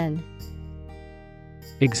 disposition.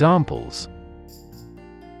 Examples: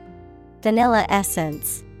 Vanilla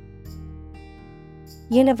essence.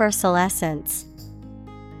 Universal essence.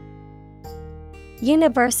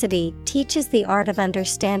 University teaches the art of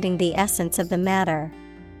understanding the essence of the matter.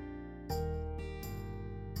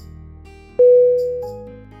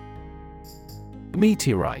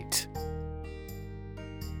 Meteorite.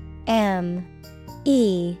 M-E-T-E-O-R-I-T-E.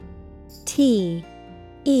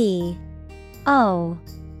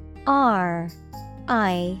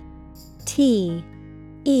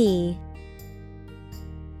 E.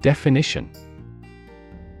 Definition: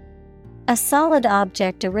 A solid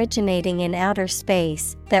object originating in outer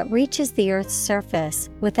space that reaches the Earth's surface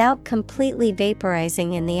without completely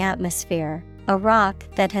vaporizing in the atmosphere, a rock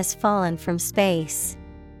that has fallen from space.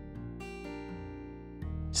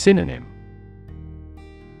 Synonym: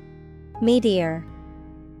 Meteor,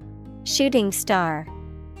 shooting star,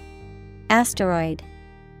 asteroid.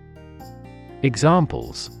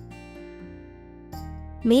 Examples: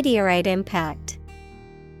 Meteorite impact,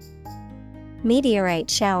 meteorite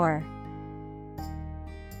shower.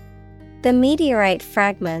 The meteorite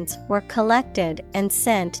fragments were collected and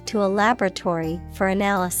sent to a laboratory for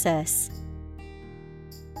analysis.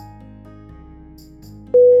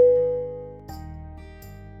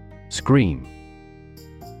 Scream.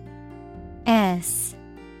 S-C-R-E-A-M.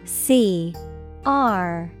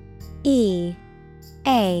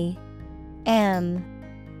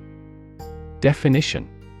 Definition: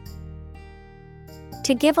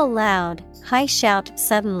 To give a loud, high shout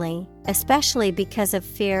suddenly, especially because of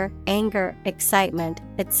fear, anger, excitement,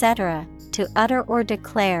 etc., to utter or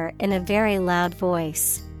declare in a very loud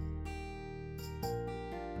voice.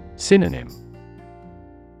 Synonym: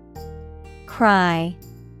 Cry,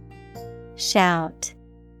 shout,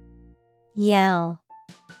 yell.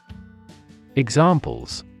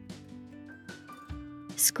 Examples: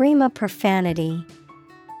 Scream a profanity.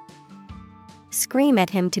 Scream at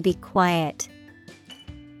him to be quiet.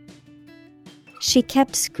 She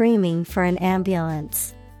kept screaming for an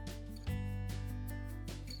ambulance.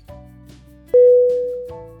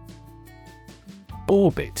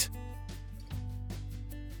 Orbit.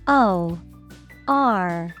 O-R-B-I-T.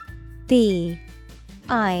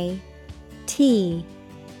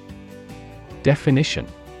 Definition: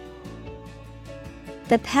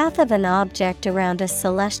 The path of an object around a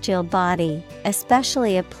celestial body,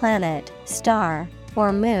 especially a planet, star,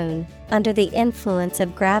 or moon, under the influence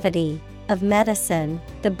of gravity. Of medicine,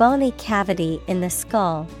 the bony cavity in the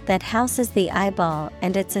skull that houses the eyeball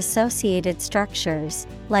and its associated structures,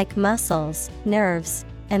 like muscles, nerves,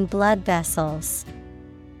 and blood vessels.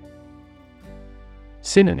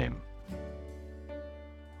 Synonym: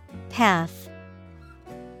 Path,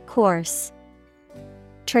 course,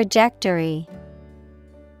 trajectory.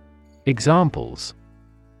 Examples: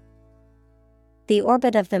 The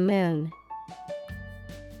orbit of the moon.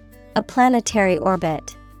 A planetary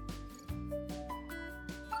orbit.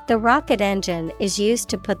 The rocket engine is used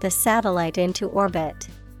to put the satellite into orbit.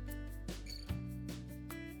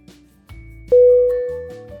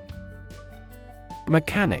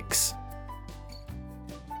 Mechanics.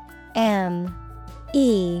 M-E-C-H-A-N-I-C-S.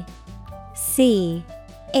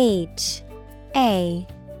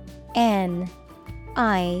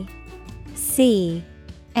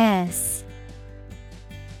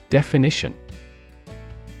 Definition: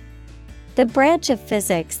 The branch of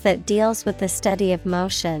physics that deals with the study of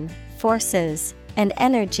motion, forces, and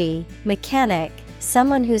energy. Mechanic,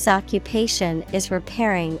 someone whose occupation is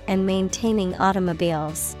repairing and maintaining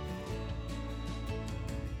automobiles.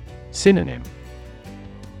 Synonym: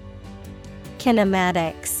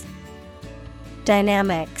 Kinematics,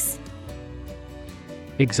 dynamics.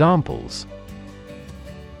 Examples: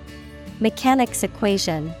 Mechanics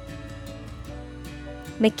equation.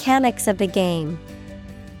 Mechanics of the game.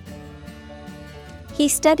 He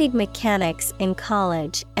studied mechanics in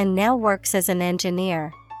college and now works as an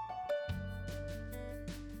engineer.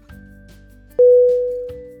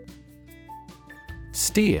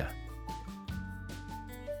 Steer.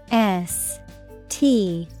 S-T-E-E-R.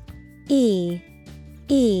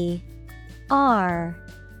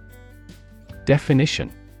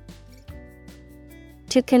 Definition: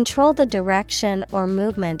 To control the direction or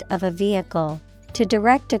movement of a vehicle, to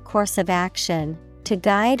direct a course of action, to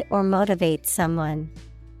guide or motivate someone.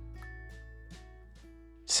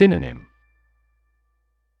 Synonym: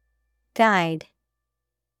 Guide,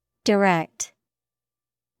 direct,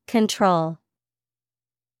 control.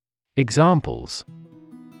 Examples: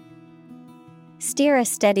 Steer a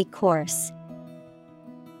steady course.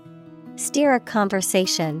 Steer a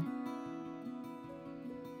conversation.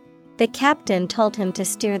 The captain told him to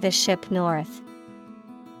steer the ship north.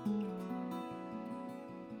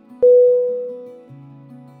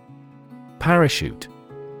 Parachute.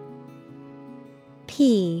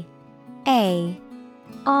 P-A-R-A-C-H-U-T-E.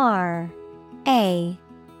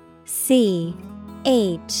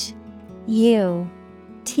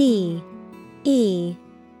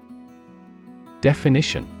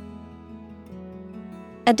 Definition: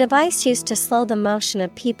 A device used to slow the motion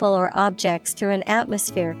of people or objects through an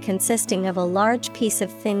atmosphere consisting of a large piece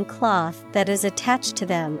of thin cloth that is attached to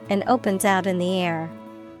them and opens out in the air.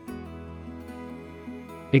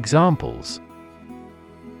 Examples: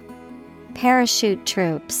 parachute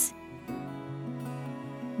troops,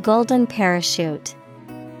 golden parachute.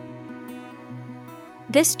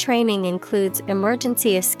 This training includes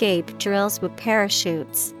emergency escape drills with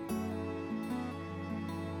parachutes.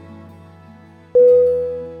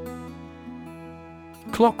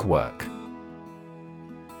 Clockwork.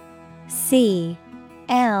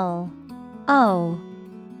 CLOCKWORK.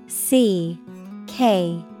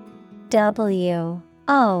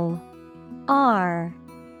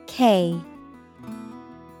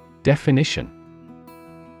 Definition: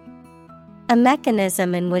 a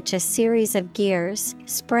mechanism in which a series of gears,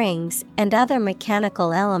 springs, and other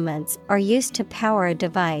mechanical elements are used to power a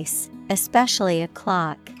device, especially a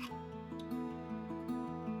clock.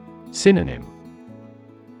 Synonym: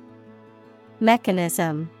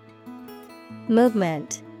 mechanism,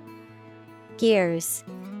 movement, gears.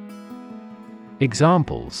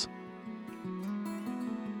 Examples: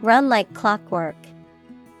 run like clockwork,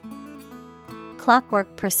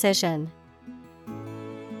 clockwork precision.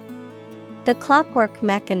 The clockwork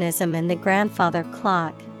mechanism in the grandfather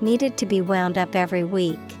clock needed to be wound up every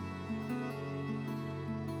week.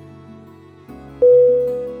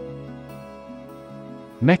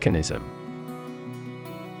 Mechanism.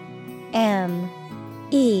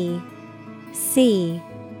 MECHANISM.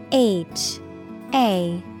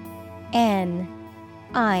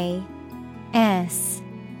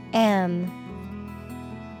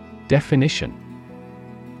 Definition: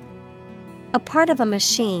 a part of a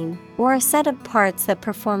machine, or a set of parts that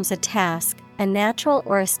performs a task, a natural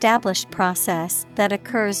or established process that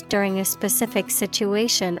occurs during a specific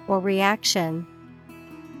situation or reaction.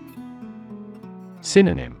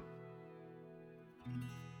 Synonym: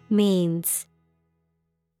 means,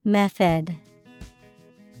 method,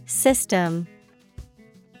 system.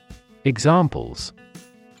 Examples: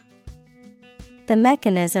 the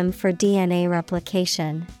mechanism for DNA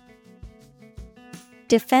replication,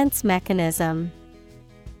 defense mechanism.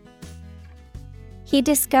 He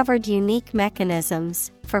discovered unique mechanisms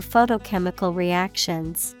for photochemical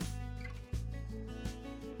reactions.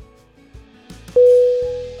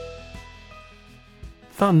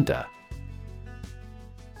 Thunder.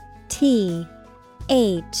 THUNDER.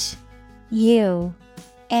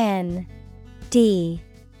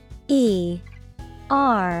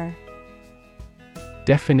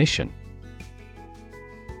 Definition: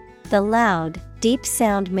 the loud, deep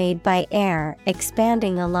sound made by air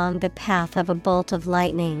expanding along the path of a bolt of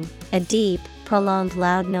lightning, a deep, prolonged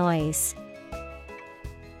loud noise.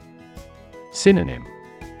 Synonym: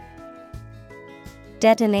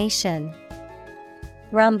 detonation,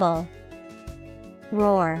 rumble,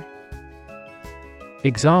 roar.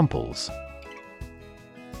 Examples: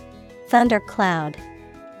 thundercloud,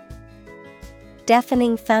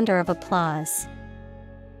 deafening thunder of applause.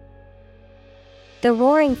 The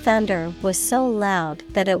roaring thunder was so loud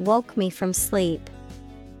that it woke me from sleep.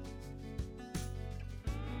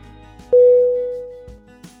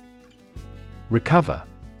 Recover.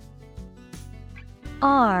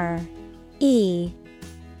 RECOVER.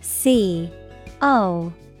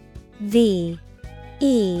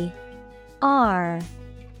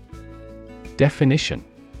 Definition: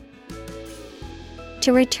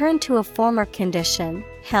 to return to a former condition,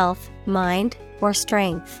 health, mind, or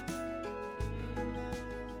strength.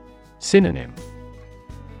 Synonym: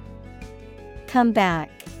 come back,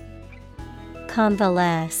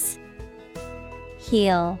 convalesce,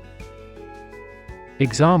 heal.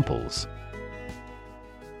 Examples: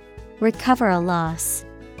 recover a loss,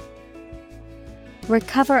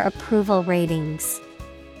 recover approval ratings.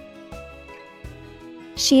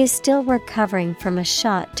 She is still recovering from a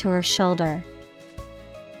shot to her shoulder.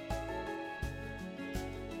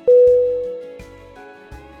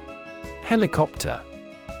 Helicopter.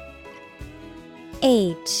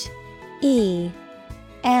 HELICOPTER.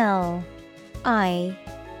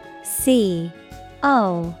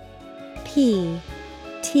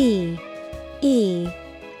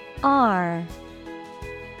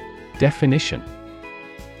 Definition: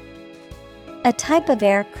 a type of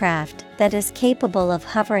aircraft that is capable of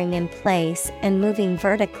hovering in place and moving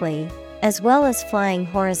vertically, as well as flying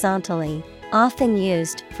horizontally, often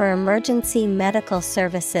used for emergency medical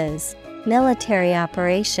services, military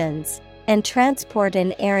operations, and transport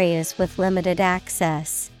in areas with limited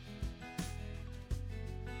access.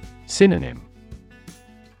 Synonym: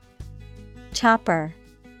 chopper,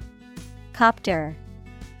 copter,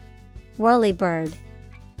 whirlybird.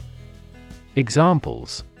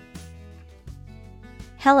 Examples: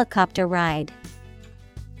 helicopter ride,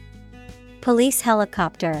 police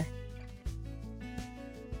helicopter.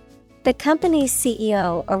 The company's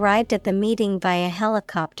CEO arrived at the meeting via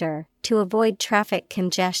helicopter to avoid traffic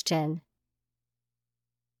congestion.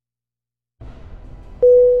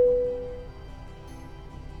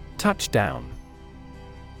 Touchdown.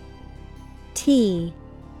 Touchdown.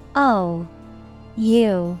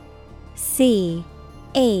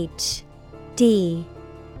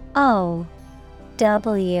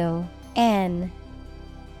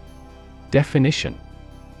 Definition.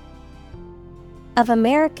 Of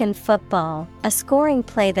American football, a scoring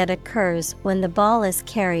play that occurs when the ball is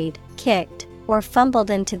carried, kicked, or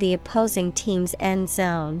fumbled into the opposing team's end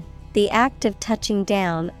zone. The act of touching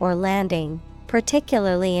down or landing,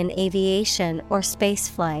 particularly in aviation or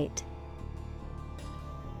spaceflight.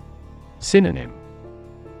 Synonym.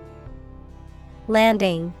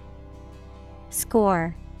 Landing,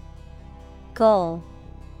 score, goal.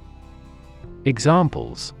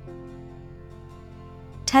 Examples.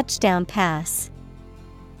 Touchdown pass.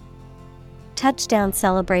 Touchdown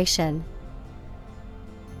celebration.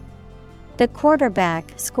 The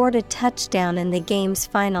quarterback scored a touchdown in the game's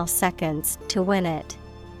final seconds to win it.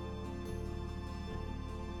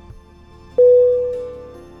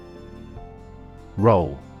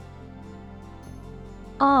 Roll.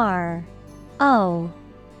 R-O-L-L.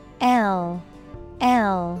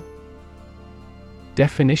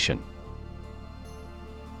 Definition.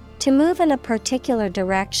 To move in a particular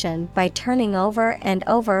direction by turning over and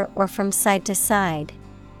over or from side to side.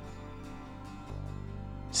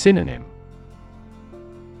 Synonym.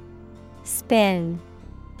 Spin,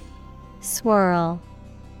 swirl,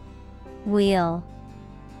 wheel.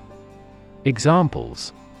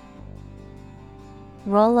 Examples.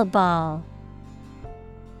 Roll a ball.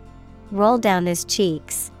 Roll down his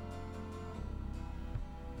cheeks.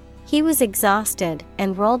 He was exhausted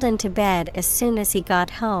and rolled into bed as soon as he got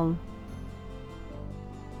home.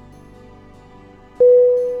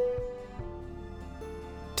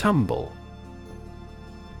 Tumble.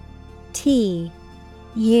 T-U-M-B-L-E.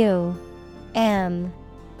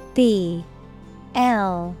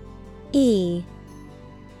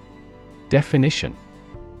 Definition.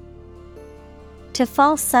 To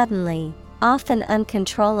fall suddenly, often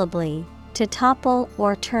uncontrollably, to topple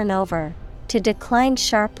or turn over, to decline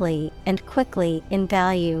sharply and quickly in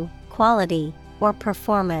value, quality, or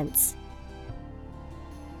performance.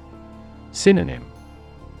 Synonym.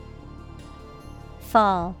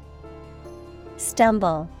 Fall,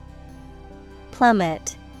 stumble,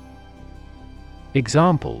 plummet.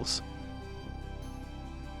 Examples.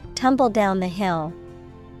 Tumble down the hill.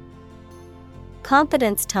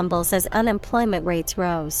 Confidence tumbles as unemployment rates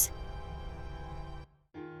rose.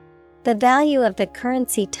 The value of the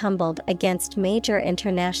currency tumbled against major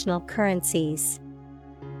international currencies.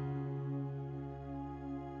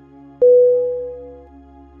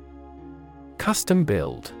 Custom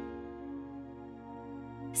build.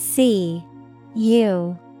 C-U-S-T-O-M-B-U-I-L-D.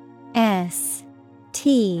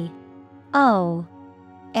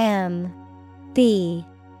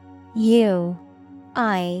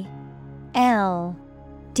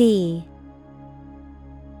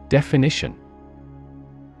 Definition.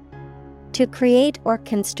 To create or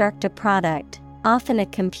construct a product, often a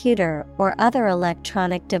computer or other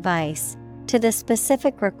electronic device, to the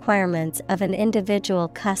specific requirements of an individual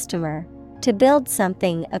customer. To build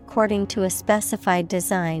something according to a specified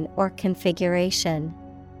design or configuration.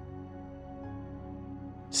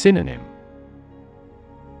 Synonym.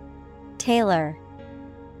 Tailor,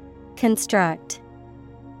 construct,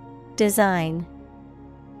 design.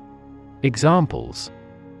 Examples.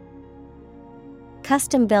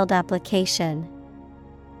 Custom build application.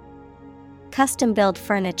 Custom build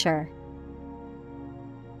furniture.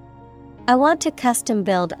 I want to custom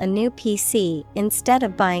build a new PC instead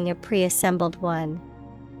of buying a pre-assembled one.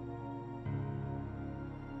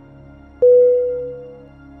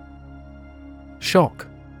 Shock.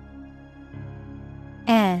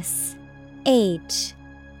 S-H-O-C-K.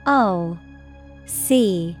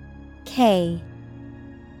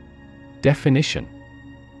 Definition.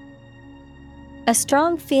 A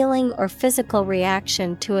strong feeling or physical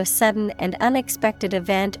reaction to a sudden and unexpected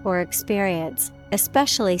event or experience,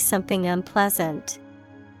 especially something unpleasant.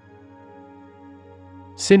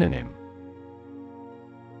 Synonym.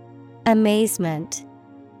 Amazement,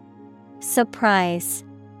 surprise,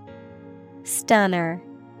 stunner.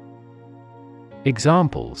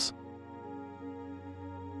 Examples.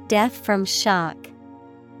 Death from shock.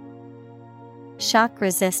 Shock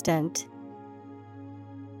resistant.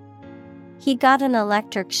 He got an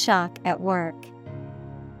electric shock at work.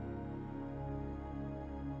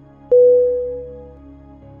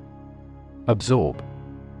 Absorb.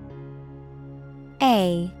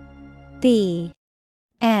 A-B-S-O-R-B.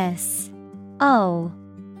 S-O-R-B.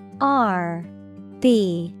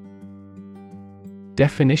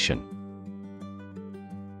 Definition: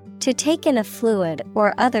 to take in a fluid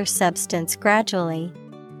or other substance gradually.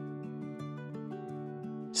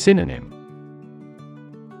 Synonym: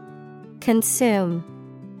 Consume,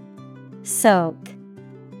 soak,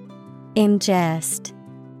 ingest.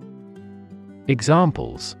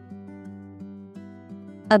 Examples: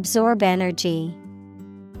 absorb energy,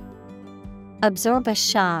 absorb a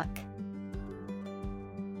shock.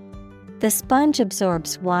 The sponge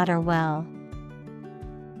absorbs water well.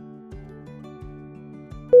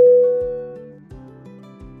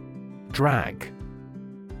 Drag.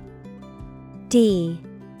 D-R-A-G.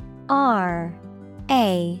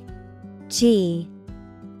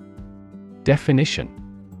 Definition: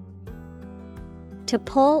 to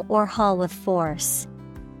pull or haul with force.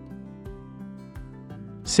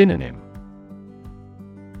 Synonym: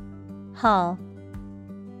 Haul,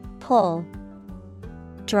 pull,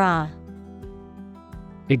 draw.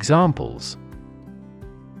 Examples: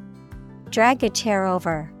 drag a chair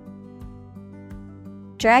over,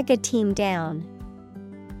 drag a team down.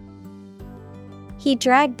 He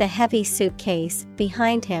dragged the heavy suitcase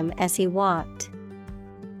behind him as he walked.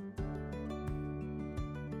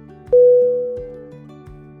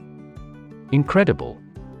 Incredible.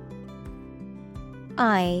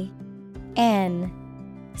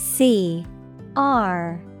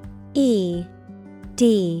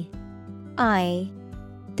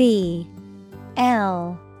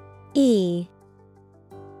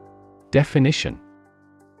 Definition: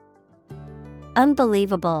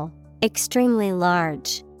 unbelievable, extremely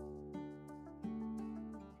large.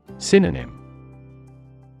 Synonym: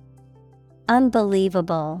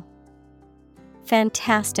 Unbelievable,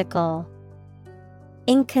 fantastical,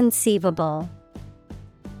 inconceivable.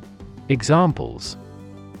 Examples: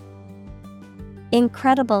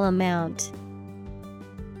 incredible amount,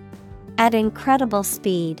 at incredible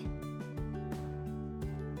speed.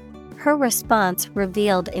 Her response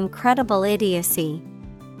revealed incredible idiocy.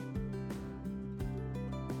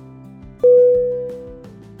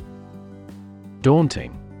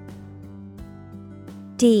 Daunting.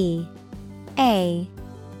 D-A-U-N-T-I-N-G.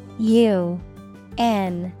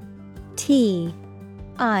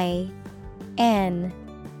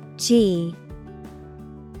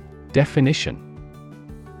 Definition: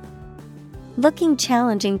 looking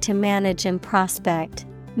challenging to manage and prospect,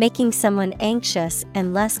 making someone anxious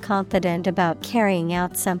and less confident about carrying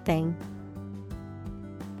out something.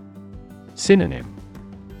 Synonym: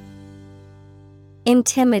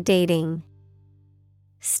 intimidating,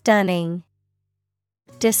 stunning,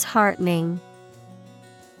 disheartening.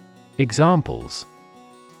 Examples: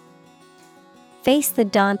 face the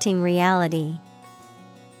daunting reality.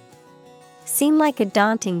 Seem like a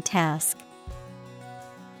daunting task.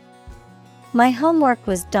 My homework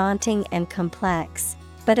was daunting and complex,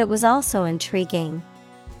 but it was also intriguing.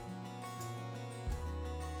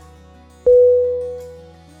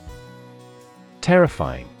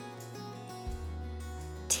 Terrifying.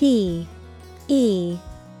 T-E-R-R-I-F-Y-I-N-G.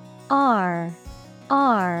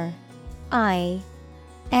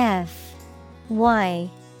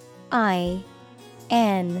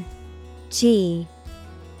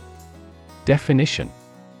 Definition: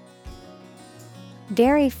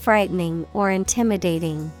 very frightening or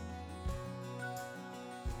intimidating.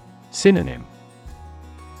 Synonym: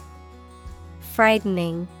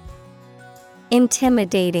 frightening,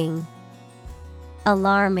 intimidating,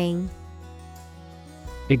 alarming.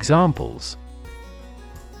 Examples: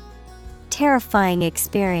 terrifying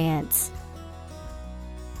experience,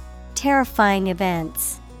 terrifying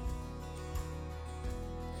events.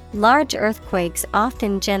 Large earthquakes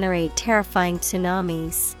often generate terrifying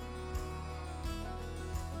tsunamis.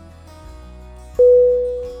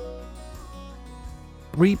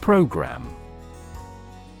 Reprogram.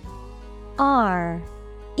 R-E-P-R-O-G-R-A-M.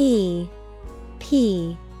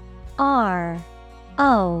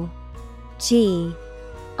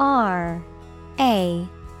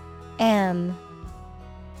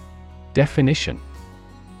 Definition: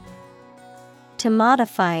 to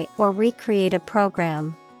modify or recreate a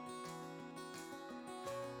program.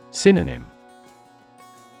 Synonym: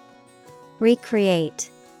 recreate,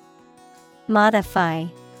 modify,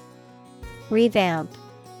 revamp.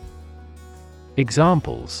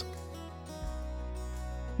 Examples: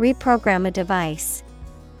 reprogram a device,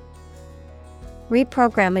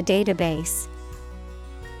 reprogram a database.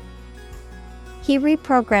 He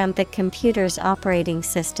reprogrammed the computer's operating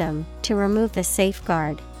system to remove the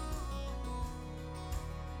safeguard.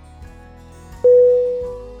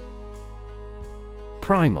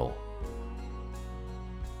 Primal.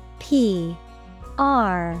 P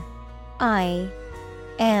R I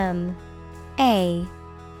M A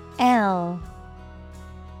L.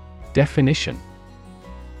 Definition: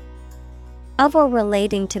 Of or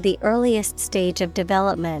relating to the earliest stage of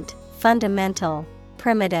development, fundamental,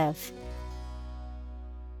 primitive.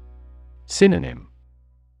 Synonym: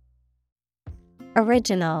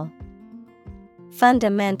 Original,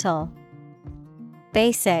 fundamental,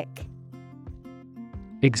 basic.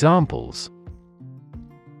 Examples: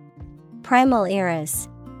 Primal eras,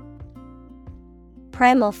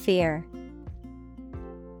 primal fear.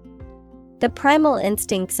 The primal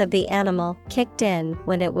instincts of the animal kicked in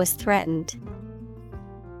when it was threatened.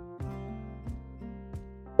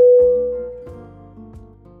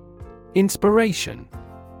 Inspiration.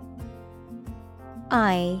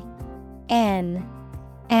 INSPIRATION.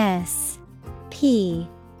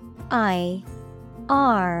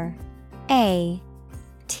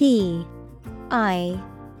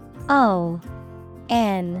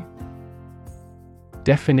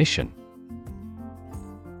 Definition: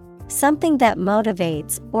 Something that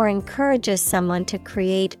motivates or encourages someone to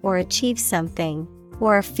create or achieve something,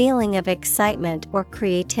 or a feeling of excitement or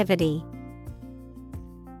creativity.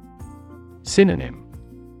 Synonym: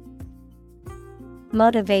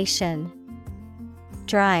 Motivation,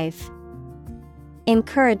 drive,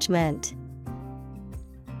 encouragement.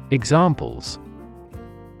 Examples: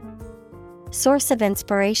 Source of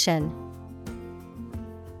inspiration.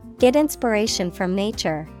 Get inspiration from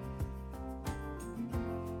nature.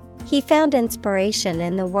 He found inspiration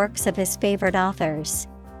in the works of his favorite authors.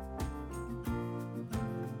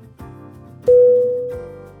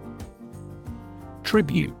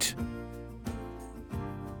 Tribute.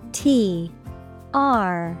 TRIBUTE.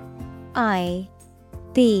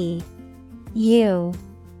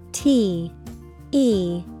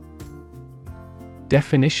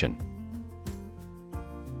 Definition: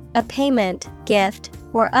 A payment, gift,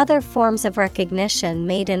 or other forms of recognition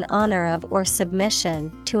made in honor of or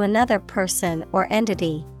submission to another person or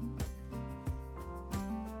entity.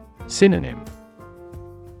 Synonym: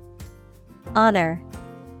 Honor,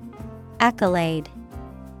 accolade,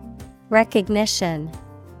 recognition.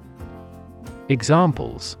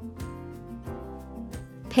 Examples: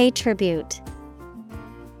 Pay tribute,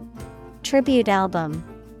 tribute album.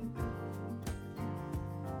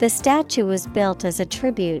 The statue was built as a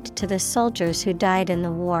tribute to the soldiers who died in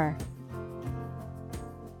the war.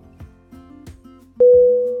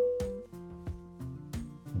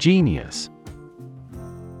 Genius.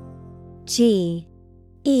 GENIUS.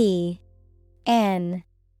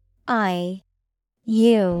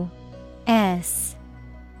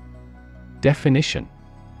 Definition: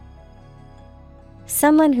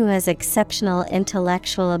 Someone who has exceptional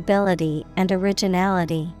intellectual ability and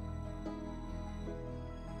originality.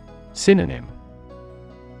 Synonym: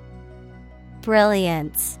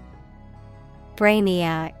 Brilliance,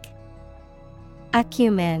 brainiac,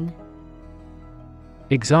 acumen.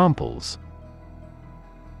 Examples: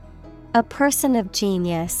 A person of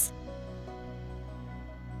genius,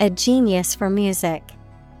 a genius for music.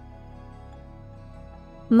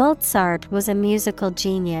 Mozart was a musical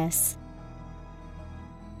genius.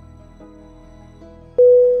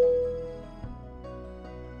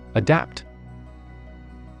 Adapt.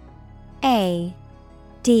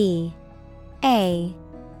 ADAPT.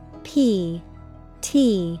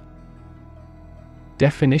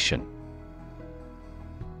 Definition: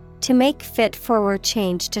 To make fit for or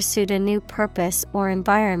change to suit a new purpose or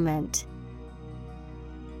environment.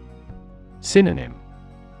 Synonym: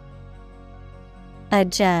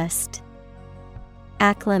 Adjust,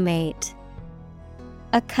 acclimate,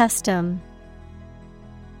 accustom.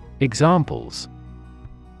 Examples: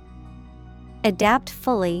 Adapt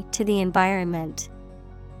fully to the environment.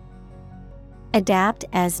 Adapt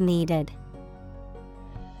as needed.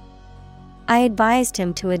 I advised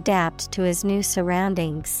him to adapt to his new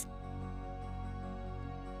surroundings.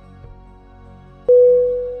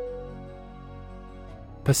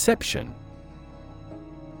 Perception.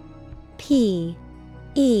 PERCEPTION.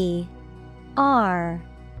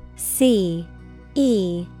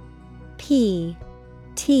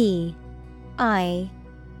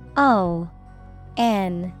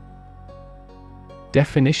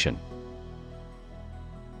 Definition: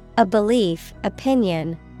 A belief,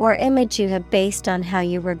 opinion, or image you have based on how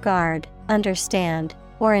you regard, understand,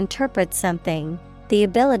 or interpret something, the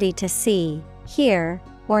ability to see, hear,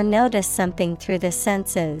 or notice something through the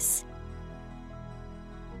senses.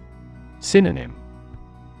 Synonym: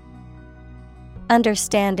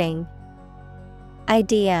 Understanding,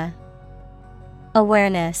 idea,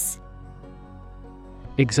 awareness.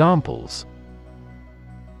 Examples: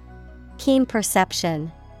 Keen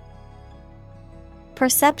perception,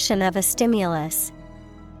 perception of a stimulus.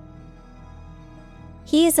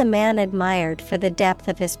 He is a man admired for the depth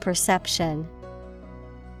of his perception.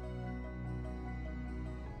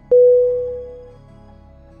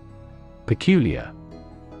 Peculiar.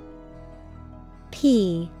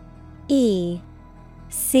 P-E-C-U-L-I-A-R.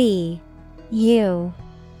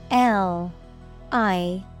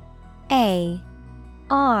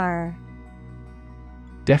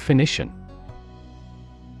 Definition.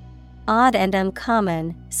 Odd and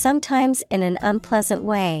uncommon, sometimes in an unpleasant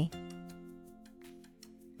way.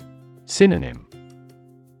 Synonym.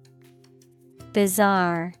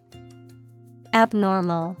 Bizarre,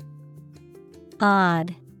 abnormal,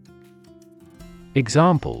 odd.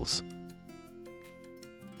 Examples.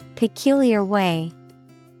 Peculiar way,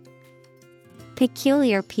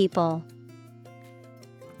 peculiar people.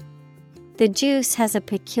 The juice has a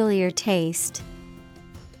peculiar taste.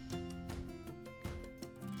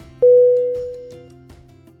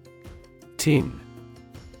 Tin.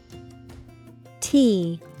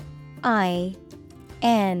 T-I-N.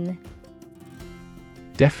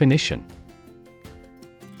 Definition.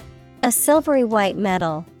 A silvery white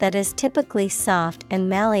metal that is typically soft and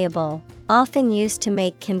malleable, often used to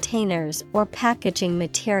make containers or packaging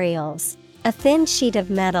materials. A thin sheet of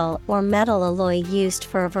metal or metal alloy used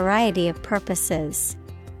for a variety of purposes.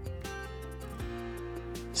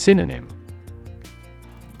 Synonym.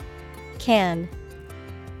 Can,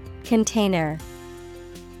 container,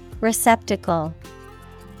 receptacle.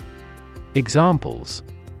 Examples.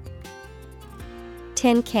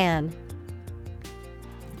 Tin can,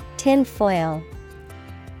 tin foil.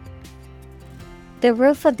 The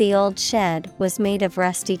roof of the old shed was made of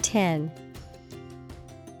rusty tin.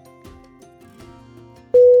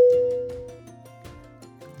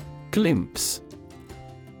 Glimpse.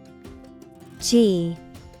 G-L-I-M-P-S-E.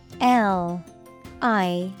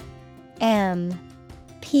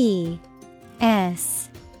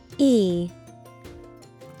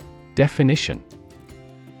 Definition.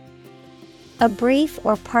 A brief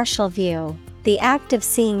or partial view, the act of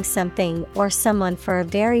seeing something or someone for a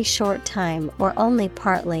very short time or only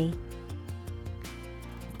partly.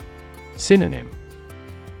 Synonym.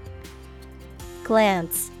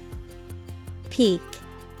 Glance, peek,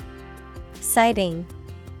 sighting.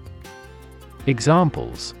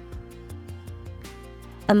 Examples.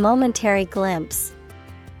 A momentary glimpse,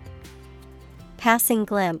 passing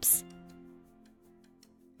glimpse.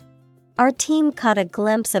 Our team caught a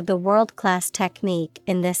glimpse of the world-class technique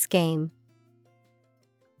in this game.